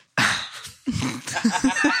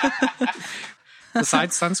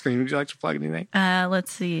 Besides sunscreen, would you like to plug anything?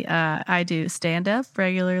 Let's see. I do stand up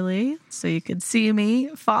regularly, so you could see me,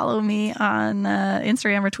 follow me on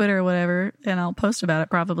Instagram or Twitter or whatever, and I'll post about it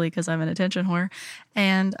probably because I'm an attention whore.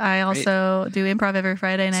 And I also do improv every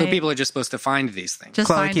Friday night. So people are just supposed to find these things. just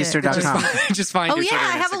find it. ChloeKeister.com. Just find Oh your yeah, Twitter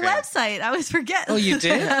I and have a Instagram. website. I always forget. Oh, you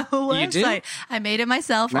did? I have a You do? website. I made it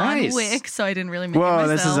myself Nice. on Wix, so I didn't really make it Whoa, myself.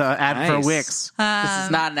 this is an ad for Nice. Wix. This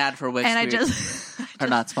is not an ad for Wix. and I We just are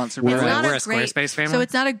not sponsored by It's We're not a a great Squarespace family? So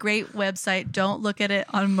it's not a great website. Don't look at it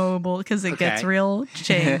on mobile because it gets Okay. real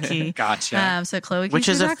janky. Gotcha. So Chloe, Which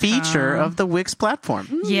is a feature of the Wix platform.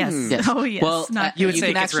 yes. Yes. Oh yes. Well, not You would you say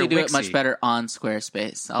can it gets actually do real it much Wixy. better on Squarespace. I'll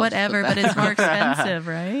just whatever, put but that- it's more expensive,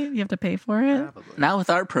 right? You have to pay for it. not with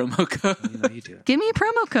our promo code. No, you do. Give me a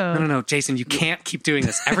promo code. No, Jason, you can't keep doing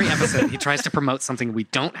this. Every episode, he tries to promote something we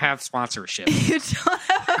don't have sponsorship. You don't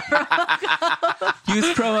have a Use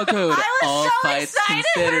promo code All Fights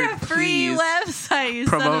Considered, for a free please. website. You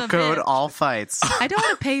son of Promo a code bitch. all fights. I don't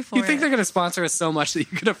want to pay for You it. think they're going to sponsor us so much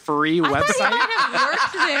that you get a free I thought website? you might have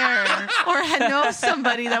worked there or had know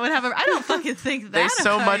somebody that would have a. I don't fucking think that. They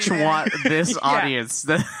so about much you, man. want this audience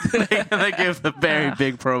that they give a very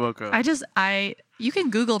big promo code. You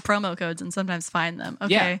can Google promo codes and sometimes find them.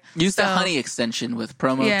 Okay. Yeah. Use the So- honey extension with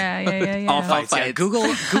promo. Yeah. All fights. Yeah. Fights. Google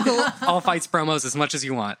all fights promos as much as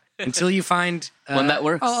you want until you find One that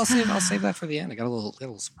works. Oh, I'll save that for the end. I got a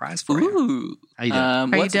little surprise for you. Ooh. How you doing?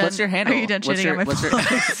 Are you done? What's your handle? Are you done What's shitting your, on my what's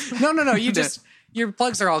your, No. You just your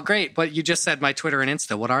plugs are all great, but you just said my Twitter and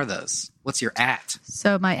Insta. What are those? What's your at?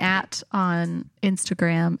 So my at on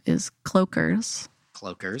Instagram is Cloakers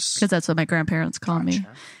Cloakers. because that's what my grandparents call me,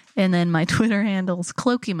 and then my Twitter handle is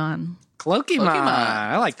Cloakymon. Cloakymon.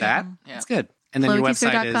 I like that. Yeah. That's good. And then your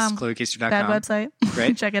website is Chloekeister.com. chloekeister.com. Bad website.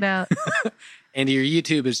 Great. Check it out. And your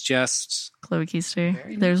YouTube is just Chloe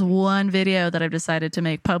Keister. There's one video that I've decided to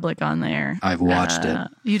make public on there. I've watched it.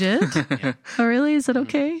 You did? Oh, really? Is it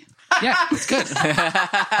okay? Yeah, it's good.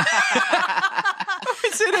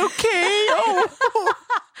 Is it okay? Oh.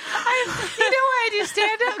 You know why I do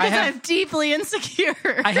stand up? Because I'm deeply insecure.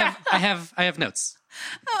 I have notes.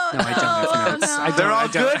 Oh, No, I don't have notes. no. I don't, They're I all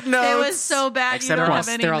don't. good notes. It was so bad. Except you don't one. have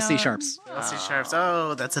any They're all C notes. sharps. C sharps.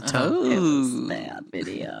 Oh, that's a tone. Ooh. Bad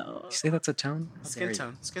video. You say that's a tone? Skin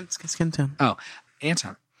tone. Skin tone. Oh,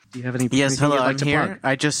 Anton, do you have any? Yes, anything hello. you'd like I'm to here. plug?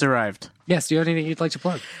 I just arrived. Yes. Do you have anything you'd like to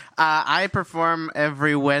plug? I perform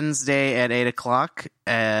every Wednesday at 8 o'clock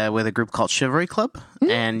with a group called Chivalry Club,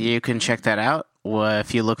 and you can check that out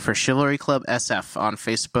if you look for Chivalry Club SF on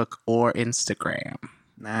Facebook or Instagram.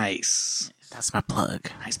 Nice. That's my plug.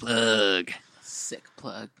 Nice plug. Sick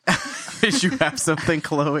plug. Did you have something,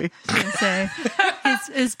 Chloe? Say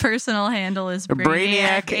his personal handle is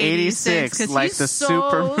Brainiac 86, 'cause like he's the so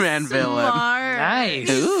Superman villain. smart. Nice.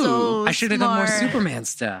 He's so I should have done more smart. Superman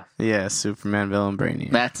stuff. Yeah, Superman villain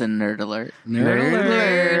Brainiac. That's a nerd alert.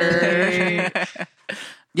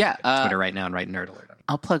 Yeah. Twitter right now and write nerd alert.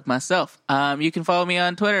 I'll plug myself. You can follow me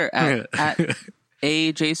on Twitter at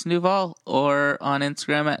a Jason Duval or on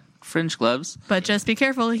Instagram at Fringe Gloves. But just be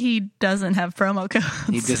careful, he doesn't have promo codes.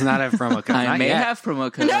 He does not have promo code. I Not may yet. have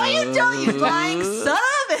promo code. No, you don't, you lying son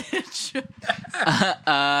of a bitch.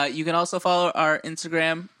 You can also follow our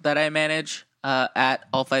Instagram that I manage at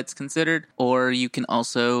All Fights Considered, or you can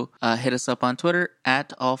also hit us up on Twitter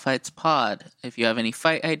at All Fights Pod if you have any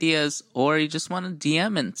fight ideas or you just want to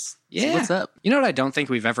DM and see what's up. You know what I don't think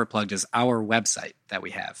we've ever plugged is our website that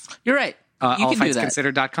we have. You're right. You can do that.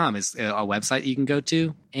 Allfightsconsidered.com is a website you can go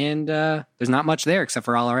to, and there's not much there except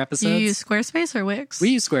for all our Do episodes. you use Squarespace or Wix? We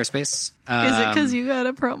use Squarespace. Is it because you got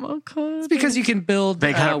a promo code? It's because you can build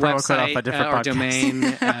They got a a promo code website off a different or podcast. domain.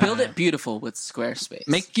 Build it beautiful with Squarespace.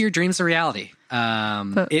 Make your dreams a reality.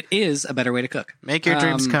 It is a better way to cook. Make your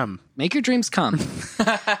dreams come. Make your dreams come.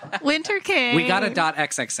 Winter came. We got a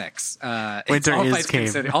 .xxx. Winter all is fights came.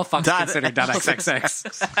 considered. All fucks Dot- considered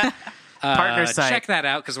 .xxx. Partner site. Check that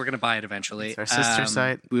out because we're going to buy it eventually. It's our sister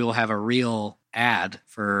site. We will have a real ad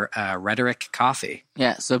for Rhetoric Coffee.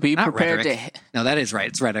 Yeah, so be Not prepared Rhetoric. to. No, that is right.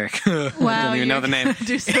 It's Rhetoric. Wow, I don't even know the name.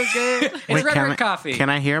 Do so good. It's Wait, Rhetoric Coffee. Can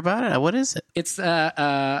I hear about it? What is it? It's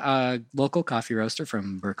a local coffee roaster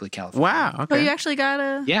from Berkeley, California. Wow. Oh, Okay. you actually got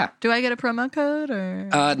a? Yeah. Do I get a promo code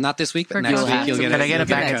or? Not this week, but For next coffee. week you'll get Can I get a you'll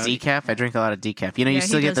bag a of code. decaf? I drink a lot of decaf. You know, Yeah, you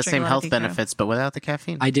still he get does the drink same a lot health of decaf. benefits, but without the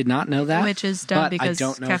caffeine. I did not know that. Which is dumb but because I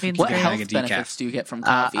don't know caffeine's if What you great. can health bag of benefits decaf. do you get from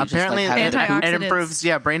coffee? Just, apparently, like, having Antioxidants. it improves,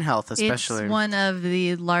 brain health, especially. It's one of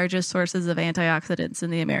the largest sources of antioxidants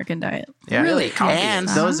in the American diet. Yeah. Really? Coffee And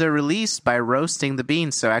is. those are released by roasting the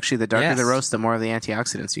beans. So actually, the darker Yes. the roast, the more of the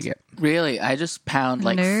antioxidants you get. Really, I just pound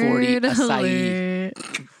like Nerd 40 acai. alert.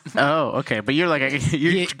 Oh, okay. But you're like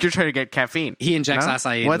you're trying to get caffeine. He injects No?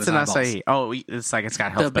 acai. What's into an his eyeballs. acai? Oh, it's like it's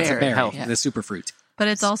got health The benefits. berry. Berry, Yeah. the superfruit. But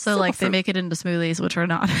it's also like they make it into smoothies, which are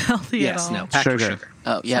not healthy Yes, at all. no, packed with Sugar. sugar.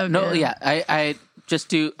 Oh yeah, So no, good. yeah. I just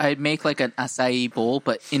do. I make like an acai bowl,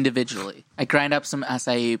 but individually. I grind up some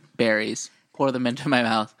acai berries, pour them into my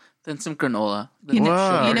mouth, then some granola. Then You know,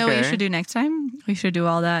 Whoa, you know what you okay. should do next time? We should do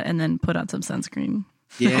all that and then put on some sunscreen.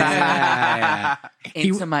 Yeah.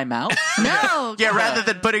 into my mouth. No. Yeah, rather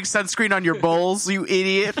than putting sunscreen on your bowls, you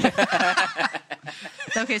idiot.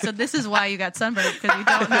 Okay, so this is why you got sunburned because you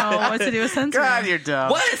don't know what to do with sunscreen. God, you're dumb.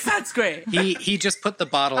 What is sunscreen? he just put the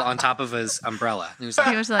bottle on top of his umbrella. He was He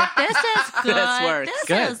like, was like, "This is good. This works. This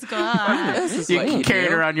Good. is good." This is You what can you carry it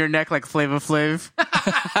do. around your neck like Flava Flav.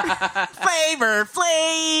 Flavor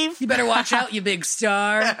Flav. "You better watch out, you big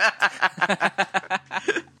star."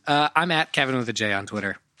 I'm at Kevin with a J on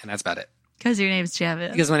Twitter, and that's about it. Because your name's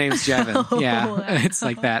Jevin. Because my name's Jevin. Yeah. wow. It's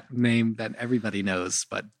like that name that everybody knows,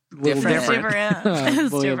 but Different. It's boy, different. oh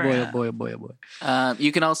boy, oh boy, oh boy, oh boy.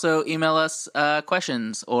 You can also email us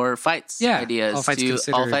questions or fights ideas All Fights to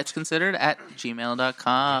Considered.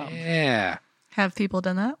 allfightsconsidered@gmail.com. Yeah. Have people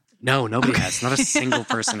done that? No, nobody has. Not a single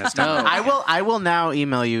person has done No. that. I will now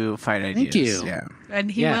email you fight ideas. Thank you. Yeah. And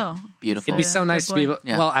he Yeah. will. Beautiful. It'd be so nice to be able.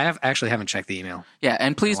 Yeah. Well, I haven't checked the email. Yeah,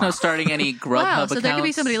 and please no starting any Grubhub Wow, so accounts. there could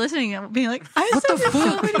be somebody listening and being like, I sent you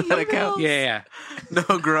so many emails. Yeah. No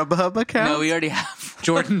Grubhub account? No, we already have.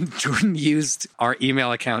 Jordan used our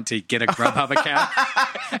email account to get a Grubhub account.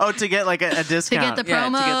 Oh, to get like a To discount. get the Yeah, to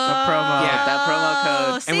promo. get the promo. Yeah, that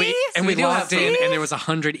promo code. See? And we do logged have in, some. and there was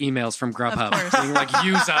 100 emails from Grubhub course. being like,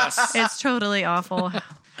 "Use us." It's totally awful.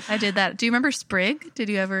 I did that. Do you remember Sprig? Did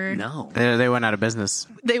you ever? No. They went out of business.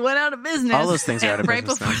 They went out of business. All those things are and out of right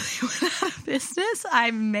business before they went out of business, I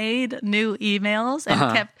made new emails and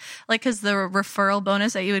kept because the referral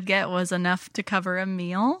bonus that you would get was enough to cover a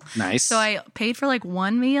meal. Nice. So I paid for like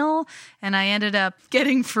one meal, and I ended up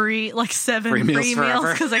getting free like 7 Free free meals meals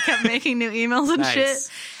forever. because I kept making new emails and Nice. shit.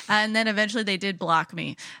 And then eventually they did block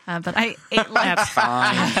me, but I ate like That's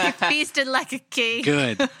fine. I feasted like a king.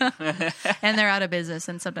 Good. And they're out of business,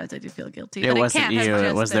 and sometimes I do feel guilty. It but wasn't can't have you, it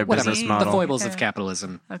just was their been Whatever. business me. model. The foibles of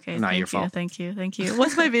capitalism. Okay, Not thank your fault. Thank you.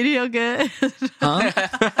 Was my video good? She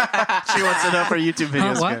wants to know if her YouTube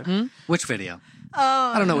videos. What? good. Which video?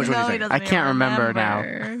 Oh, I don't know which one no, you're he thinking. doesn't I can't even remember now.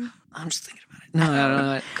 I'm just thinking about it. No, I don't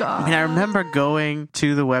know. God. I mean, I remember going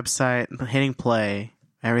to the website, hitting play.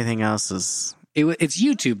 Everything else is. It's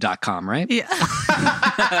youtube.com, right? Yeah.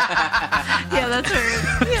 Yeah, that's where.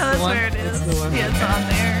 Yeah, that's where it is. Yeah, it's on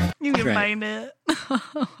there. You can Right. find it.